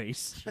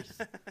Scarface,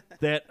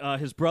 that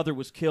his brother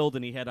was killed,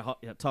 and he had a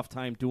tough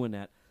time doing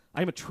that.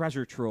 I'm a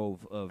treasure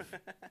trove of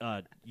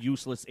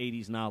useless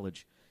 80s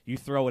knowledge. You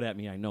throw it at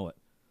me, I know it.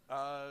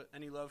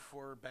 Any love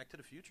for Back to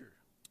the Future?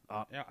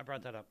 Yeah, I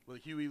brought that up.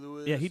 With Huey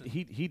Lewis? Yeah, and-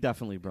 he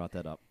definitely brought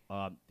that up.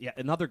 Yeah,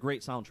 another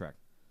great soundtrack.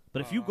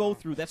 But if you go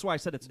through, that's why I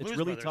said it's Blues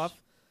really Brothers.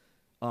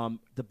 tough.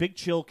 The Big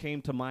Chill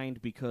came to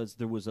mind because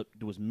there was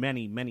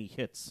many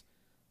hits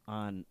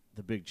on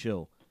the Big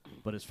Chill.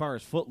 But as far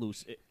as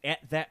Footloose,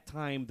 at that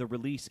time, the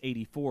release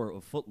 '84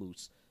 of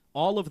Footloose,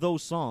 all of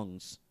those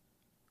songs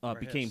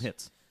became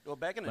hits. Well,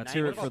 back in the Let's 90s.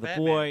 hear it What for about the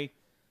Batman? boy,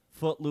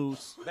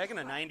 Footloose, Back in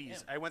the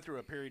 90s, I went through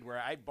a period where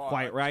I bought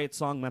Quiet Riot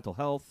song, Mental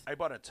Health. I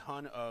bought a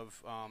ton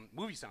of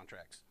movie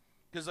soundtracks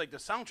because like the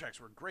soundtracks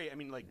were great. I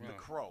mean, like The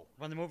Crow.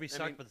 When the movie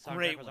sucked, mean, but the soundtrack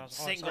great was one.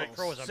 awesome. Singles.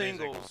 Crow was amazing.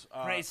 Singles.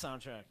 Great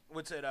soundtrack.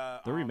 What's it?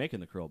 They're remaking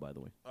The Crow, by the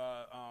way.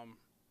 Oh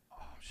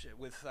shit,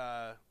 with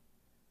Dennis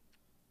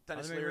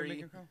Are they Leary.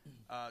 remaking Crow?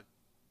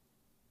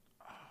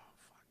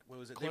 What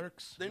was it?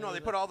 Clerks? They What was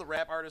put it? all the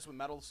rap artists with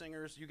metal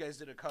singers. You guys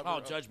did a cover. Oh,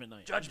 of Judgment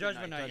Night.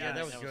 Judgment Night. Yeah,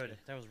 that yes. was good.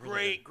 That was really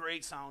Great, good.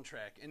 great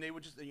soundtrack. And they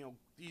would just,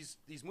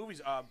 these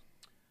movies,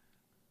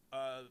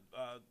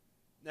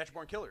 Natural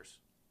Born Killers,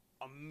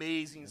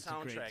 amazing That's a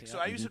great soundtrack. tune. So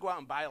I used to go out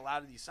and buy a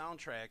lot of these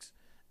soundtracks.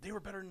 They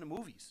were better than the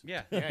movies.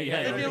 Yeah, Yeah, They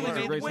they really were.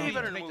 made Great way soundtrack.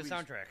 better than make the movies.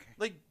 soundtrack.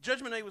 Like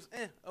Judgment Night was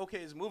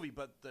okay as a movie,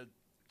 but the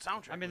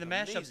soundtrack. I mean, the was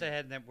mashups amazing. they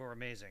had in them were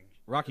amazing.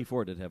 Rocky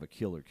IV did have a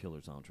killer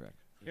soundtrack.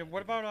 Yeah,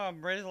 what about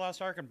Raiders of the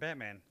Lost Ark and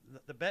Batman?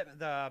 The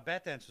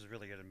Bat Dance was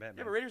really good in Batman.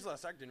 Yeah, but Raiders of the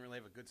Lost Ark didn't really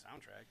have a good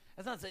soundtrack.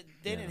 That's not saying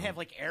they didn't have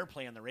like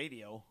airplay on the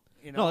radio.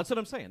 You know? No, that's what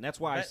I'm saying. That's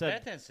why I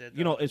said, Batman did,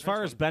 you know, the as far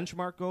first as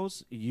benchmark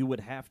goes, you would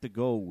have to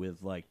go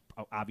with, like,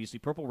 obviously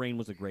Purple Rain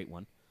was a great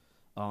one.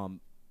 Beverly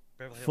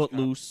Hills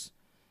Footloose,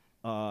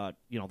 the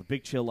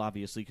Big Chill,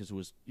 obviously, because it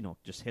was,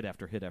 just hit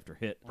after hit after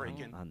hit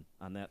Breakin'.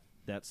 on that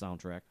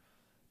soundtrack.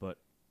 But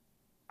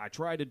I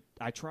try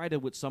to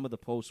with some of the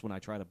posts when I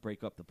try to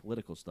break up the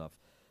political stuff.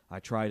 I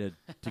try to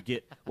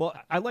get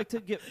I like to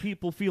get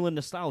people feeling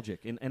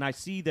nostalgic, and I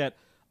see that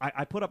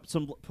I put up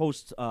some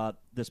posts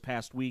this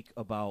past week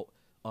about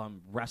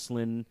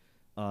wrestling,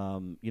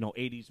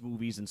 80s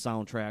movies and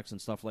soundtracks and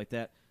stuff like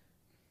that.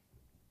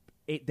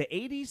 The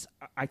 80s,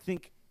 I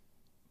think,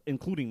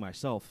 including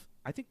myself,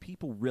 I think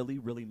people really,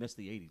 really miss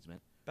the 80s, man.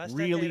 Best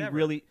really, decade ever.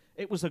 really,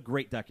 it was a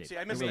great decade. See,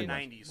 I miss It really the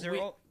was.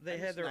 90s. They I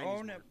had miss their 90s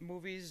own more.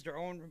 movies, their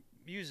own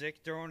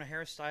music, their own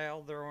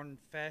hairstyle, their own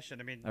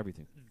fashion. I mean,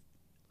 Everything.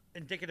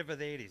 indicative of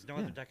the 80s. No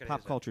other decade Pop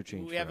has it. culture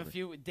changed. We have a forever.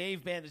 few.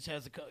 Dave Bandage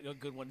has a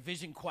good one.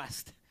 Vision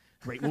Quest.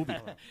 Great movie.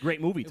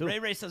 Great movie, too.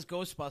 Ray says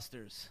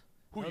Ghostbusters.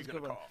 Who That you was a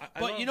gonna good one. call?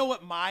 But you know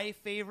what my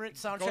favorite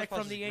soundtrack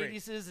from Ghostbusters the is great.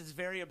 80s is? It's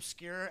very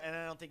obscure, and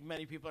I don't think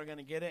many people are going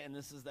to get it, and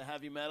this is the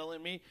heavy metal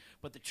in me,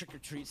 but the Trick or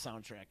Treat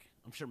soundtrack.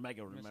 I'm sure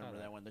Mega would remember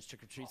that one, the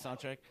Trick or Treat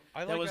soundtrack.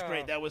 I That like, was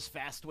great. That was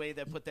Fastway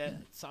that put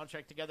that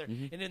soundtrack together.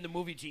 Mm-hmm. And in the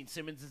movie, Gene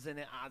Simmons is in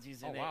it,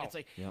 Ozzy's in Oh, it. wow. It's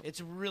like Yep.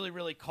 it's a really,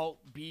 really cult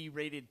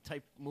B-rated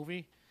type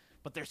movie,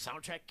 but their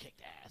soundtrack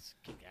kicked ass.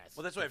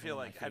 Well, that's why I feel Definitely one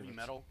like of my heavy favorites.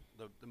 metal,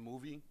 the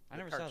movie, I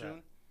the never saw that.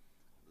 cartoon.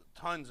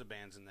 Tons of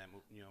bands in that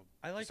movie.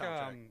 I like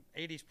soundtrack.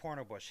 80s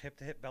porno bush, hip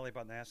to hip, belly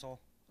button asshole.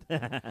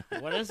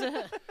 What is it?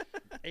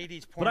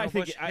 80s But porno I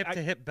think bush, hip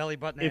to hip, belly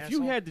button if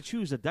asshole. you had to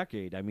choose a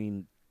decade, I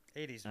mean,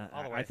 80s,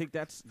 all the way. I think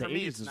that's the For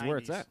me, 80s it's is 90s. where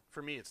it's at.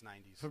 For me, it's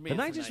 90s. For me,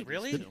 The it's 90s,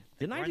 Really? The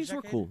The 90s grunge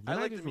were decade? cool. I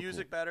like 90s the were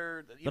music cool.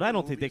 better. But I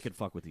don't think they could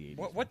fuck with the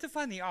 80s. What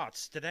defined the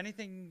aughts? Did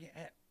anything,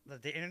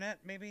 the internet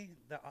maybe,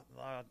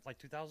 like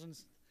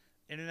 2000s,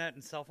 internet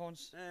and cell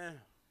phones?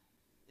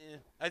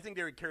 I think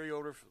they would carry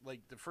over.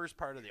 Like the first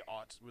part of the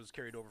aughts was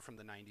carried over from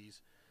the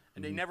 90s,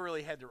 and they Mhm. never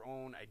really had their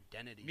own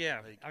identity.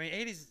 Yeah, Like, I mean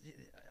 80s,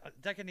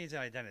 decade needs an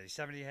identity.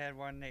 70 had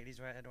one, 80s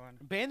had one.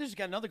 Bandage's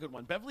got another good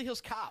one. Beverly Hills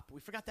Cop.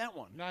 We forgot that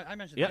one. No, I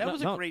mentioned Yeah, that. That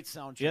was no, a great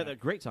soundtrack. Yeah, the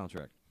great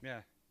soundtrack.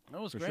 Yeah,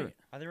 that was for great. sure.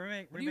 Are they What are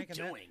you remaking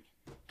that? doing?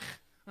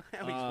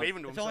 he's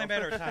waving to It's only a himself.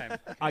 matter of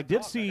time. I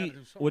did Fuck, see, gotta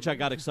do something. which I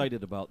got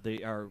excited about.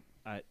 They're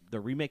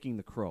remaking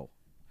The Crow.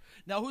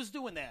 Now, who's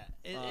doing that?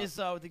 Is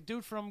the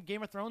dude from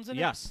Game of Thrones in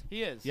Yes. it?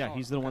 He is. Yeah,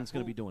 he's the one that's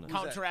going to be doing it.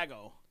 Count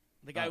Drago.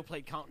 The guy who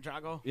played Count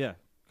Drago? Yeah,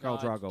 Khal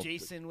Drogo.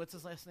 Jason, what's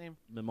his last name?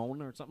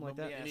 Mimona or something like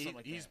that. Yeah, And something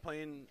like he's that.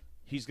 playing.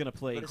 He's going to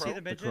play The Crow?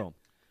 the Crow.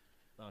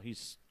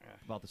 He's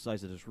about the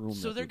size of this room.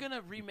 So that they're they- going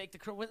to remake The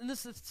Crow. And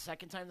this is the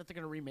second time that they're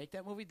going to remake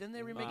that movie. Didn't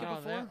they remake No, it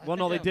before? Well,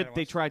 no, they think did. that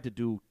They was- tried to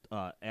do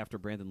after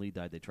Brandon Lee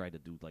died. They tried to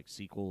do like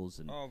sequels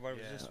and Oh, but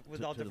it was just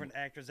with all to the- different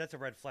actors. That's a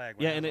red flag.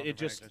 when yeah, there's and all it different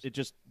just actors. it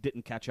just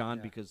didn't catch on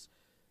Yeah. because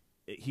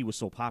he was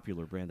so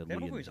popular, Brandon That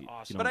Lee. movie was and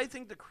awesome. But I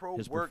think The Crow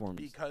his worked performance.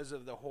 because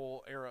of the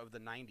whole era of the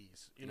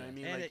 90s. You know what I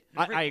mean? And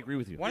Like, it- I agree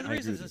with you. One of the I agree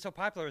reasons with it's so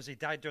popular is he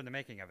died during the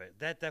making of it.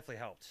 That definitely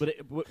helped. But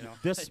you know?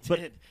 this, It but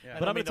did. Yeah.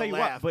 but I I'm don't gonna tell mean you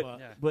to laugh, what. but-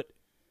 Yeah. But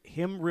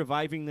him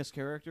reviving this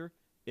character,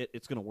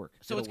 it's gonna work.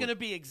 So it's It'll going to work.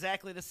 be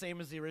exactly the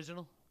same as the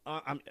original?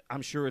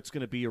 I'm sure it's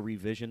gonna be a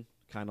revision,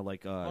 kind of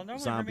like well, normally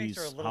zombies, remakes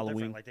are a little Halloween.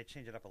 different. Like they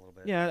change it up a little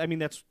bit. Yeah, I mean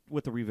that's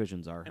what the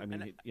revisions are. I And-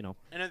 mean, and- you know,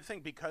 and I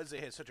think because they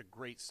had such a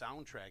great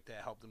soundtrack,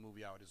 that helped the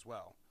movie out as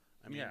well.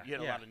 I mean, Yeah, you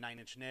had a yeah. lot of Nine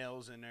Inch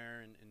Nails in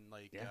there, and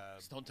like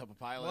Stone Temple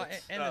Well,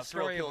 Pilots. and the Thrill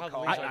story of Kill how the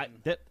Call.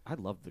 leaves I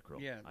loved the Crow.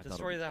 Yeah, I the thought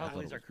story it of was- how I the thought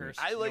leaves it are was great. cursed.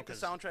 I like the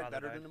 'cause soundtrack father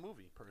better died. than the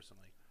movie,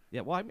 personally.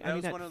 Yeah, well, I That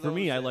was mean, one of for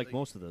me, those I that, like like-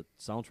 most of the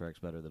soundtracks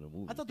better than the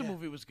movie. I thought the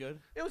movie was good.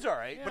 It was all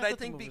right, Yeah, but I I thought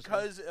the think movie was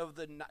because of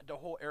the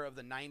whole era of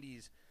the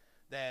 '90s,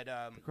 that Karate Kid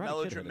had a great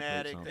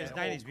melodramatic, soundtrack. that It's whole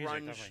 90s music,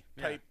 grunge definitely.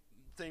 Yeah. type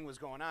thing was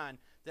going on,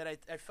 that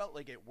I felt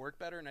like it worked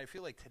better, and I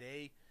feel like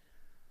today,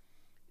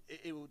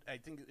 I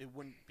think it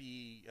wouldn't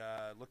be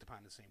looked upon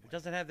the same way. It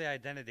doesn't have the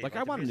identity. Like the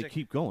I wanted to music-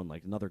 keep going,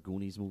 like another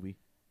Goonies movie.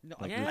 No,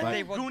 like yeah, revive-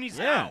 they will- Goonies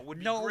Yeah. now would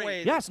be No great.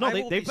 way. Yes, no, I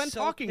they- will they've be been so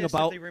talking pissed if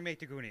about- they remake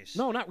the Goonies.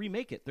 No, not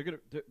remake it.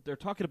 They're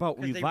talking about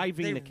 'Cause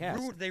reviving they the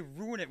cast. They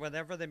ruin it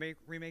whenever they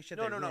remake shit.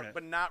 No, they no, ruin no, it.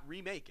 but not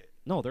remake it.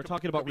 No, they're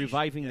talking about be-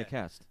 reviving the yeah.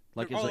 cast,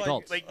 like Oh, as like-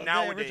 adults. like the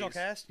nowadays. original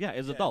cast. Yeah,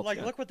 as adults. Like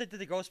yeah. look what they did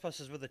to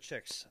Ghostbusters with the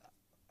chicks.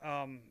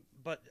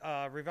 But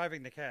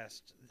reviving the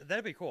cast,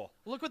 that'd be cool.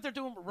 Look what they're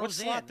doing with What's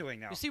Roseanne. Slot doing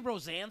now? You see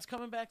Roseanne's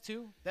coming back,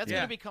 too? That's Yeah.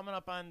 going to be coming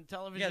up on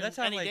television Yeah, that's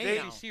on, any like, day They-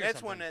 now. or That's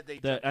something. one that they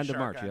The jumped end the of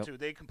shark March, on yep. too.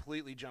 They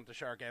completely jumped the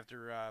shark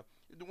after.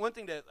 The one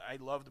thing that I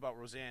loved about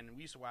Roseanne, and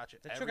we used to watch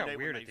it That show every got day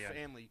weird with at the my end.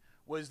 family,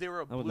 was they were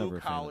a I was never a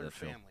fan of blue-collar that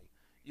show. family.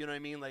 You know what I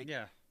mean? Like,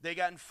 Yeah. they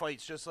got in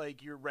fights just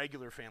like your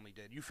regular family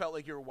did. You felt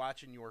like you were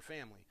watching your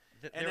family.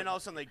 And then all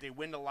of a sudden, like, they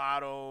win the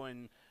lotto,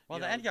 and Well,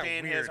 you the know, end got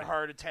Dan has weird. a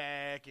heart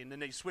attack, and then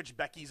they switch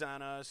Becky's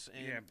on us.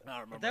 And Yeah, I don't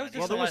remember that was any just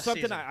Well, the there was last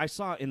something season. I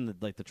saw in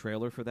the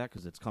trailer for that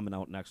because it's coming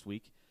out next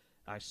week.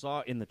 I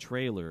saw in the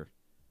trailer,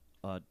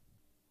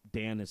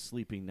 Dan is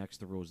sleeping next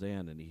to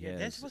Roseanne, and he Yeah, has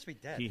Dan's supposed to be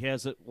dead. He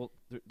has it. Well,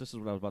 this is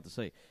what I was about to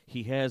say.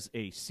 He has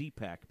a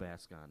CPAC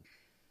mask on,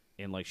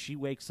 and like she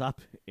wakes up,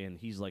 and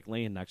he's like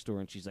laying next to her,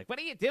 and she's like, "What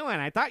are you doing?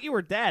 I thought you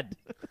were dead."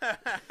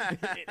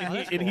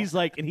 and he's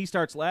like, and he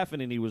starts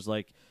laughing, and he was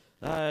like,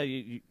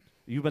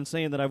 You've been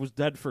saying that I was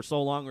dead for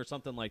so long or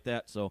something like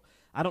that. So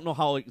I don't know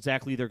how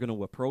exactly they're going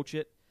to approach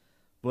it,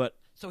 but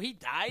So he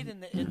died in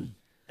the In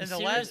the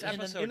series- last in the-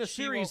 episode, in the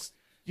she series,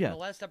 woke- yeah. In the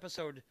last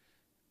episode,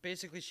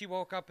 basically, she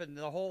woke up and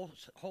the whole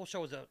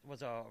show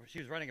was a she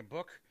was writing a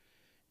book,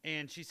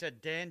 and she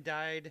said Dan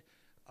died.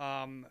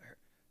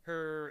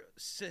 Her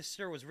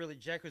sister was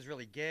Jack was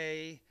really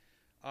gay,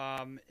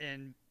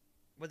 and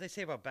what did they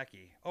say about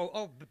Becky?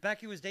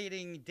 Becky was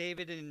dating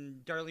David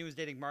and Darlene was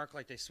dating Mark,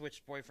 like they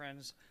switched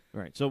boyfriends.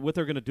 Right. So what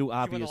they're going to do, won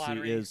the obviously,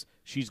 lottery. is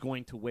she's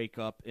going to wake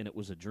up and it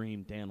was a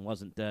dream. Dan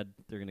wasn't dead.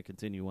 They're going to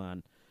continue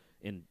on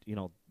and,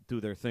 do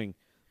their thing.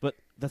 But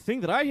the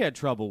thing that I had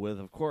trouble with,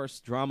 of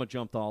course, drama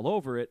jumped all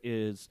over it,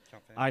 is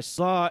I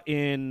saw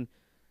in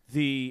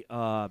the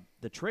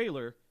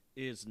trailer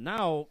is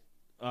now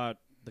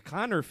the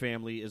Connor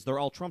family they're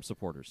all Trump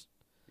supporters.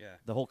 Yeah.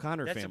 The whole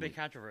Connor That's family. a big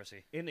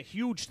controversy. And the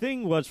huge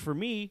thing was for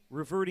me,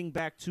 reverting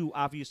back to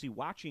obviously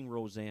watching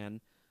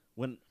Roseanne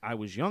when I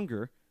was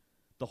younger,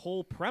 the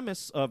whole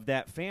premise of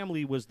that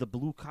family was the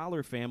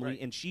blue-collar family,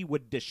 and she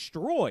would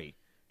destroy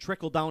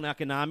trickle-down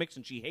economics,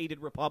 and she hated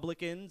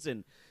Republicans,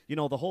 and,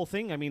 the whole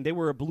thing. I mean, they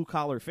were a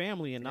blue-collar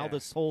family, and now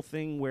this whole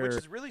thing where... Which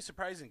is really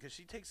surprising because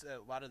she takes a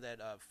lot of that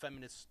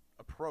feminist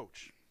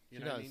approach. You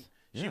know what I mean?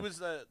 She was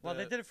the Well,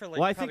 they did it for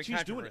well, I think probably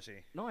she's doing it.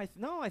 controversy.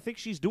 No, I think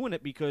she's doing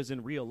it because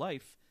in real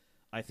life,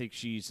 I think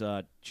she's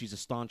a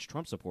staunch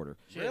Trump supporter.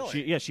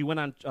 Really? She went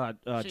on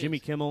She Jimmy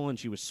is. Kimmel and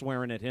she was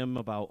swearing at him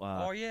about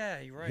Oh yeah,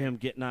 you're right. him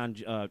getting on.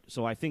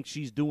 So I think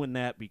she's doing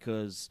that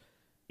because,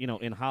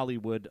 in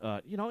Hollywood,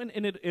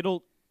 and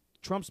it'll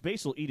Trump's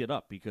base will eat it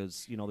up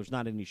because there's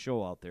not any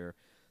show out there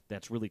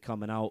that's really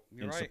coming out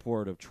You're in right.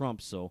 support of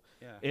Trump. So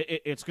Yeah.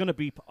 it's going to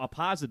be a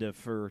positive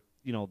for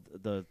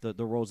the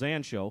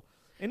Roseanne show.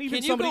 And even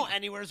Can you somebody, go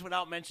anywheres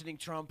without mentioning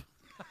Trump?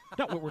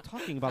 no, we're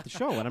talking about the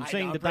show, and I'm I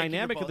saying know, the I'm breaking your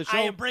dynamic of the balls. show.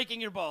 I am breaking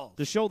your balls.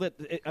 The show that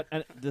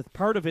the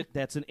part of it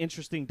that's an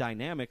interesting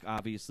dynamic,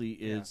 obviously,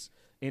 is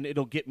and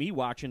it'll get me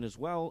watching as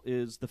well.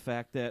 Is the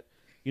fact that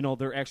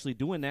they're actually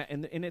doing that,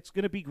 and it's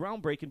going to be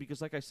groundbreaking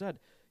because, like I said,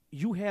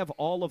 you have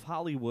all of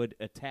Hollywood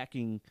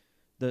attacking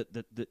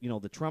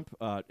the Trump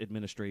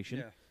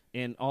administration,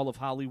 and all of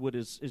Hollywood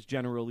is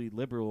generally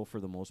liberal for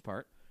the most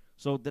part.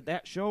 So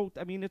that show,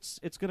 I mean, it's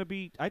going to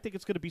be. I think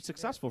it's going to be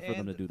successful for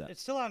them to do that.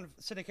 It's still on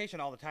syndication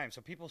all the time,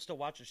 so people still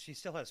watch it. She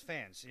still has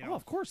fans. Oh,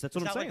 of course, that's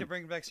what it's I'm not saying. like they're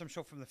bringing back some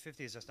show from the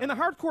 50s. That's And the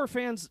not hardcore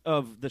fans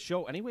of the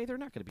show, anyway, they're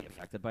not going to be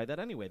affected by that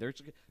anyway.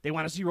 They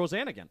want to see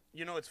Roseanne again.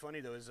 What's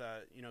funny though is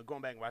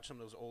going back and watch some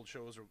of those old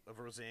shows of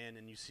Roseanne,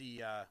 and you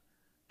see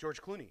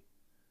George Clooney,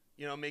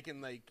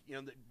 making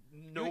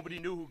nobody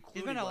knew who Clooney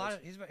he's been a was. lot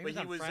of- he but was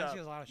on Friends, he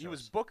was a lot of he was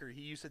shows. Booker.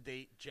 He used to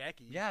date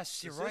Jackie.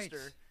 Yes, the you're right.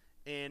 sister,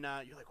 and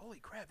you're like, holy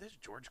crap, this is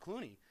George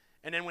Clooney.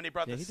 And then when they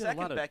brought Yeah, the he did a lot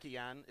second of- Becky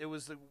on, it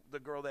was the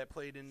girl that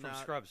played in From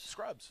Scrubs.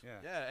 Scrubs.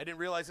 Yeah. I didn't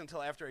realize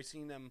until after I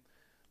seen them,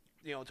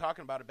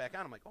 talking about it back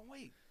on. I'm like, oh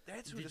wait,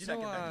 that's who Did the you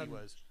second know, Becky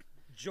was.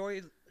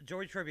 Joey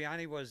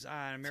Tribbiani was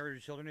on Married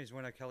with Children. He's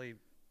one of Kelly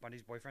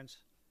Bundy's boyfriends.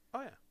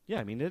 Oh yeah. Yeah,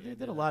 I mean, they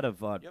did a lot of.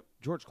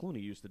 George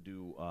Clooney used to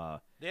do.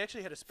 They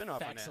actually had a spinoff on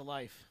Facts that. of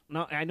Life.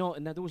 No, I know,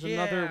 and there was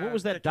Yeah, another. What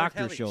was that the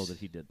doctor Tortellis. show that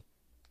he did?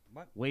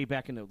 What? Way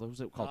back in the, what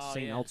was it called? Oh,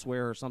 Saint yeah.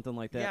 Elsewhere or something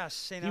like that. Yes,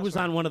 Saint He was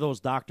Elsewhere. on one of those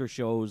doctor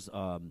shows,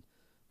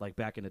 like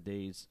back in the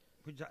days.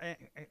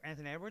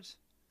 Anthony Edwards?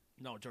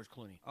 No, George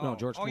Clooney. No,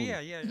 George Oh Clooney.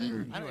 yeah, yeah.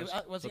 I don't, was.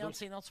 was he on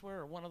St.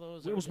 Elsewhere or one of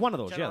those? It or was one of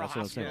those, yeah, General that's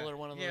what I'm saying. Hospital or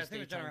one of those Yeah, I think it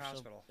was daytime General shows.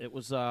 Hospital. It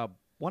was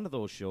one of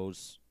those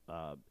shows.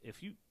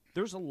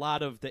 There's a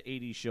lot of the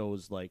 '80s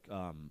shows like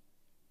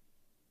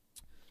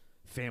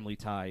Family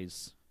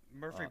Ties.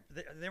 Murphy.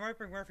 They might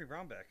bring Murphy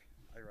Brown back.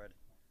 I read.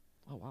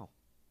 Oh wow,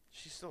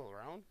 She's still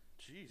around.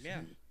 Jeez.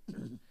 Yeah.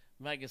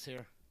 Meg is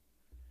here.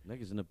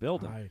 Meg is in the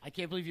building. Hi. I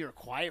can't believe you were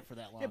quiet for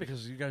that long. Yeah,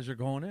 because you guys are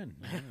going in.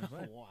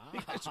 Wow.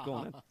 It's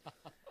going in.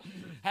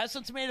 Have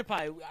some tomato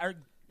pie. Our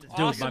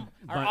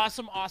my-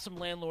 awesome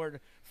landlord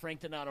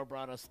Frank Donato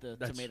brought us the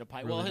That's tomato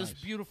pie. really well, his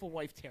nice. beautiful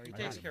wife Terry He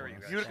takes care of you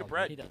guys. Utica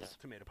bread. He does.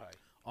 Tomato pie.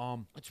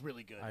 It's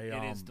really good. I,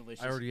 it is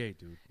delicious. I already ate,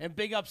 dude. And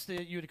big ups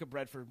to Utica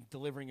Bread for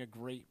delivering a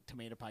great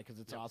tomato pie because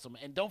it's awesome.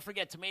 And don't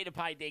forget Tomato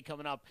Pie Day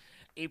coming up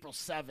April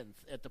 7th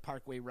at the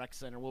Parkway Rec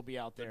Center. We'll be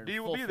out there D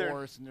in will full be there.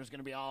 force, and there's going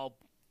to be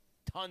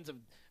tons of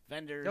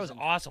vendors. That was and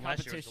awesome.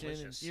 Last year was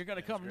competition. delicious. You're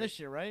going to Yeah, it was come great. this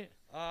year, right?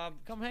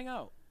 Come hang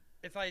out.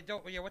 If I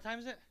don't, what time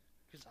is it?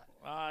 'Cause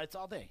It's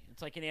all day.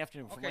 It's like an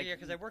afternoon. from okay, like, yeah,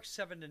 because I work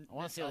 7 to I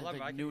want to say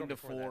 11. I like can go noon to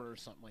before 4 that. or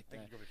something like I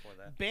that. can go before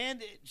that.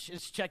 Bandage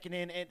is checking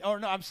in, and no,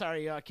 I'm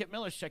sorry. Kip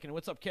Miller's checking in.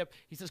 What's up, Kip?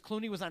 He says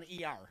Clooney was on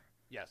ER.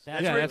 Yes.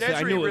 That's Yeah, where, that's-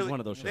 I where knew he it was really, one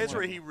of those shows. That's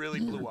where he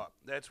really blew up.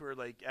 That's where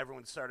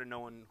everyone started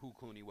knowing who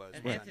Clooney was.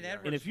 And was Anthony on ER.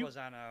 Edwards And if you- was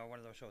on one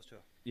of those shows too.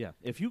 Yeah,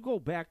 if you go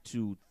back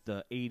to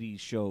the '80s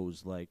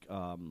shows like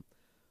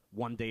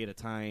One Day at a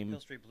Time, Hill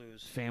Street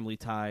Blues. Family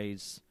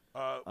Ties,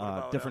 What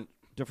about,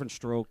 different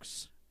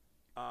strokes,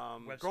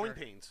 Growing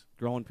Pains.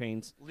 Growing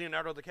Pains.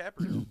 Leonardo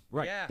DiCaprio.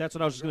 Right. Yeah. That's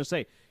what I was just going to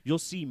say. You'll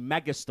see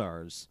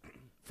megastars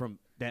from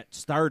that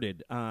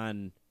started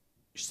on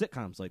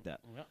sitcoms like that.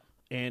 Yeah.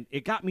 And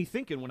it got me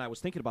thinking when I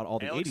was thinking about all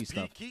the Alex 80s P.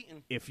 stuff.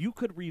 Keaton. If you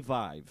could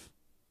revive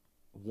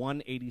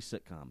one 80s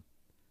sitcom,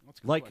 That's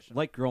a good like question.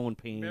 like Growing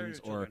Married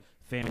Pains with or Children.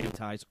 Family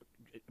Ties,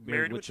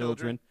 Married with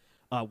Children.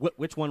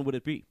 which one would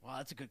it be? Wow,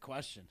 that's a good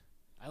question.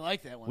 I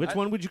like that one. Which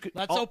one would you?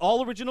 Let's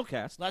All original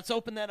cast. Let's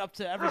open that up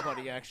to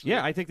everybody. Actually,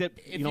 Yeah, I think that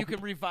if you can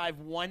revive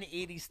one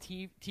 '80s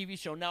TV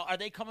show, now are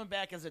they coming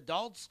back as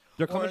adults?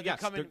 they're or coming. are they Yes,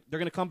 coming? they're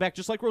going to come back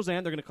just like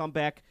Roseanne. They're going to come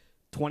back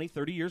 20,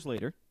 30 years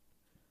later.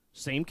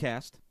 Same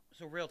cast.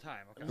 So real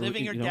time. Okay.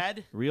 Living or You know,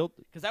 dead? Real.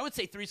 Because I would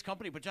say Three's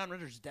Company, but John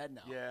Ritter's dead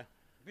now. Yeah.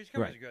 Beach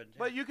Company's Right. good.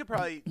 But you could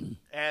probably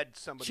add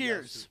somebody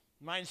Cheers. else.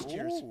 Mine's to-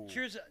 Cheers. Ooh.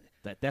 Cheers.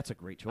 That's a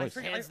great choice.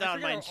 Hands I down,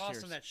 forget mine's how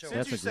awesome Cheers. that show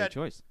That's is. a great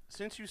choice.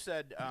 Since you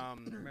said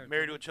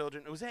Married with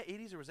Children, was that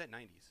 80s or was that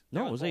 90s?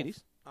 No, That it was both.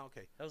 80s. Oh,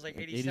 okay. That was like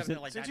 80s 87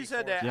 to like Since you 94.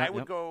 said that, Yeah, I would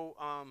yep.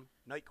 go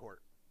Night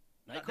Court.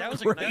 That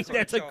was a Great. that's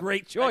That's a show.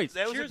 great choice.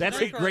 That was Cheers That's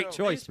to a Night great Court.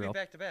 choice, They used to be bro.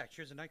 back to back.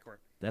 Cheers to Night Court.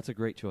 That's a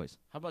great choice.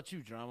 How about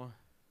you, Drama?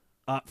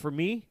 For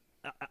me,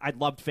 I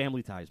loved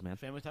Family Ties, man.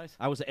 Family Ties?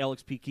 I was an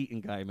Alex P.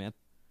 Keaton guy, man.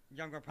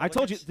 Young I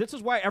told you Republicans. this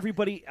is why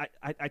everybody.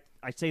 I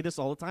say this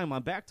all the time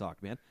on Back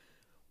Talk, man.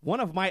 One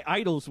of my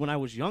idols when I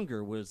was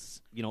younger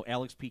was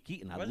Alex P.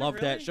 Keaton. I Was it loved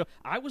that really? show.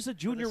 I was a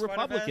junior sweater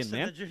Republican, vest and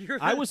man. the junior-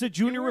 I was a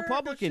junior You were? No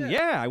Republican. shit.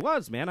 Yeah, I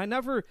was, man. I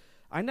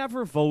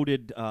never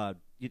voted,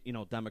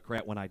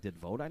 Democrat when I did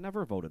vote. I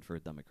never voted for a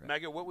Democrat.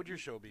 Mega, what would your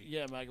show be?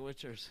 Yeah, Mega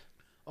Witchers.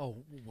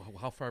 Oh,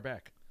 how far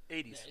back?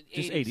 80s.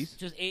 Just 80s.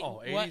 Just Oh,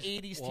 what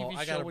 80s? 80s Well, TV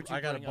I show got would you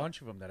I got a bring up?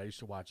 bunch of them that I used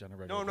to watch on a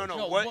regular No. No,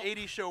 What what-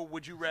 80s show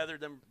would you rather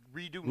them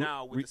redo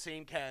now with the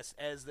same cast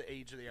as the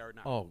age they are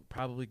now? Oh,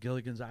 probably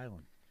Gilligan's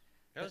Island.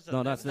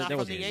 No, that's not that from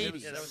was the the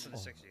 80s. Yeah, that was in the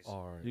 60s.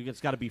 All right. It's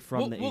got to be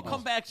from the 80s. We'll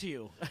come back to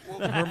you.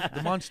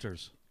 The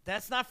Munsters.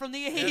 That's not from the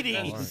Yeah, 80s.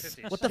 that was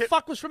in the 50s. What the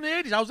fuck was from the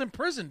 80s? I was in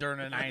prison during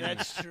the 90s.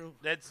 That's true.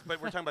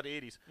 But we're talking about the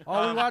 80s.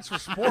 All we watched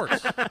was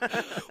sports.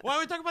 Why are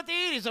we talking about the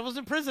 80s? I was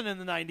in prison in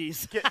the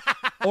 90s.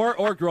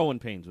 or Growing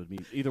Pains would be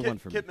either one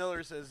for me. Kit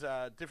Miller says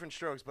different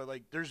strokes, but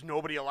like there's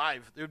nobody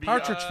alive. It would be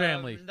Partridge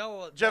Family.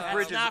 No, Jeff that's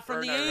Bridges. not from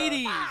or the not,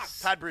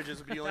 80s. Todd Bridges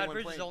would be the only Todd one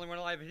Bridges is playing. the only one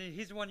alive.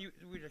 He's the one you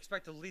would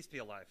expect to at least be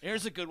alive.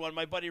 Here's a good one.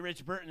 My buddy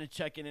Rich Burton is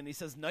checking in. He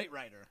says Knight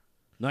Rider.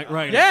 Knight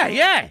Rider.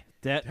 Yeah.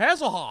 That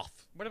Hasselhoff.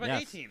 What about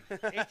Yes. A-Team?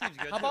 A-Team's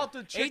good. How about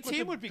the chick 18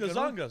 with would the be good.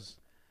 Gazungas?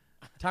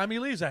 Tommy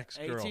Lee's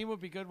ex-girl. 18 would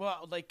be good.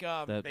 Well, like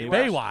That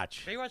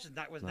Baywatch.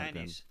 Baywatch was Not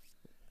 90s.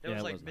 That Yeah, was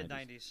it like was 90s.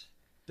 mid-90s.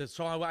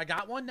 So I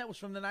got one that was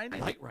from the 90s.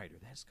 Knight Rider.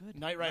 That's good.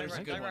 Knight Rider's a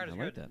good Knight one. Rider's I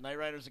like good. that. Knight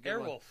Rider's a good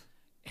one. Airwolf.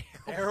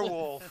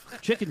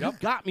 Airwolf. Chicken, you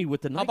got me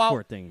with the Night about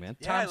Court thing, man.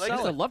 Yeah, I Tom like I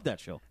Selleck. love that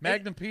show.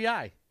 Magnum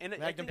P.I. And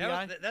Magnum I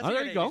PI? That's Oh, a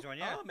there good you go. 80s one,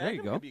 yeah. Oh, There you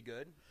Magnum go. would be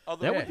good.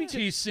 Although That would be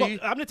TC. Well,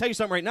 I'm going to tell you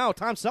something right now.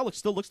 Tom Selleck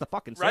still looks the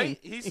fucking same. Right?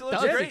 He still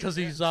looks does. great. because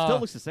he's Still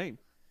looks the same.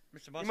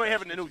 Mr. You Mustache might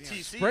have a new keeps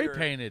being- TC spray or,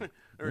 painted.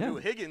 or Yeah. a new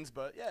Higgins,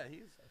 but yeah, he's.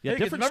 Yeah, Higgins,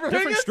 different remember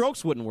Higgins?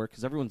 strokes wouldn't work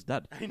because everyone's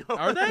dead. I know.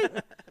 Are they?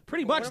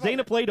 Pretty What much. about,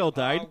 Dana Plato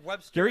died.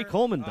 Webster, Gary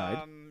Coleman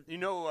died. You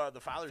know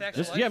the father's Facts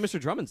dead. of Yeah, Life? Mr.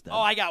 Drummond's dead. Oh,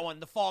 I got one.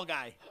 The Fall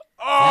Guy.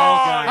 Oh,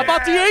 How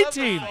about the yeah.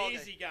 A-Team?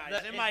 Easy,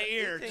 guys. In my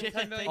ear.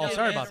 10 million Oh,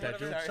 sorry dollars about that, or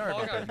dude. whatever. Sorry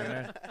about Fall that, Guy.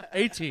 man.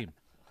 A-Team.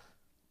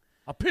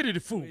 I pity the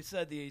fool. We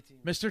said the 18.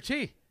 Mr.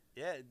 T.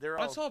 Yeah, they're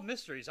all. Unsolved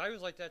Mysteries. I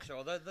always like that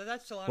show.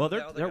 That's still on. Well, with the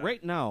they're other guy.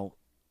 right now.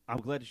 I'm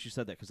glad that you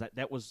said that because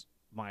that was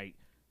my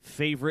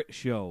favorite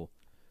show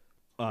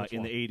Which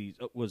in one? the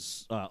 80s. It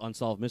was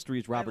Unsolved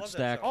Mysteries. Robert love that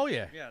Stack. show. Oh,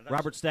 yeah. Yeah, that's-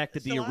 Robert Stack did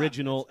it's the still on.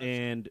 original, That's-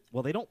 and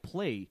well, they don't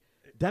play.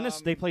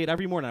 Dennis, they play it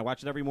every morning. I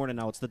watch it every morning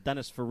now. It's the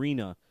Dennis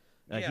Farina.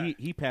 Yeah.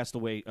 He passed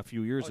away a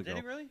few years Oh, ago.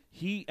 did he really?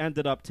 He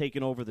ended up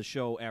taking over the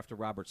show after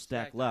Robert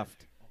Stack Stack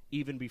left,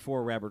 even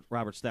before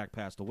Robert Stack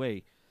passed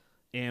away.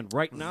 And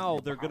right now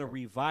they're going to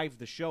revive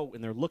the show,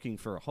 and they're looking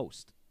for a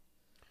host.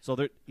 So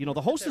they're,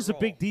 the host that is a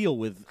big role? deal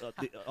with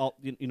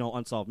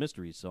Unsolved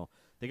Mysteries. So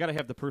they got to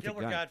have the perfect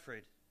Gilbert guy.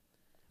 Gottfried.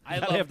 I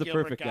gotta love have the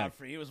Gilbert perfect guy.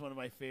 Godfrey. He was one of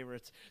my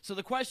favorites. So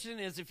the question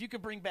is, if you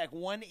could bring back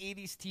one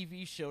 80s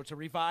TV show to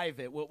revive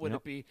it, what would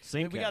Yep. it be?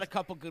 Same we got a cast.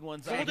 couple good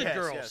ones. out Golden here.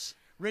 Girls. yes.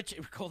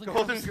 Golden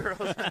Golden Girls.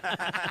 Girls.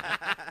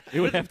 It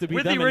would have to be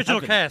With them the in original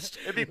heaven. cast.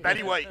 It'd be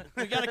Betty White.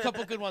 We got a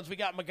couple good ones. We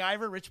got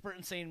MacGyver. Rich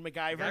Burton saying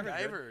MacGyver.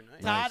 MacGyver,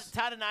 nice.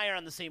 Todd and I are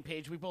on the same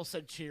page. We both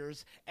said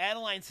Cheers.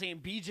 Adeline saying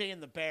BJ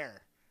and the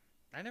Bear.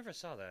 I never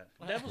saw that.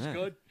 That was Yeah.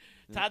 good.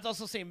 Todd's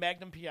also saying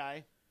Magnum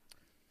PI.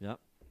 Yep.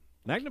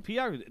 Magnum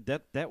PI.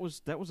 That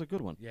was a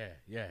good one. Yeah.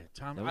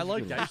 Tom, That I was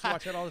like good. that. I used to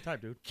watch that all the time,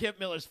 dude. Kip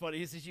Miller's funny.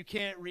 He says you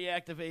can't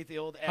reactivate the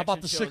old action How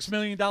about the shows. $6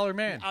 Million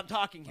Man? I'm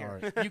talking here.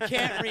 All right. You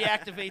can't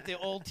reactivate the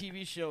old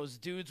TV shows.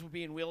 Dudes will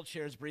be in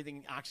wheelchairs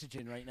breathing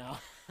oxygen right now.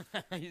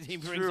 he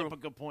brings true. up a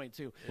good point,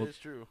 too. It is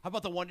true. How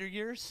about the Wonder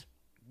Years?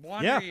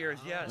 Wonder Yeah. Years,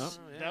 yes.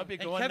 Oh, yeah. That would be a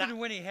good And one. Kevin and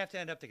Winnie have to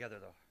end up together,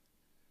 though.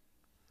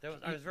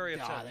 I was very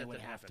upset God, that that would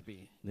didn't have happen. to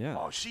be. Yeah.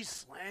 Oh, she's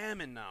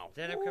slamming now.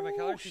 Dan Epcot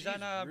McKellar, Ooh, she's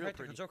on real Practical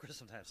pretty. Jokers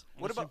sometimes.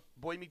 What about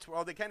Boy Meets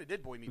World? Oh, they kind of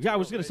did Boy Meets World. Yeah, I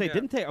was going to say, yeah.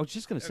 didn't they? I was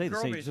just going to say the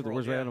Girl same. Meets So the World,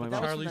 words right yeah. out of my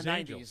That mouth. was from the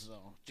Charlie's 90s, Angels.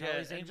 though.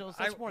 Charlie's and Angels?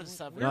 I- That's more the we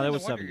 70s. were No, in that the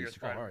was Wonder 70s. Years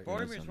crowd. Oh, all right, Boy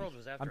yeah, Meets 70s. World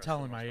was after I'm us,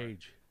 telling for the my most part.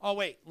 age. Oh,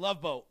 wait.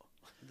 Love Boat.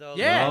 The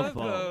Yeah. Love Love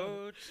Boat.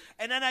 Boat.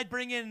 And then I'd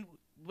bring in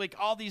like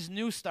all these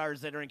new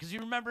stars that are in, because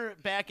you remember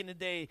back in the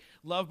day,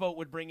 Love Boat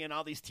would bring in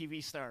all these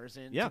TV stars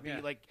in Yeah. to be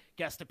Yeah. like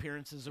guest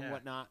appearances and Yeah.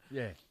 whatnot.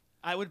 Yeah.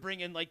 I would bring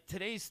in like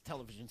today's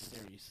television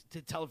series,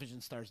 to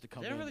television stars to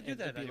come They in. don't really do and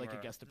that it'd be anymore. like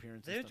a guest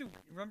appearance. They and don't do.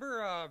 stuff.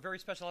 Remember very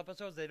special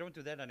episodes? They don't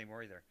do that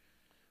anymore either.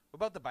 What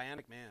about the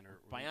Bionic Man? Or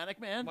Bionic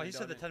Man. Well, he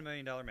said the done $10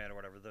 million man or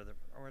whatever.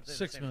 Or are they the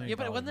 $6 same million. thing? Yeah,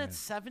 but wasn't man. that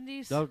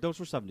 70s? Those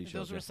were 70s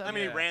shows. Those were yeah. 70s. I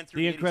mean, he Yeah. ran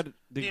through The, the 80s.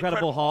 the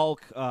Incredible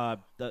Hulk,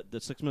 the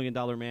 $6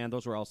 Million Man,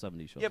 those were all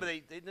 70s shows. Yeah, but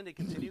didn't they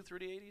continue through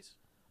the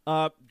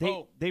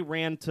 80s? They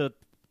ran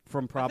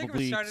from I think it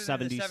was probably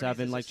started in the 70s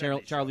 77, as like a 70s show.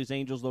 Charlie's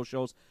Angels, those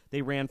shows.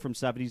 They ran from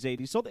 70s,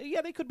 80s. So,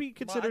 they could be Well, I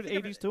considered think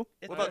if 80s, it- too.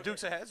 if What the- about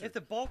Dukes of Hazzard? If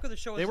the bulk of the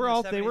show They is were in the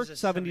all 70s, they were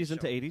it's a 70s into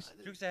show. 80s,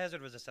 Dukes of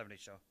Hazzard was a 70s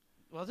show.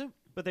 Was it?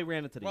 but they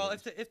ran into the Well,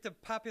 80s. if the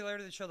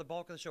popularity of the show, the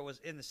bulk of the show was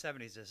in the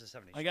 70s, it's a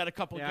 70s. I got a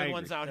couple Yeah, I good agree.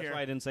 ones out That's here.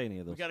 why I didn't say any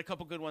of We those. got a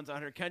couple good ones out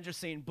here. Kendra's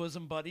saying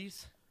Bosom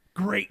Buddies.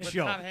 Great With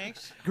show. Tom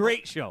Hanks.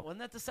 Great show. Wasn't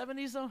that the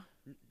 70s, though?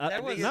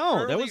 That was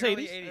no, that early, was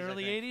early 80s. 80s, I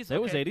Early think. 80s?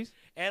 That was Okay. 80s.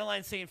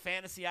 Adeline saying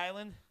Fantasy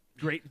Island.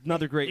 Great,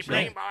 another great show.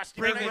 Bring Boss.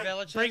 Bring, Bring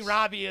Village. bring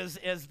Robbie as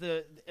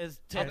Tattoo.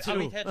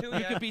 Tattoo. Tattoo, He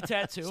yeah. could be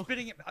Tattoo.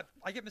 Spitting.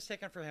 I get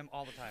mistaken for him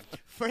all the time.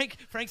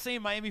 Frank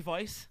saying Miami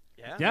Vice.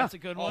 Yeah. Yeah. That's a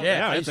good one.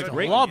 Yeah, I that's used a to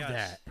great love yes.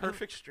 that.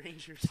 Perfect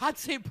Strangers. Todd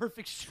saying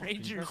Perfect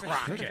Strangers.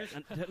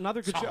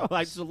 Another good show.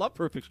 I just love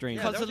Perfect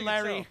Strangers. Yeah, that was Cousin a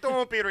good Larry. show.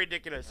 Don't be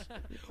ridiculous.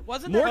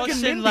 Wasn't Morgan that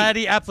Cousin Mindy.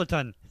 Laddie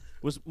Appleton.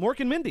 was Mork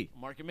and Mindy.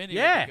 Mork and Mindy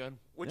Yeah. would be good.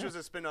 Which was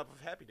a spin-off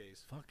of Happy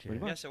Days. Fuck Pretty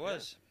yeah. much. Yes, it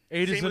was.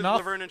 Eight Same is with enough.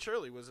 Laverne and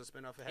Shirley was a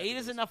spin-off of Happy 8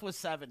 is Days. enough was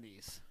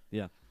 70s.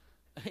 Yeah.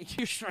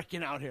 You're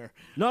striking out here.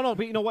 No,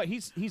 but you know what?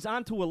 He's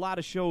onto a lot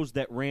of shows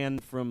that ran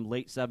from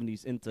late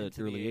 70s into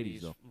To early the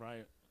 80s though.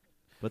 Right.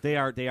 But they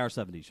are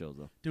 70s shows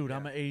though. Dude,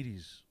 I'm an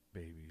 80s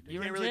baby.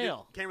 You're Can't in really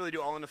jail. can't really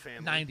do All in the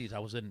Family. 90s. I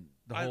was in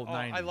the whole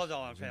 90s. I loved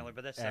All in the Family,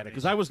 but that's Attic. 70s.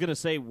 Because I was gonna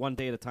say One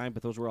Day at a Time,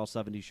 but those were all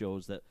 70s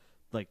shows that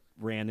like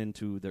ran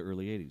into the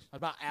early 80s. What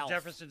about Alf?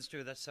 Jefferson's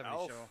too. That's 70s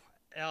Alf. show.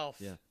 Elf.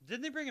 Yeah.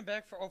 Didn't they bring him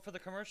back for the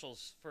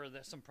commercials for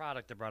some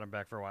product that brought him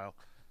back for a while?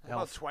 What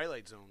about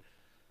Twilight Zone?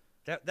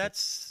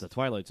 That's The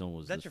Twilight Zone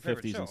was That's the your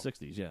favorite 50s and show.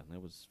 60s. Yeah,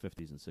 that was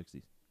 50s and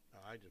 60s. Oh,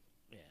 I did.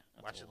 Yeah.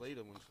 that's Watch old. it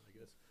later, ones, I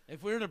guess.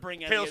 If we were to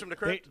bring Tales any from the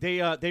They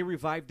Crypt. they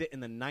revived it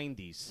in the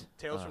 90s.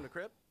 Tales from the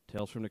Crypt.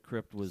 Tales from the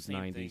Crypt was Same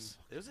 90s.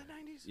 It was it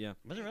 90s? Yeah.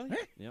 was it really?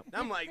 Yep.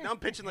 Now I'm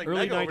pitching like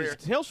Early Mega over here.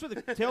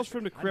 90s. Tales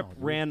from the Crypt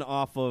dude. ran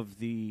off of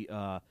the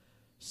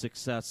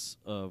success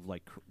of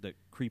like the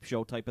Creep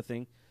Show type of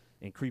thing,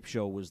 and Creep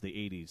Show was the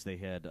 80s. They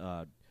had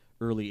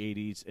early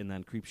 80s, and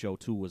then Creep Show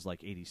 2 was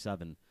like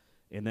 87,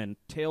 and then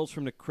Tales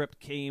from the Crypt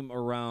came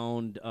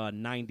around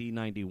 90,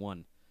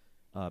 91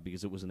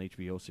 because it was an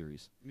HBO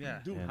series. Yeah.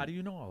 Dude, And- how do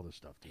you know all this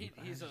stuff, dude?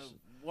 He's a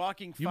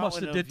walking You fountain must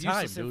have of did time,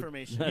 useless dude.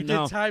 information. You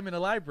No. did time in the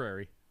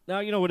library. Now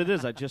you know what it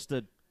is. I just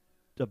a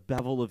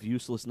bevel of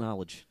useless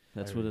knowledge.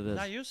 That's what it is.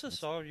 Not useless,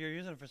 so you're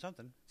using it for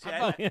something.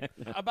 How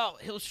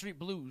about Hill Street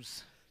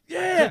Blues?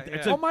 Yeah.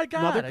 It's Oh my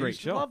God. another I great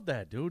used to show. love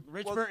that, dude.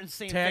 Rich Well, Burton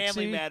saying Taxi.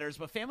 Family Matters,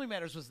 but Family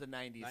Matters was the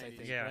 90s, I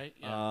think, Yeah. right?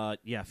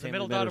 Yeah, The Family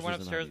middle Matters daughter went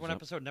was the upstairs 90s, one yep.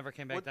 episode, never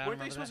came back Weren't down. they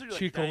Remember supposed to that? do like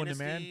Chico and the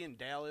Dynasty Man? and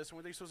Dallas?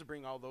 Weren't they supposed to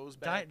bring all those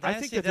Di- back? I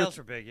Dynasty think that Dallas there's-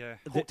 were big, yeah.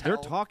 They're Hotel.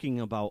 talking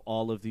about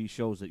all of these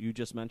shows that you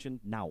just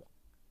mentioned now,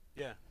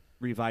 Yeah.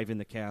 reviving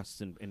the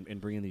casts and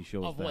bringing these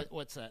shows Of back.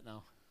 what's that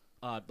now?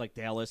 Like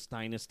Dallas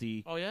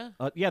Dynasty. Oh, yeah?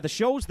 Yeah, the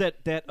shows that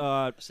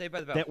Saved by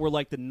the Bell. that were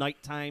like the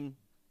nighttime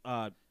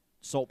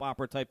soap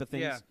opera type of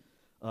things.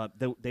 Yeah.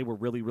 They were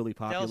really really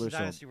Dallas popular. and So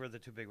Dynasty were the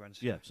two big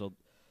ones. yeah, so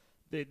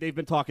they've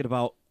been talking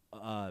about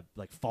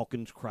like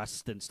Falcon's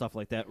Crest and stuff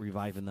like that,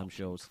 reviving them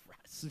shows.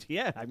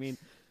 Yeah, I mean.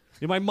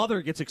 My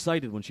mother gets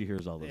excited when she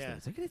hears all those Yeah.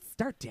 things. They're going to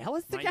start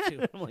Dallas Mine again?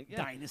 too. I'm like, yeah.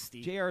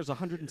 Dynasty. JR is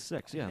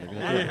 106. Yeah, they're gonna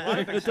A do it. lot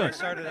of big stars It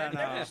started on.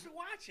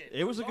 watch it.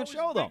 It was a good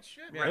show, though.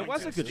 Yeah, It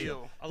was a Remington good show.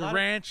 Steele. A The lot,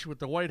 ranch with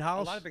the White a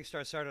House. lot of big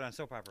stars started on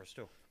soap operas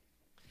too.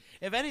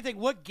 If anything,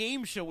 what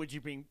game show would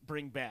you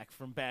bring back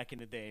from back in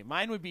the day?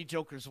 Mine would be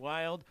Joker's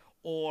Wild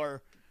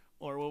or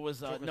what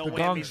was No The Gong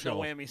Whammies, Show. No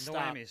Whammies, No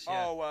Stop. whammies.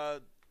 Yeah. Oh,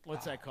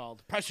 What's that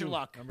called? Pressure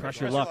Luck.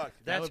 Pressure Luck. I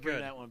That's would bring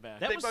good. that one back.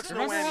 That Big was Bucks, no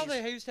Remember how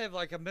whammies. they used to have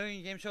like a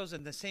million game shows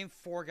and the same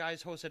four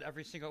guys hosted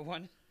every single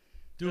one? There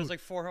Dude. was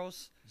like four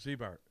hosts.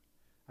 Z-Bart.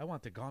 I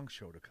want the Gong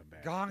Show to come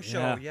back. Gong Show,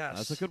 Yeah, yes.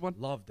 that's a good one.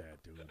 Love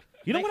that, dude.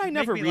 You know Make- what I Make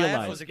never Me Laugh was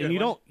realized, a good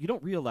and one. you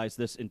don't realize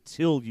this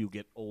until you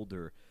get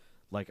older,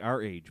 like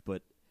our age.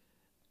 But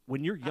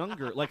when you're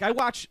younger, like I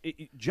watch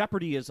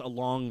Jeopardy is a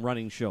long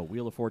running show.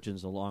 Wheel of Fortune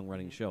is a long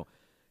running show.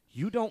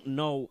 You don't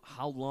know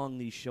how long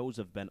these shows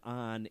have been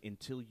on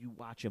until you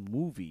watch a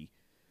movie.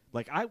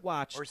 Like I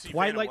watched Or see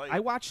Twilight. Phantom Light. I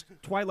watched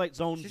Twilight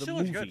Zone She the still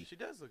looks movie. good. She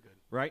does look good.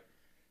 Right?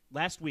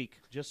 Last week,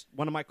 just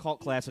one of my cult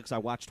classics, I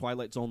watched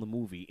Twilight Zone the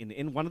movie. And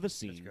in one of the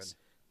scenes,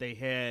 they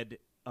had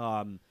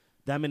them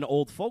in an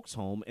old folks'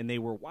 home, and they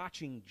were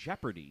watching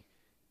Jeopardy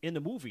in the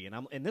movie.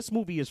 And this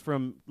movie is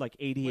from like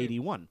 80,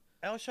 81.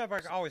 Alex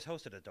Trebek always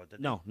hosted it though,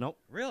 didn't No, nope.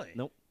 he? Really?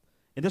 Nope.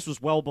 And this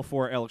was well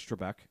before Alex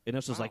Trebek. And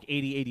this was like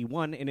 80,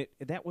 81. And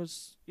that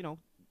was,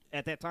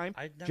 at that time,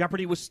 I'd never-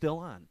 Jeopardy was still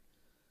on.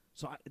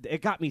 So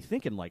it got me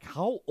thinking, like,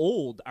 how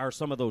old are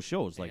some of those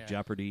shows, like Yeah.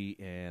 Jeopardy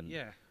and,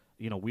 Yeah.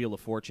 Wheel of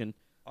Fortune?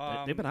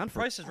 They've been on for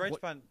Price is Right what-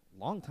 spun.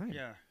 long time.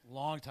 Yeah.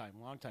 Long time.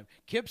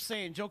 Kip's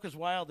saying Joker's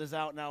Wild is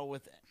out now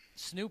with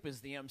Snoop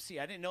as the MC.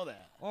 I didn't know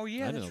that. Oh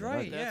yeah, I that's know that.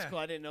 right. That's Yeah. cool.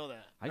 I didn't know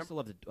that. I used to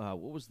love the,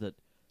 what was the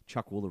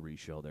Chuck Woolery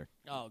show there?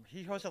 Oh,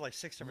 He hosted like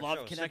 6 different Love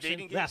shows. Connection.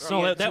 dating game? Yes,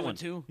 Oh, no, yeah, that 2 one. and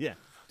 2. Yeah,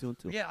 2 and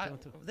 2. Yeah,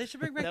 they should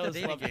bring back That the was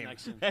dating Love game.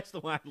 Connection. That's the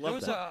one. I There love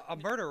was that. a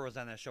murderer was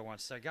on that show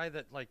once. A guy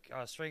that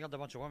strangled a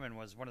bunch of women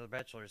was one of the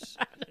bachelors.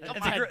 and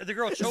on. the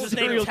girl Is chose his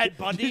him. name Ted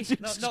Bundy?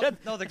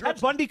 No, the girl.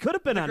 Ted Bundy could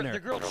have been on there. The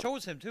girl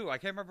chose him too. I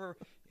can't remember.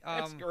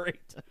 That's great.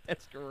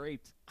 That's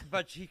great.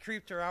 But he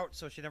creeped her out,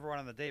 so she never went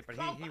on the date. But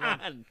he Come went.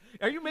 on.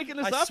 Are you making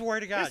this I up? swear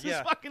to God, this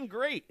yeah. is fucking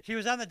great. He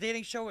was on the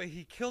dating show.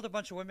 He killed a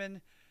bunch of women,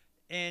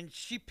 and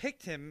she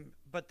picked him,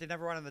 but they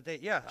never went on the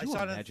date. Yeah, Can I you saw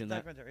it in imagine the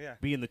that? documentary. Yeah.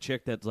 Being the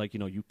chick that's like,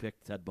 you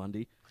picked Ted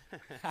Bundy.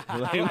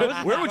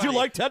 Like, where would you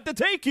like Ted to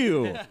take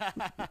you?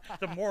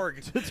 The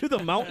morgue. To the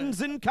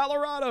mountains in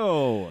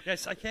Colorado.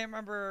 Yes, I can't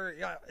remember.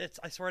 Yeah,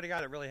 I swear to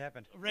God, it really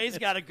happened. Ray's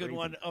got a good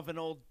one of an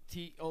old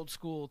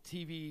school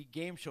TV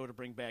game show to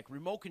bring back.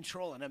 Remote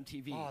Control on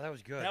MTV. Oh, that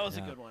was good. That was a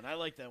Yeah. good one. I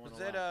like that one Was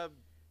a that lot.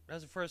 That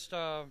was the first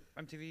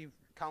MTV.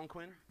 Colin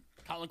Quinn?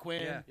 Colin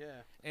Quinn Yeah.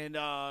 Yeah.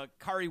 and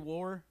Kari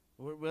War.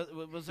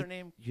 What was her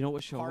name? You know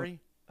what show Kari?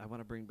 I want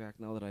to bring back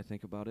now that I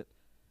think about it?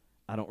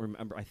 I don't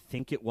remember. I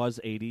think it was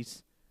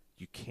 80s.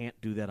 You can't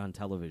do that on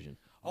television.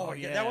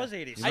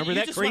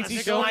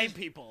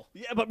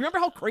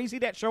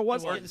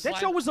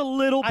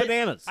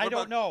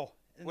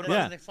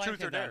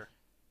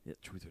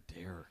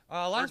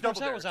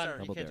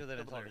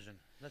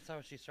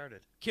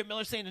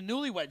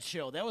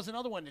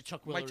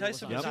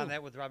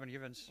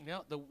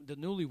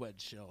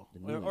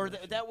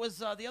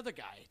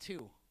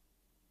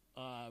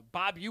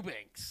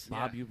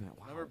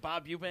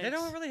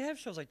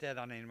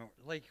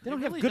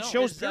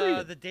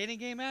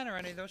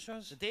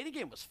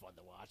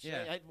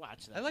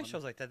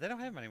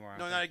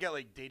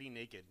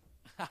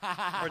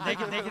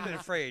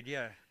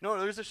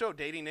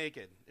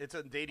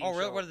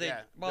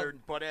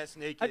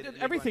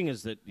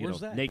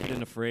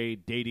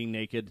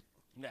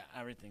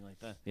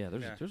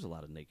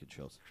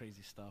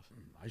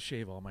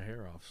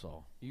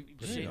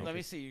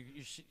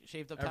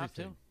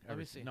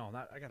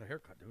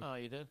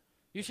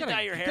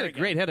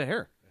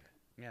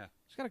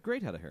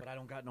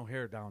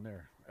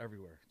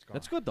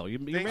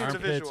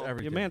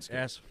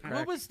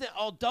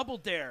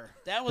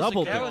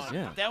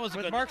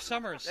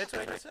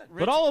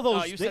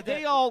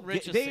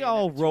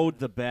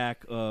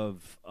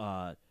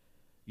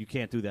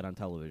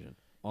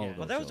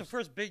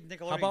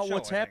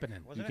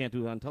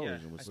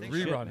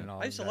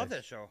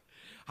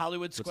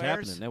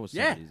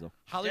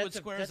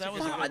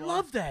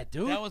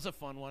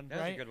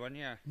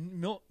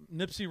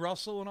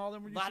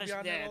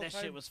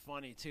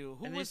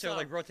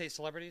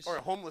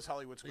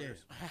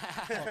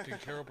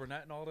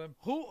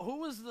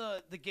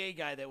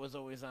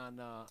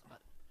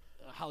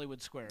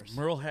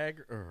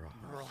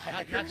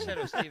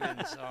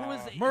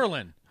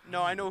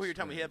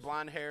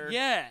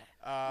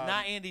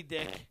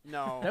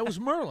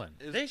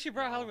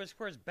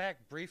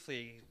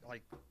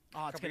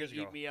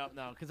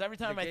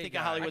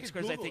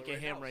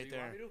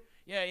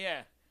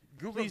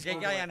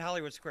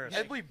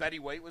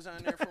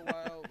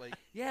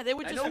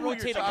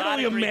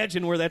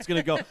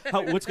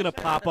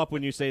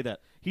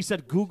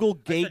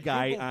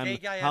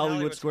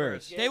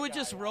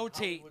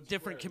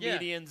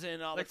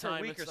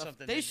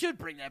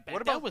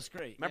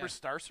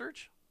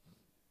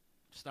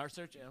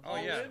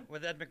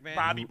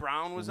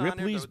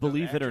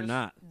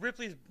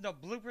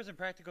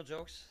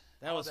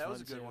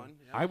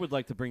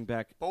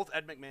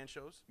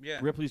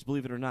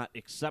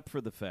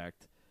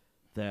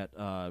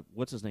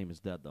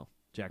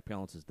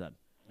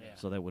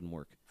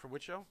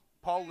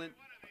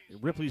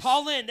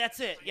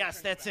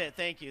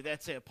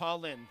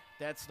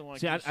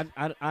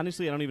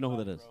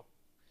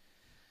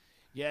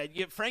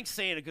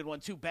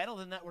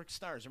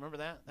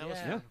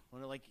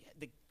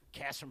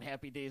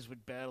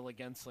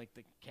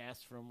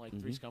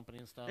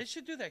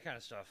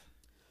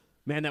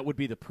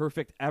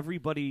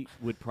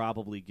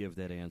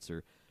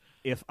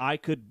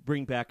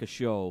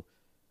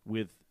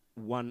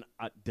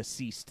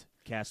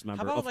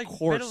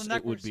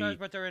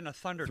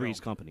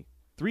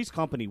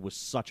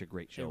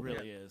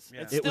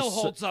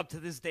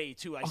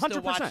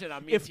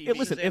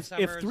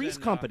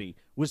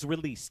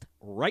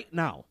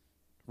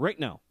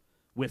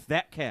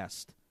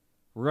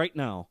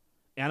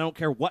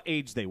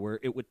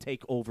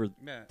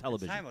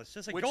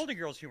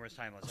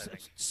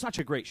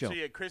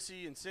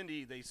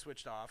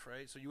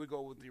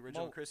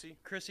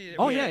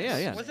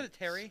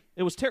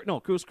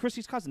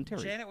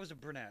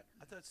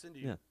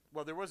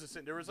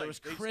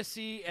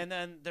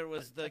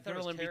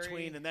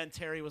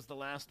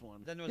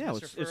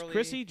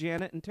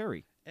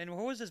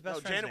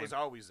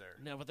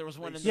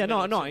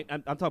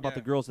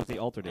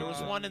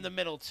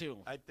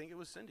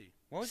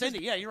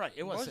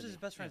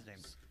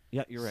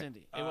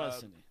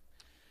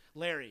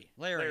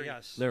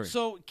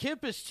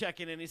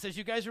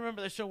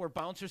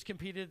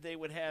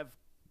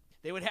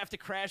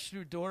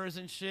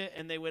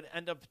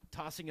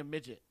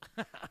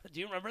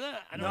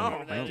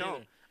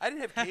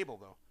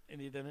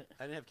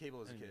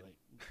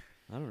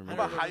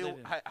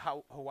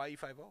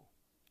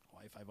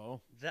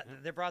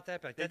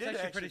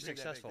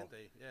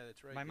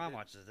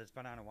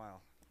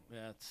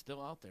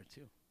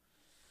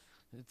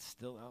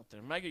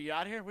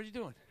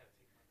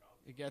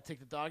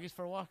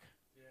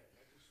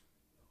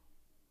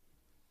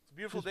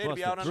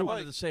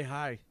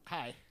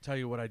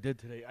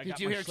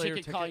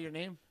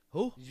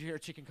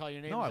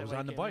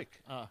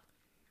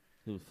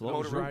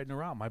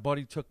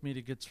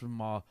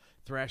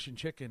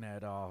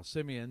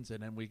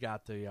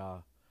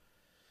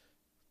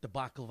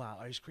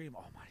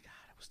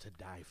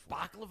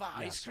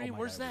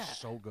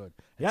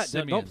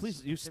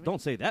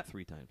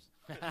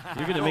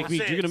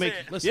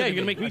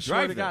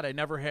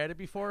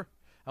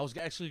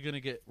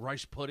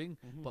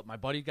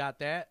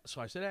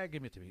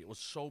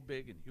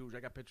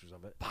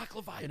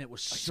 Fire. and it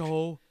was Ice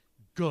so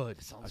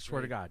good. sounds I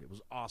swear to great. God, it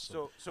was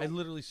awesome. So- I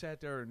literally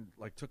sat there and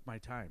like took my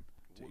time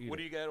to eat What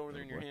do it. you got over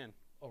there in your What? hand?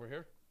 Over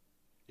here?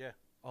 Yeah.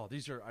 Oh,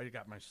 these are. I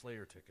got my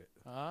Slayer ticket.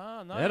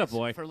 Ah, nice.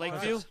 Attaboy. For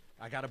Lakeview?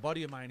 I got a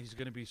buddy of mine. He's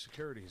going to be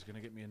security. He's going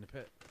to get me in the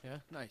pit. Yeah,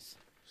 nice.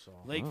 So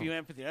Lakeview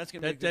Amphitheater. That's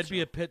going to be a good that'd show.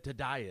 be a pit to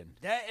die in.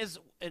 That is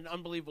an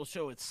unbelievable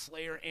show. It's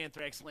Slayer,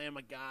 Anthrax, Lamb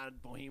of God,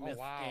 Behemoth,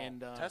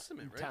 and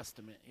Testament, right?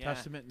 Testament. Yeah.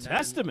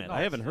 Testament. No,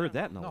 I haven't heard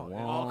that in a no,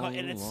 long,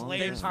 and it's long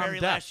Slayer's Napalm very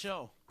Death. last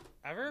show.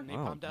 Ever?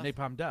 Napalm Death.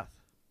 Napalm Death.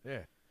 Yeah.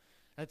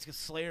 That's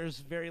Slayer's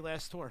very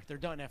last tour. They're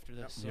done after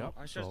this. So Yep.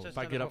 I So just if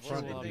I done get a up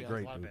front, publicity it'd be thing.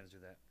 great, A lot of dude. bands do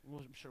that.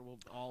 I'm sure we'll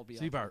all be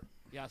Steve up. Art.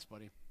 Yes,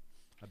 buddy.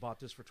 I bought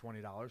this for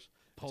 $20. It's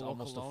Polo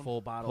almost cologne? a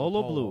full bottle. Polo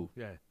of Blue.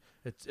 Yeah.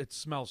 It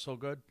smells so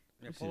good.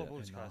 Yeah, see Polo that.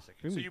 Blue's And, classic.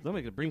 Bring So me- you let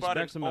me bring bought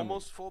back an some memories.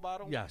 almost full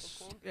bottle? Yes. Of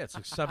cologne? Yeah, it's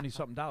like 70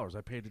 something dollars.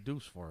 I paid a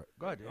deuce for it.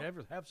 Go ahead,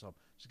 have some.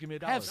 Just give me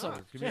 $1. Have some.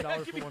 Give me $1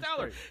 Give for me one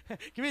 $1. spray.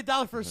 Give me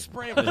 $1 for a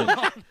spray. You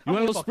want a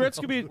little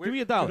spritz? Give me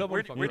 $1.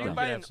 Where do you Give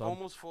buy me an some.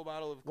 almost full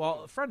bottle of Well,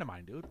 cologne? a friend of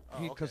mine, dude. Oh,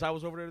 Because okay. I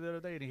was over there the other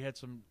day and he had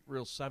some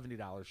real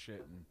 $70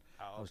 shit, and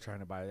Oh, I was okay. trying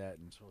to buy that,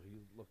 and so he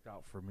looked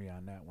out for me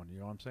on that one. You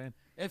know what I'm saying?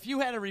 If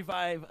you had to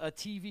revive a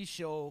TV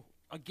show,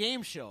 a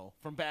game show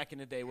from back in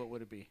the day, what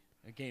would it be?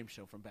 A game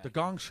show from back. The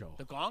Gong Show.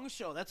 The Gong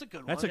Show. That's a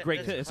good That's one. a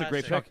great. It's a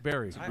great Chuck pick.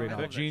 Berry. I Great love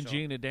pick. that Gene show.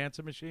 Gene, the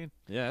Dancing Machine.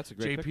 Yeah, that's a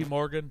great. J.P. pick.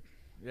 Morgan.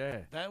 Yeah.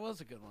 That was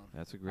a good one.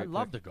 That's a I great.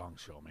 love pick. the Gong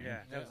Show, man. Yeah,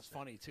 That was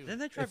funny too. Didn't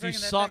they try If you bringing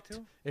that sucked, back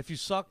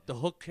too? the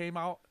hook came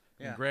out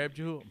Yeah. and grabbed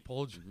you and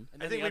pulled you.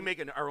 And I then think the we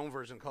make our own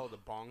version called the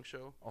Bong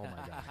Show. Oh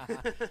my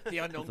god. the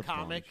unknown The Bong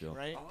comic, Show.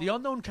 right? The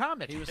Unknown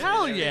Comic. He was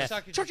Hell saying that. yeah.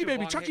 Suck, you Chucky just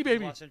baby, long Chucky hit,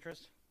 baby. lost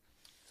interest.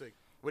 It's like,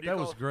 what do you That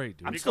call was great,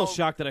 dude. I'm do you still call-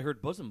 shocked that I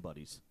heard Bosom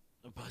Buddies.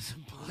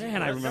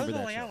 Man, I That remember was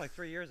that only show. out like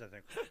 3 years, I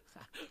think.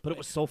 But it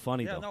was so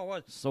funny Yeah, though. no, it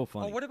was. So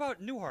funny. Oh, what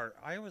about Newhart?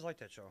 I always liked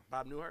that show.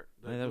 Bob Newhart?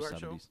 The Yeah, that was Newhart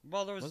show? 70s.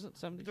 Well, there was Was it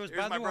 70s? there was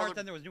Here's Bob my Newhart, brother-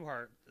 then there was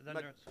Newhart. Then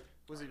My- there was,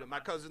 Was he my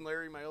cousin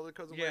Larry, my other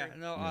cousin yeah, Larry?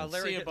 no, Yeah.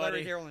 Larry, See ya, Larry,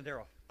 buddy. Daryl, and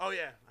Daryl. Oh,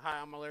 yeah. Hi,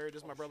 I'm Larry.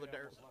 This is my brother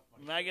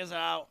Daryl. Mega's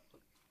out.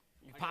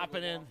 You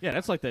popping in. Yeah,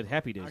 that's like that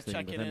Happy Days Our thing. But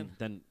check-in then, in.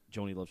 then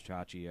Joni Loves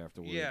Chachi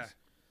afterwards. Yeah.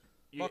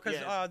 Well, because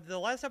Yeah. the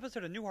last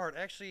episode of Newhart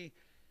actually,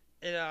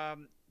 it,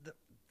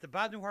 the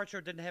Bob Newhart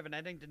show didn't have an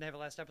ending, didn't have a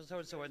last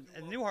episode. So in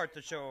Newhart,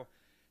 the show,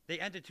 they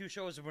ended 2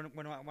 shows in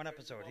one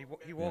episode.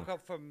 He woke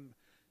up from,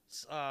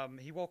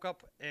 he woke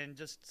up and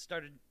just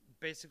started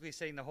basically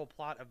saying the whole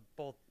plot of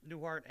both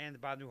Newhart and the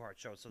Bob Newhart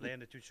show. So they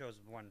ended 2 shows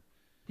with one.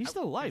 He's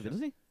still alive,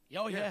 isn't he?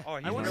 Oh yeah. Oh,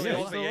 he's I wonder really if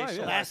old, he's but still yeah, alive, he's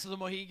yeah. still Last of the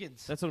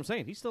Mohegans. That's what I'm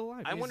saying. He's still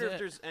alive. I wonder it. if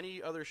there's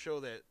any other show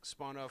that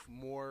spawned off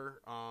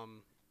more,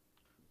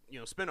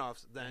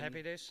 spin-offs than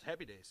Happy Days?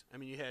 Happy Days. I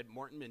mean, you had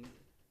Morton and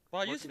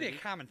Well, it used to be a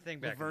Morton common thing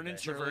The back Vernon in the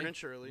day. Shirley. Laverne and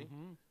Shirley.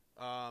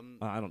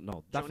 I don't know.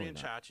 Joni Definitely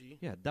and not. Chachi.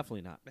 Yeah,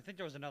 definitely not. I think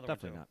there was another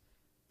Definitely one too.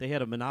 not. They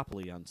had a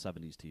monopoly on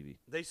 70s TV.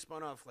 They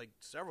spun off like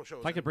several shows.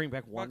 If I could bring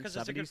back Well, one 'cause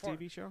it's a good 70s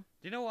TV for- show, Do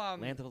you know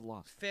Land of the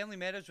Lost. Family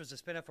Matters was a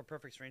spin-off of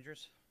Perfect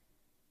Strangers?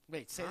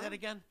 Wait, say that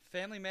again.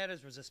 Family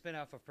Matters was a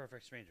spin-off of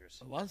Perfect Strangers.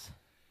 It was.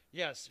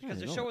 Yes, I because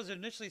the didn't show know was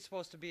initially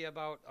supposed to be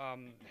about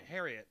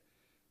Harriet.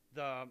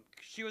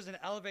 She was an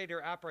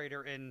elevator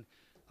operator in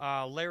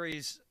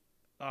Larry's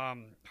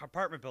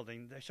apartment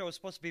building. The show was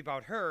supposed to be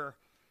about her,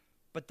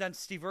 but then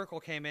Steve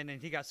Urkel came in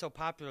and he got so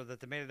popular that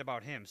they made it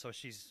about him. So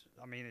she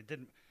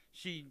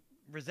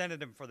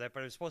resented him for that, but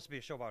it was supposed to be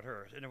a show about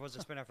her, and it was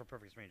a spin-off of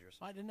Perfect Strangers.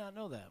 I did not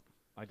know that.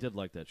 I did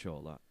like that show a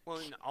lot. Well,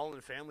 and All in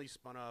the Family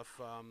spun off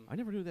I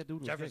never knew that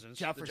dude was gay. Jeffersons.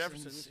 the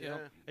Jeffersons. Yeah.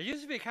 It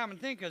used to be a common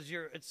thing because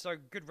it's a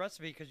good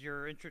recipe because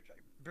you're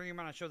bringing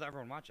them on a show that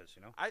everyone watches.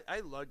 You know. I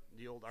loved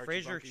the old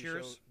Archie Frasier, Bunker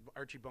Cheers. show,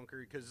 Archie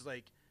Bunker, because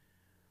like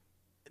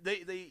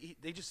they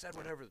just said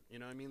whatever, you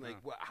know what I mean? Like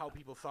how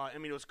people thought. I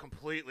mean, it was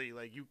completely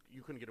like you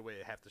couldn't get away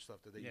with half the stuff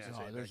that they used to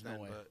say. No, there's back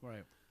no then, way. but-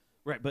 Right.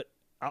 Right, but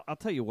I'll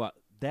tell you what.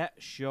 That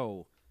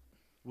show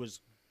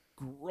was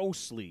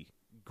grossly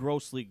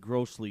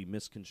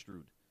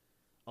misconstrued.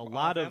 A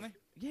lot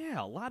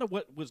of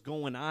what was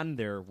going on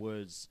there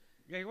was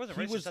Yeah, he wasn't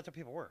racist. That's what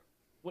people were.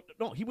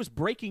 no, he was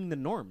breaking the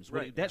norms.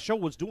 What Right, that show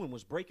was doing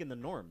was breaking the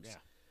norms.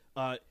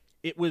 Yeah.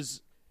 It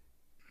was,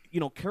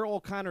 Carol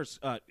O'Connor's,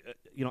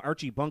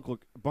 Archie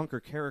Bunker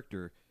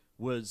character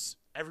was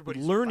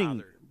Everybody's learning.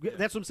 father. Yeah.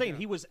 That's what I'm saying.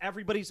 He was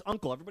everybody's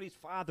uncle, everybody's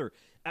father,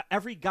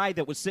 every guy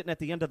that was sitting at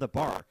the end of the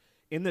bar.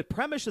 In the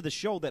premise of the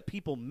show that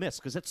people miss,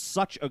 because it's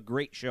such a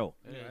great show.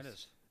 It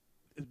is.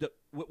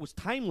 What was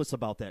timeless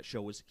about that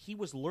show is he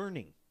was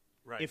learning.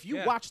 Right. If you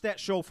Yeah. watch that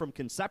show from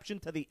conception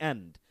to the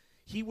end,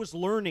 he was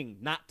learning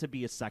not to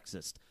be a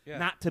sexist, Yeah.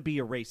 not to be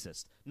a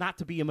racist, not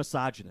to be a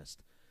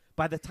misogynist.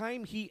 By the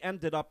time he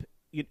ended up,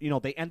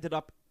 they ended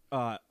up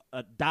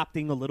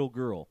adopting a little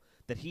girl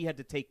that he had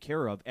to take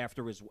care of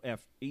after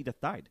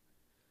Edith died.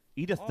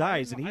 Edith Oh,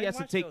 dies, I and he has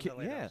to watched take those care.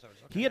 later Yeah, episodes.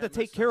 Okay. he had to I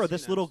take must care not of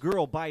this seen little those.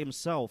 girl by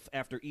himself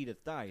after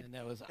Edith died. And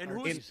that was And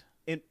Archie's.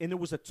 And there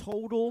was a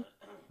total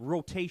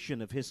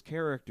rotation of his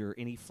character,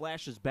 and he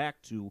flashes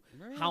back to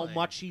how Really?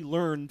 much he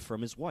learned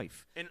from his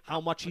wife, And- how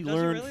much he Does he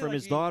learned really? from Like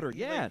his he- daughter. he,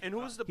 Yeah, And who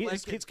was the black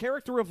his, kid? his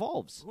character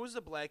evolves. Who was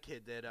the black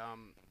kid that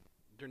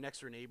their next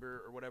door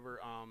neighbor or whatever?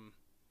 Oh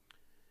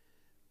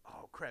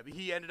crap!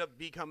 He ended up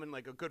becoming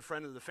like a good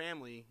friend of the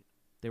family,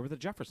 They were the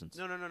Jeffersons.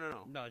 No.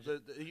 No, I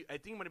think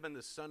it might have been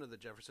the son of the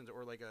Jeffersons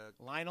or like a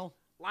Lionel.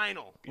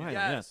 Lionel,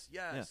 Yes.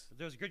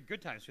 There was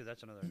good times too.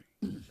 That's another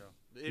good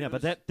show.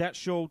 But that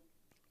show,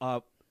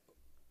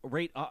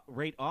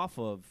 right off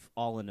of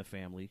All in the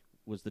Family,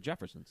 was the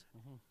Jeffersons.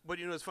 But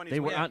you know, it's funny. They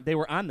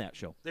were on that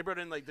show. They brought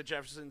in like the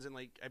Jeffersons and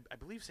like I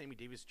believe Sammy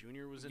Davis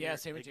Jr. was in Yeah, there.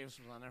 Sammy like, Davis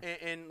was on there.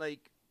 And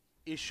like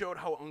it showed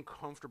how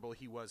uncomfortable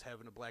he was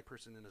having a black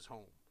person in his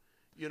home.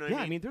 You know? Yeah,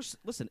 what I mean, there's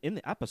in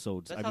the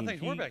episodes. That's I how mean,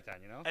 things were back then,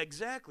 you know.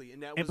 Exactly,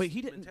 and that And, was but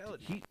he didn't.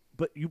 mentality.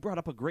 But you brought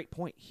up a great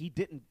point. He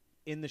didn't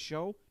in the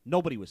show.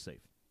 Nobody was safe.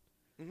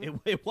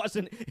 It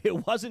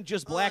wasn't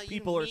just black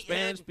people or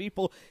Spanish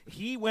people.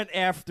 He went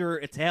after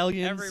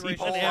Italians. Every He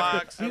racial went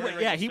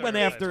stereotype. after. He went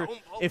after.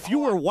 If you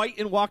were white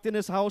and walked in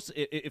his house,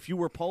 if you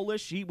were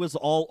Polish, he was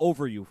all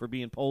over you for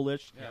being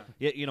Polish.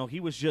 Yeah. You know, he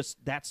was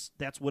just that's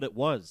what it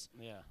was.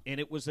 Yeah.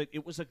 And it was a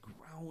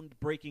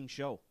groundbreaking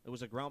show. It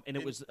was it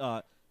was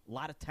a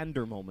lot of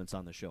tender moments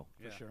on the show.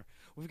 For sure.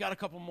 We've got a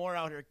couple more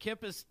out here.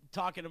 Kip is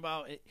talking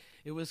about it.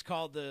 It was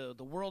called the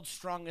World's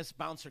Strongest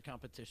Bouncer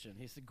Competition.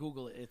 He said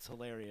Google it. It's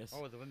hilarious.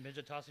 Oh, the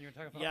midget tossing you're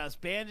talking about? Yes,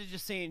 Bandage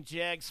is saying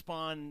Jag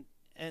spawned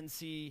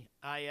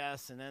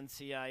NCIS and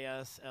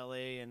NCIS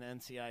LA and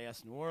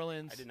NCIS New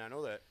Orleans. I did not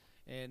know that.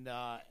 And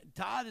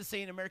Todd is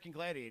saying American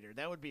Gladiator.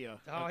 That would be a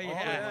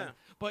yeah. one.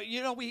 But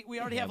you know, we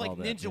already have like all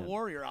that, Ninja yeah.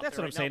 Warrior out That's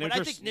there what I'm right saying. now. But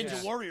They're I think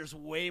just- Ninja Warrior's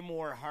way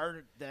more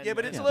hard than Yeah,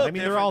 but it's a Yeah, little. I mean,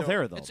 they're different, all though.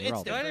 there though. It's They're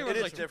all different. there. Gladiator was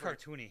It like is too different.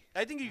 cartoony.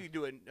 I think you could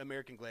do an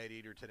American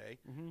Gladiator today.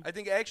 I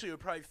think actually it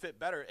would probably fit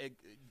better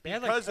They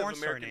had, like, because of porn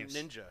star American names.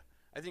 Ninja.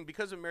 I think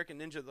because of American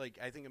Ninja, like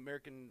I think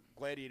American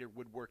Gladiator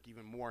would work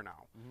even more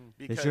now.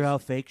 These Because are all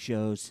fake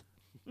shows.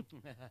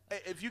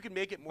 if you can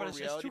make it more But it's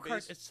reality too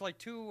based, it's like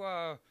too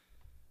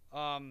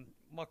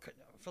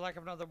for lack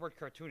of another word,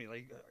 cartoony.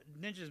 Like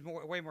Ninja's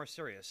way more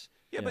serious.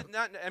 yeah, but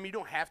not. I mean, you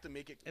don't have to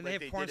make it And like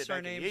they have porn did it star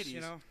back in the names, 80s.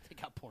 you know. They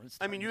got porn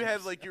star I mean, you names.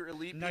 have like your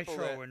elite people Nitro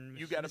that and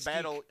you got to Mystique.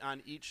 battle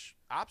on each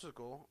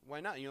obstacle.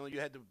 Why not? You know, you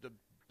had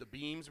the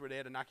beams where they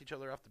had to knock each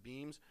other off the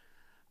beams.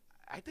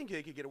 I think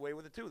they could get away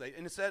with it too. And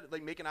instead,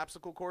 like make an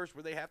obstacle course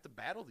where they have to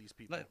battle these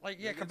people. Combine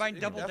it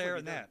could Double Dare definitely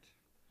and be done.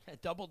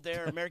 that. Double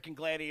Dare, American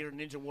Gladiator,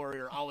 Ninja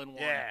Warrior, all in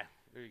one. Yeah,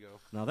 there you go.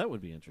 Now that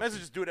would be Might as interesting. well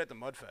just do it at the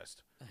Mudfest.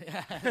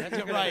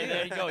 That's right.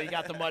 There you go. You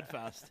got the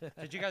Mudfest.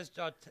 Did you guys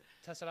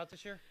test it out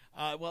this year?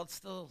 Well, it's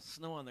still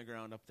snow on the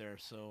ground up there,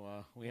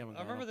 so we haven't. I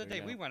gone remember up the there day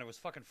yet. we went. It was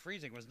fucking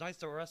freezing. It was nice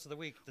the rest of the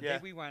week. The Yeah. day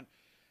we went,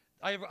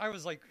 I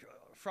was like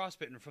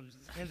frostbitten from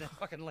in the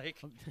fucking lake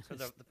or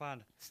the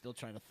pond. Still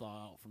trying to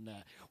thaw out from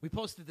that. We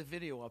posted the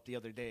video up the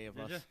other day of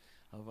Did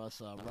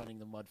us running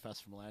the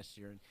Mudfest from last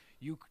year, and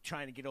you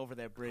trying to get over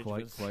that bridge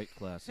Quite was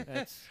classic.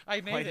 That's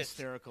I made quite it.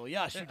 hysterical.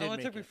 Yes, you It did only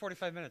make took me it.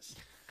 45 minutes.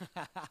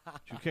 Did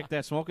you kick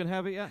that smoking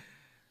habit yet?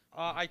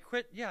 I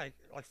quit. Yeah,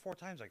 like 4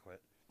 times I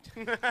quit.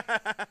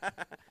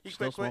 You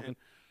Still quit quitting.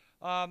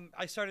 smoking?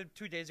 I started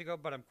 2 days ago,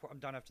 but I'm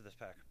done after this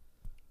pack.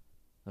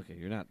 Okay,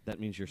 you're not. That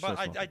means you're But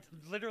still smoking.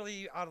 I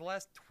literally out of the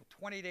last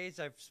 20 days,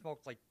 I've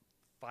smoked like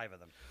 5 of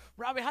them.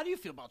 Robbie, how do you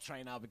feel about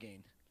trying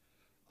Albugain?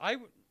 I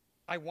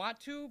want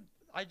to.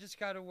 I just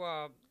got to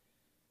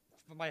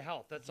for my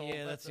health. That's all.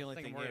 Yeah, that's the only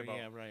thing thing. I'm worried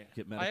Yeah, about. right.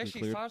 Get I medically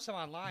actually cleared. found some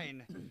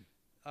online.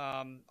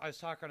 I was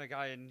talking to a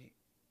guy, and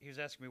he was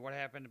asking me what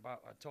happened. I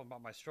told him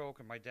about my stroke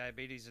and my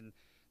diabetes, and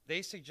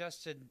they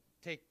suggested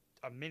take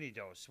a mini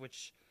dose,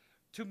 which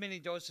 2 mini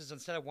doses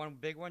instead of 1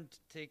 big one.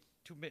 Take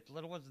 2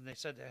 little ones, and they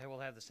said it will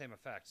have the same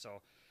effect.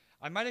 So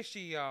I might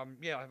actually,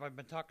 I've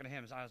been talking to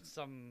him on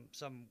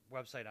some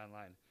website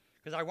online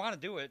because I want to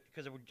do it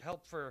because it would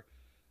help for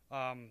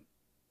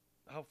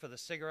the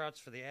cigarettes,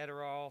 for the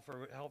Adderall,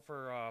 help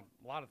for a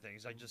lot of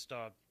things. I just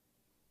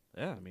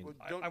Yeah, I mean, Well,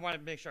 I want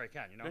to make sure I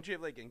can. You know. Don't you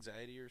have like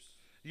anxiety or?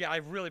 Yeah, I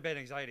have really bad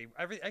anxiety.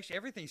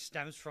 Everything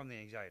stems from the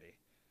anxiety,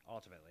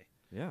 ultimately.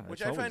 yeah.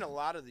 Which it's I find always- a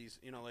lot of these,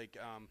 you know, like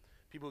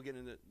people get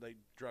into like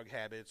drug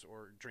habits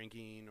or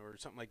drinking or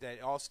something like that.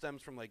 It all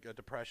stems from like a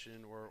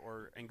depression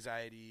or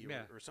anxiety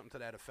Yeah. or something to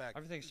that effect.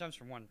 Everything stems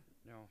from one.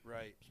 You know.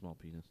 Right. small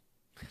penis.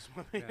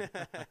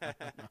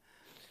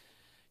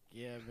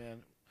 Yeah,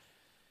 man.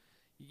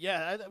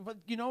 Yeah, but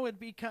you know, it'd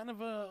be kind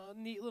of a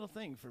neat little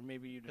thing for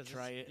maybe you to 'Cause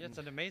try it. It's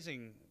and- an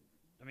amazing.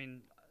 I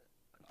mean,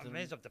 I'm an-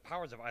 amazed at the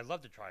powers of it. I'd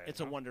love to try it. It's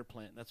you a know? wonder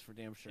plant, that's for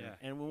damn sure. Yeah.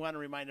 And we want to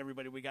remind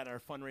everybody we got our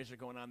fundraiser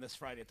going on this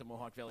Friday at the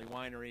Mohawk Valley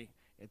Winery.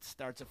 It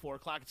starts at 4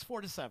 o'clock. It's 4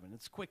 to 7.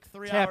 It's a quick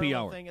 3-hour happy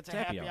little hour. thing. It's It's a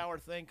happy happy hour. hour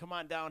thing. Come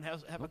on down,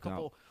 have No a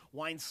couple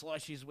wine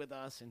slushies with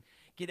us, and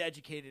get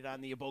educated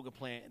on the iboga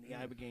plant and the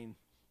ibogaine.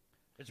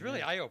 It's really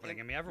Yeah. eye-opening.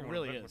 I mean, everyone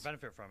really would is.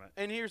 benefit from it.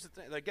 And here's the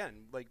thing,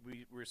 again, like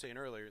we were saying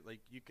earlier, like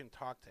you can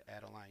talk to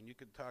Adeline, you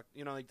could talk,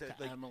 you know, like To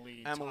like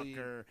Emily, Emily,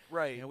 Tucker.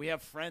 right? You know, we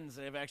have friends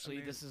that have actually,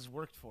 mean, this has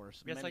worked for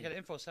us. It's like many- an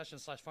info session /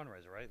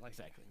 fundraiser, right? Like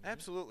Exactly.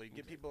 Absolutely,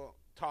 get people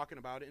talking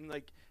about it, and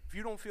like if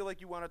you don't feel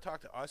like you want to talk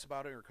to us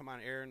about it or come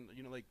on air and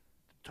you know like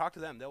talk to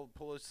them, they'll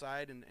pull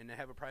aside and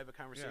have a private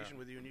conversation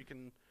with you, and you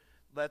can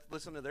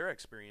listen to their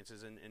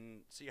experiences and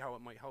see how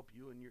it might help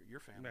you and your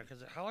family. Yeah,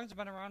 because how long has it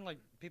been around? Like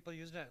people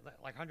using it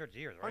like hundreds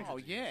of years, right? Oh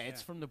yeah,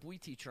 it's from the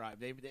Bwiti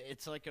tribe.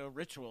 It's like a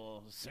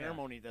ritual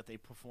ceremony that they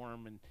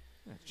perform, and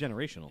it's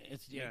generational.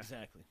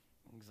 Exactly.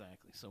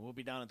 So we'll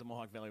be down at the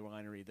Mohawk Valley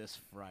Winery this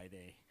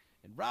Friday.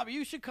 And Robbie,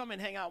 you should come and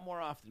hang out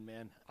more often,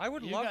 man. I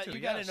would love to. You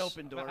got an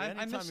open door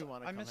anytime you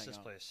want to come. I miss hang this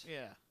out. place.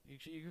 Yeah, you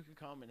can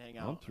come and hang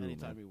out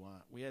anytime you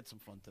want. We had some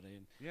fun today.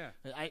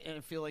 And I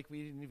feel like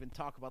we didn't even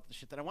talk about the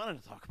shit that I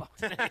wanted to talk about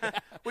today.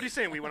 What are you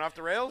saying? We went off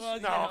the rails? Well,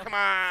 no, come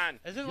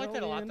on. Isn't it like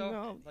that a lot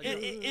though? Like,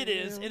 It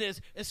is.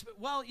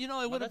 Well,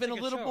 it would have been a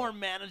little more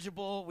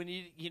manageable when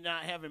you're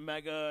not having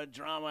mega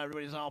drama.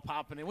 Everybody's all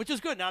popping in, which is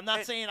good. Now I'm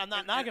not saying I'm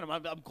not knocking them.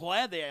 I'm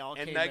glad they all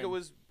came in. And Mega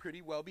was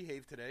pretty well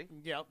behaved today.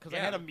 Yeah, because I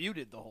had him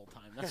muted the whole time.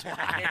 That's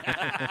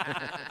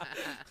why.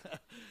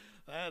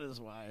 That is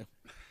why.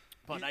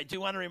 But I do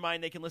want to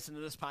remind they can listen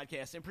to this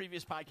podcast and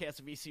previous podcasts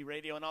of EC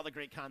Radio and all the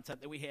great content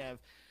that we have.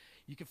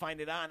 You can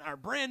find it on our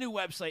brand new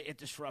website at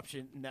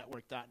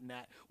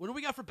disruptionnetwork.net. What do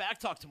we got for Back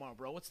Talk tomorrow,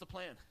 bro? What's the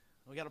plan?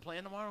 We got a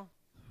plan tomorrow?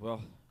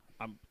 Well,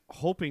 I'm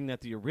hoping that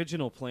the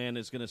original plan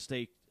is going to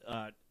stay,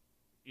 into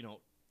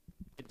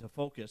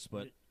focus,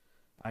 but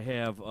I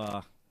have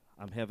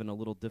I'm having a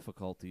little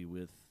difficulty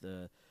with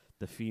the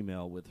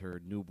female with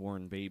her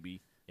newborn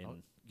baby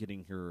and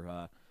getting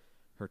her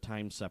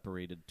time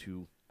separated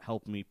to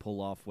help me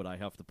pull off what I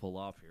have to pull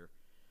off here.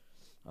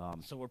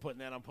 So we're putting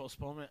that on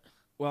postponement?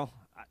 Well,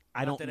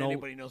 I don't that know.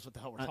 Anybody knows what the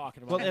hell we're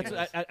talking about.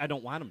 Well, I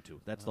don't want them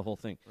to. That's the whole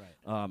thing.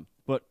 Right.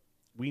 But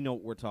we know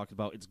what we're talking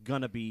about. It's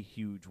going to be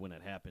huge when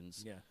it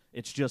happens. Yeah.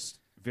 It's just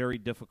very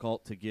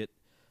difficult to get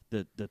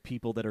the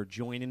people that are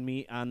joining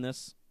me on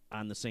this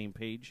on the same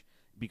page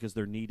because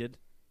they're needed.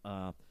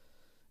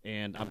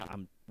 And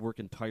I'm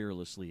working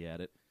tirelessly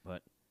at it.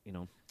 But,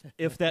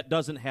 if that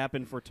doesn't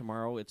happen for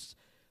tomorrow,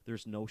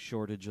 there's no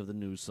shortage of the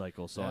news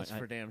cycle. So That's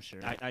for damn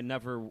sure. I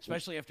never,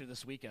 especially after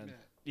this weekend.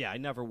 Yeah, I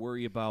never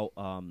worry about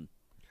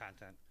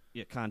content.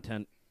 Yeah,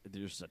 content.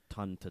 There's a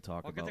ton to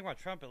talk Well, about. good thing about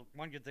Trump.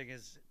 One good thing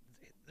is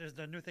there's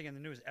the new thing in the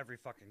news every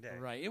fucking day.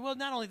 Right. Well,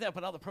 not only that,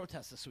 but all the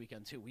protests this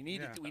weekend too. We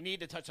need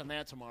to touch on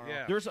that tomorrow.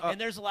 Yeah.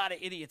 There's a lot of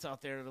idiots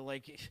out there that are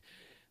like.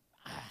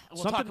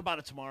 We'll talk about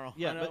it tomorrow.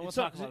 Yeah, but we'll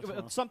talk about it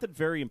tomorrow. Something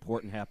very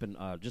important happened.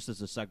 Just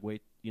as a segue,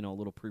 a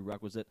little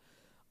prerequisite.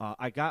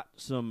 I got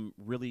some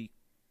really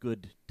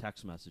good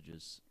text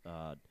messages.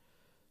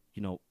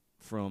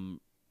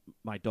 From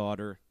my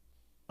daughter,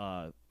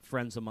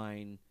 friends of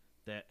mine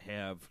that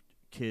have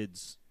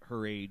kids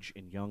her age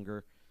and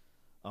younger.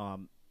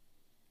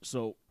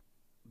 So,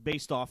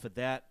 based off of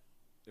that,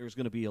 there's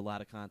going to be a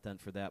lot of content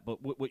for that. But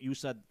what you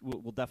said,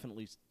 we'll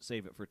definitely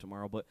save it for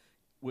tomorrow. But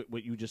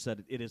what you just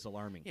said, it is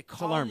alarming. You're it's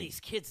calling alarming. these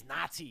kids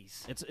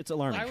Nazis. It's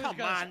alarming.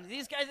 Come on,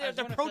 these guys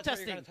they're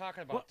protesting.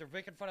 Talking about they're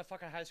making fun of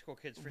fucking high school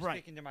kids for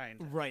speaking their mind.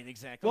 Right,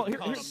 exactly. Well,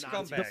 here's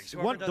scumbags.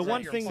 The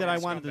one thing that I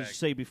wanted to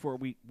say before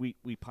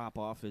we pop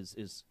off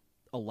is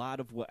a lot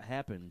of what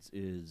happens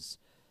is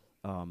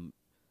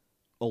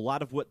a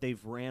lot of what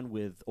they've ran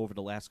with over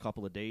the last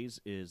couple of days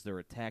is they're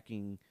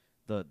attacking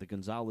the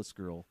Gonzalez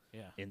girl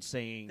and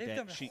saying They've that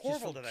done she's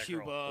horrible to that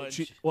Cuba.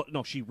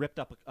 girl. She ripped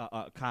up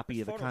a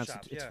copy of the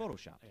Constitution. It's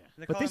Photoshop.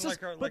 They But call this him is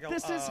like a-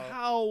 this like is a-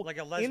 how like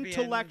a lesbian-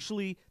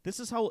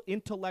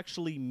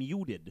 intellectually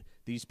muted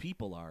these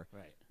people are.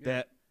 Right.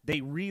 That they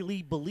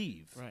really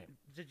believe. Right.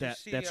 Did you that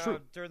see that's true.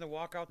 during the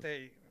walkout,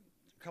 a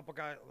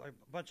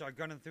bunch of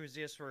gun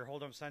enthusiasts were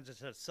holding up signs that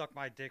said "Suck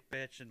my dick,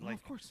 bitch," and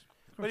of course.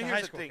 But high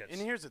here's the school thing. kids.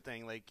 And here's the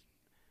thing. Like,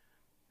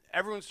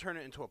 everyone's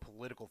turning it into a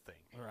political thing.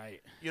 Right.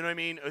 You know what I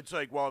mean? It's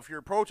like, well, if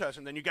you're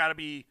protesting, then you got to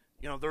be,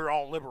 they're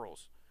all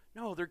liberals.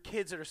 No, they're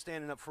kids that are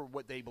standing up for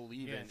what they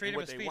believe in freedom and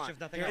what of they speech, want. if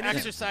nothing They're else.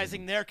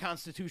 exercising their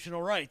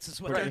constitutional rights. Is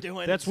what they're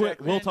doing. That's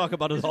what we'll talk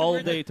about it Isn't all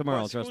weird day that,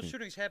 tomorrow. School Trust me.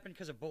 shootings happen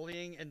because of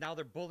bullying, and now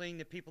they're bullying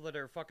the people that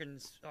are fucking.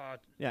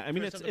 Yeah, I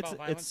mean doing something about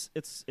violence.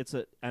 it's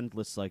an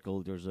endless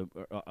cycle. There's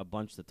a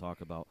bunch to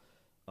talk about.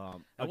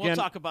 And Again, we'll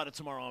talk about it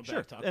tomorrow on Sure,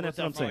 Back Talk. and that's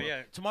what I'm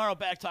saying. Tomorrow,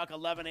 Back Talk,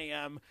 11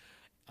 a.m.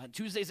 on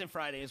Tuesdays and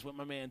Fridays with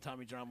my man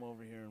Tommy Drama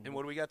over here. And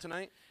what do we got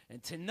tonight?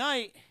 And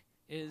tonight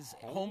is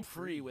Home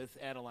Free with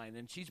Adeline,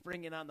 and she's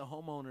bringing on the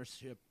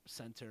Homeownership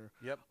Center.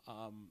 Yep.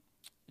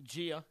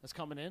 Gia is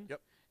coming in.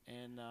 Yep.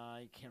 And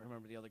I can't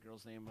remember the other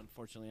girl's name,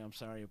 unfortunately. I'm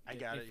sorry. I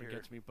got it it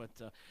forgets here. me. But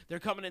they're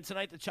coming in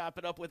tonight to chop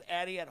it up with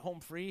Addie at Home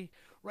Free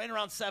right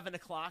around 7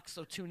 o'clock.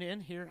 So tune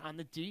in here on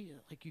the D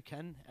like you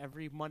can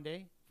every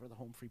Monday for the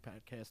Home Free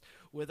podcast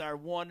with our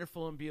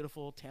wonderful and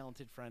beautiful,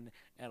 talented friend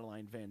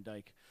Adeline Van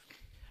Dyke.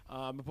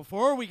 But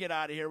before we get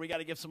out of here, we got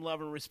to give some love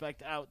and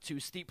respect out to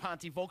Steve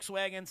Ponte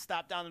Volkswagen.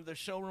 Stop down to their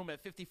showroom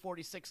at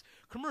 5046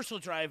 Commercial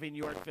Drive in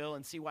Yorkville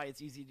and see why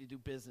it's easy to do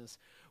business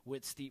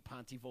with Steve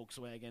Ponte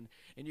Volkswagen.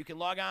 And you can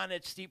log on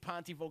at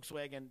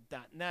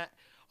stevepontevolkswagen.net.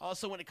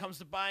 Also, when it comes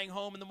to buying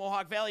home in the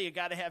Mohawk Valley, you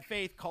got to have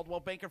faith. Coldwell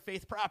Banker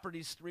Faith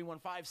Properties,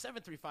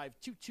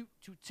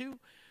 315-735-2222.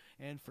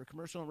 And for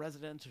commercial and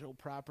residential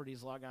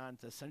properties, log on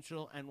to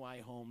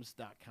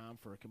centralnyhomes.com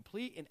for a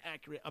complete and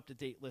accurate,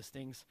 up-to-date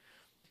listings.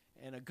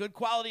 And a good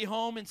quality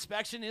home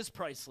inspection is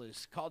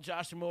priceless. Call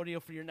Josh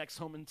Amodio for your next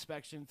home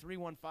inspection,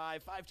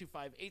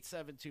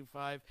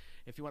 315-525-8725.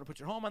 If you want to put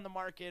your home on the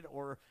market,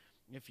 or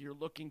if you're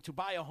looking to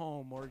buy a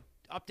home or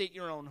update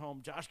your own home,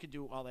 Josh can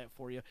do all that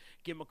for you.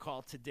 Give him a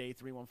call today,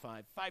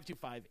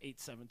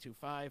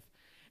 315-525-8725.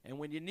 And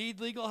when you need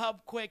legal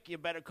help quick, you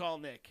better call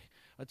Nick.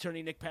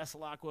 Attorney Nick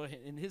Pasalacqua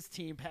and his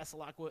team,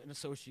 Pasalacqua and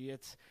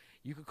Associates.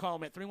 You can call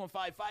him at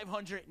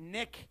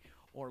 315-500-NICK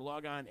or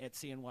log on at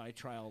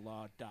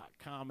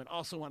cnytriallaw.com. And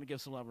also want to give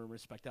some love and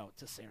respect out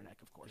to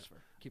Saranac, of course, for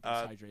keeping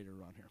us hydrated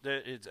around here.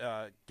 It's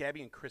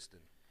Gabby and Kristen.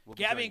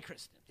 Gabby and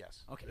Kristen.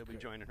 Yes. Okay. They'll be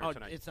great. joining her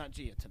tonight. It's not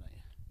Gia tonight.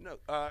 No,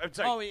 I'm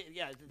sorry. Oh,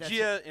 yeah. That's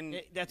Gia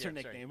and that's her yeah,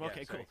 nickname. sorry.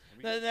 Okay, Yeah, cool.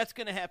 sorry. That's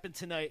going to happen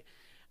tonight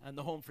on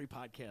the Home Free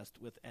Podcast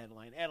with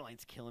Adeline.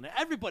 Adeline's killing it.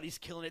 Everybody's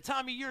killing it.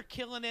 Tommy, you're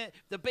killing it.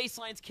 The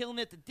Baseline's killing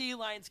it. The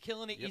D-Line's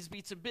killing it. East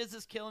Beats and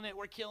Business killing it.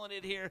 We're killing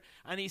it here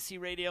on EC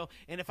Radio.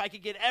 And if I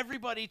could get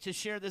everybody to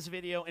share this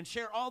video and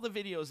share all the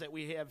videos that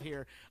we have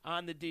here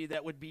on the D,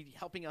 that would be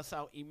helping us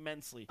out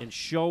immensely. And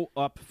show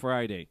up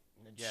Friday.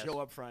 And Show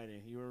up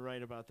Friday. You were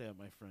right about that,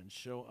 my friend.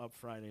 Show up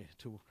Friday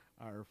to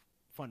our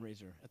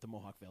fundraiser at the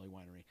Mohawk Valley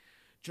Winery.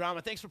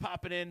 Drama, thanks for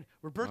popping in.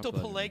 Roberto My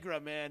pleasure,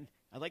 Pellegra, man.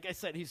 Like I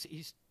said,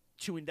 he's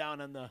chewing down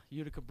on the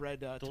Utica bread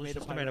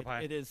Delicious tomato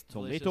pie. It is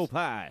Tomato delicious.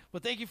 pie.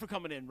 But thank you for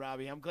coming in,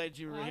 Robbie. I'm glad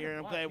you were I here. don't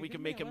I'm mind. glad You we give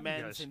can me make 11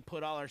 amends guys. and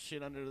put all our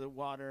shit under the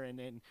water and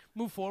then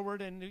move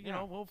forward. And, you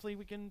know, hopefully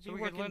we can So be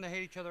we working. can learn to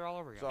hate each other all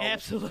over again.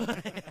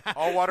 Absolutely.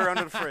 All water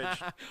under the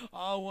fridge.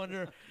 all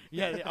water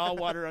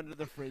under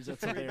the fridge.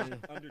 That's hilarious.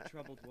 Under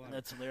troubled water.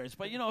 That's hilarious.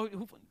 But, you know,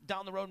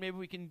 down the road, maybe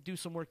we can do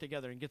some work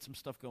together and get some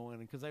stuff going.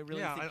 Because I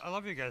really think I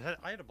love you guys.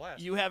 I had a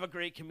blast. you have a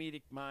great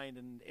comedic mind,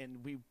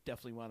 and we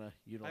definitely want to I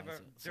utilize have a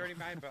it. dirty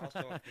mind, but also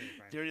a comedic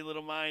mind. Dirty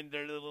little mind,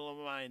 dirty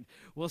little mind.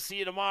 We'll see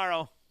you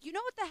tomorrow. You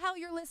know what the hell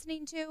you're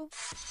listening to?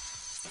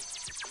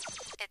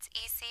 It's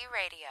EC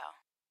Radio.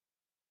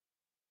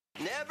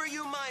 Never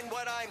you mind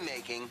what I'm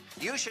making.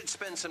 You should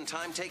spend some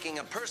time taking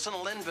a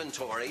personal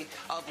inventory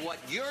of what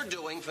you're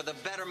doing for the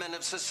betterment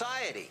of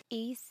society.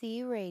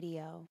 EC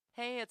Radio.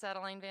 Hey, it's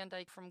Adeline Van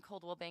Dyke from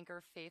Coldwell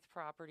Banker Faith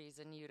Properties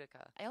in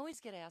Utica. I always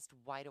get asked,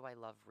 why do I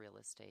love real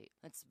estate?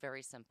 It's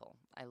very simple.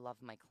 I love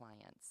my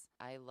clients.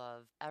 I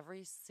love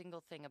every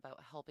single thing about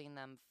helping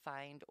them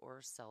find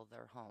or sell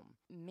their home.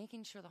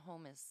 Making sure the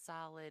home is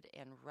solid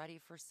and ready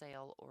for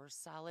sale, or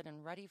solid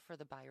and ready for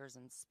the buyer's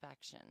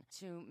inspection,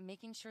 to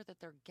making sure that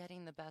they're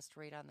getting the best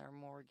rate on their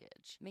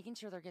mortgage, making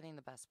sure they're getting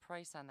the best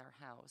price on their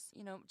house.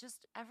 You know,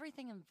 just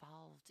everything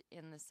involved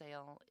in the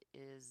sale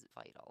is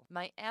vital.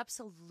 My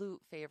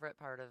absolute favorite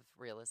part of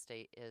real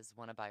estate is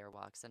when a buyer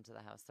walks into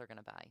the house they're going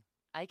to buy.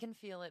 I can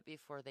feel it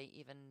before they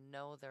even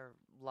know they're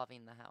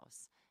loving the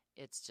house.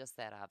 It's just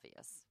that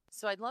obvious.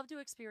 So I'd love to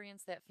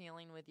experience that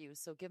feeling with you.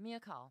 So give me a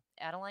call.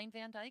 Adeline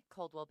Van Dyke,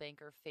 Coldwell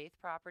Banker Faith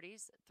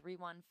Properties,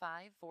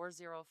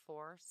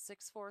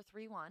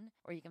 315-404-6431.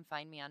 Or you can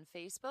find me on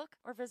Facebook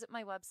or visit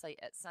my website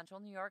at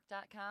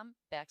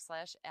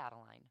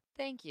centralnewyork.com/Adeline.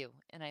 Thank you,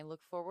 and I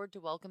look forward to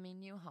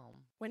welcoming you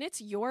home. When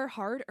it's your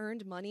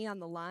hard-earned money on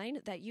the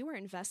line that you are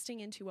investing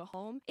into a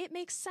home, it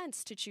makes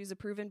sense to choose a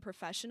proven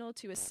professional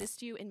to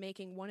assist you in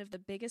making one of the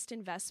biggest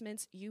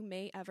investments you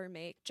may ever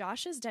make.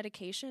 Josh's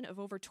dedication of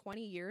over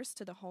 20 years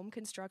to the home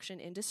construction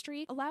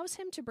industry allows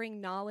him to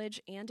bring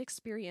knowledge and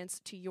experience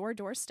to your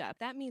doorstep.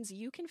 That means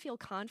you can feel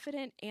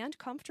confident and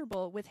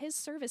comfortable with his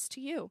service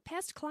to you.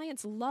 Past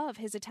clients love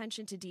his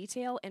attention to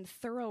detail and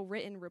thorough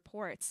written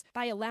reports.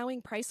 By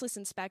allowing priceless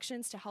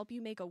inspections to help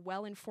you make a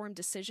well-informed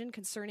decision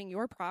concerning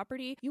your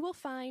property, you will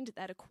find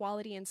that a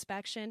quality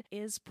inspection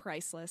is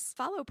priceless.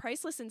 Follow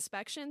Priceless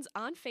Inspections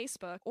on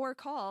Facebook or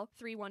call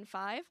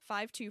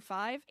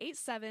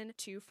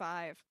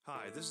 315-525-8725.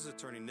 Hi, this is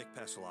attorney Nick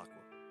Pasalacqua.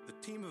 The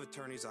team of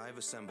attorneys I have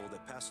assembled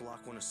at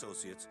Pasalacqua &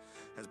 Associates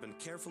has been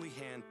carefully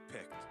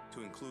hand-picked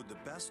to include the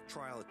best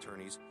trial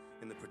attorneys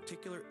in the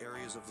particular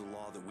areas of the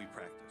law that we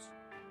practice.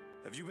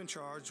 Have you been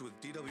charged with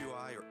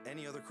DWI or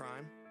any other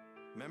crime?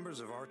 Members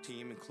of our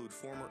team include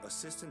former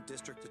assistant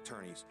district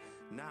attorneys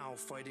now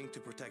fighting to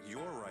protect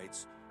your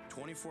rights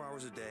 24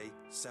 hours a day,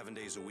 7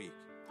 days a week.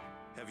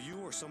 Have you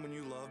or someone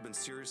you love been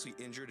seriously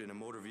injured in a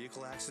motor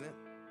vehicle accident?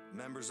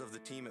 Members of the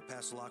team at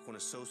Pasalacqua &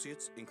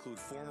 Associates include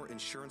former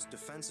insurance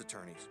defense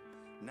attorneys,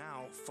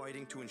 now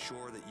fighting to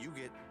ensure that you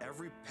get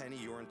every penny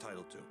you're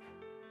entitled to.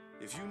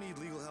 If you need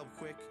legal help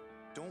quick,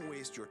 don't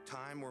waste your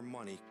time or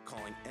money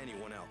calling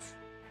anyone else.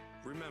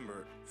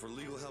 Remember, for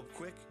legal help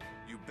quick,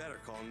 you better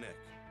call Nick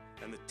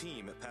and the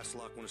team at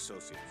Pasalacqua &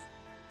 Associates.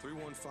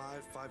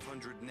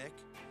 315-500-NICK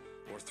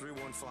or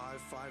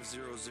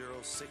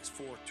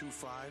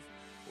 315-500-6425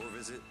 or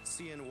visit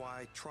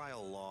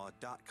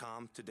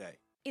cnytriallaw.com today.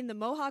 In the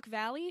Mohawk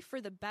Valley, for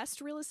the best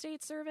real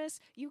estate service,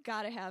 you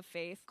gotta have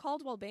faith.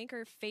 Coldwell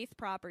Banker Faith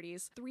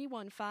Properties,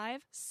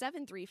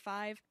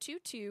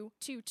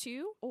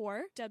 315-735-2222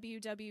 or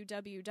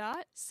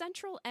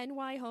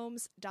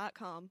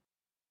www.centralnyhomes.com.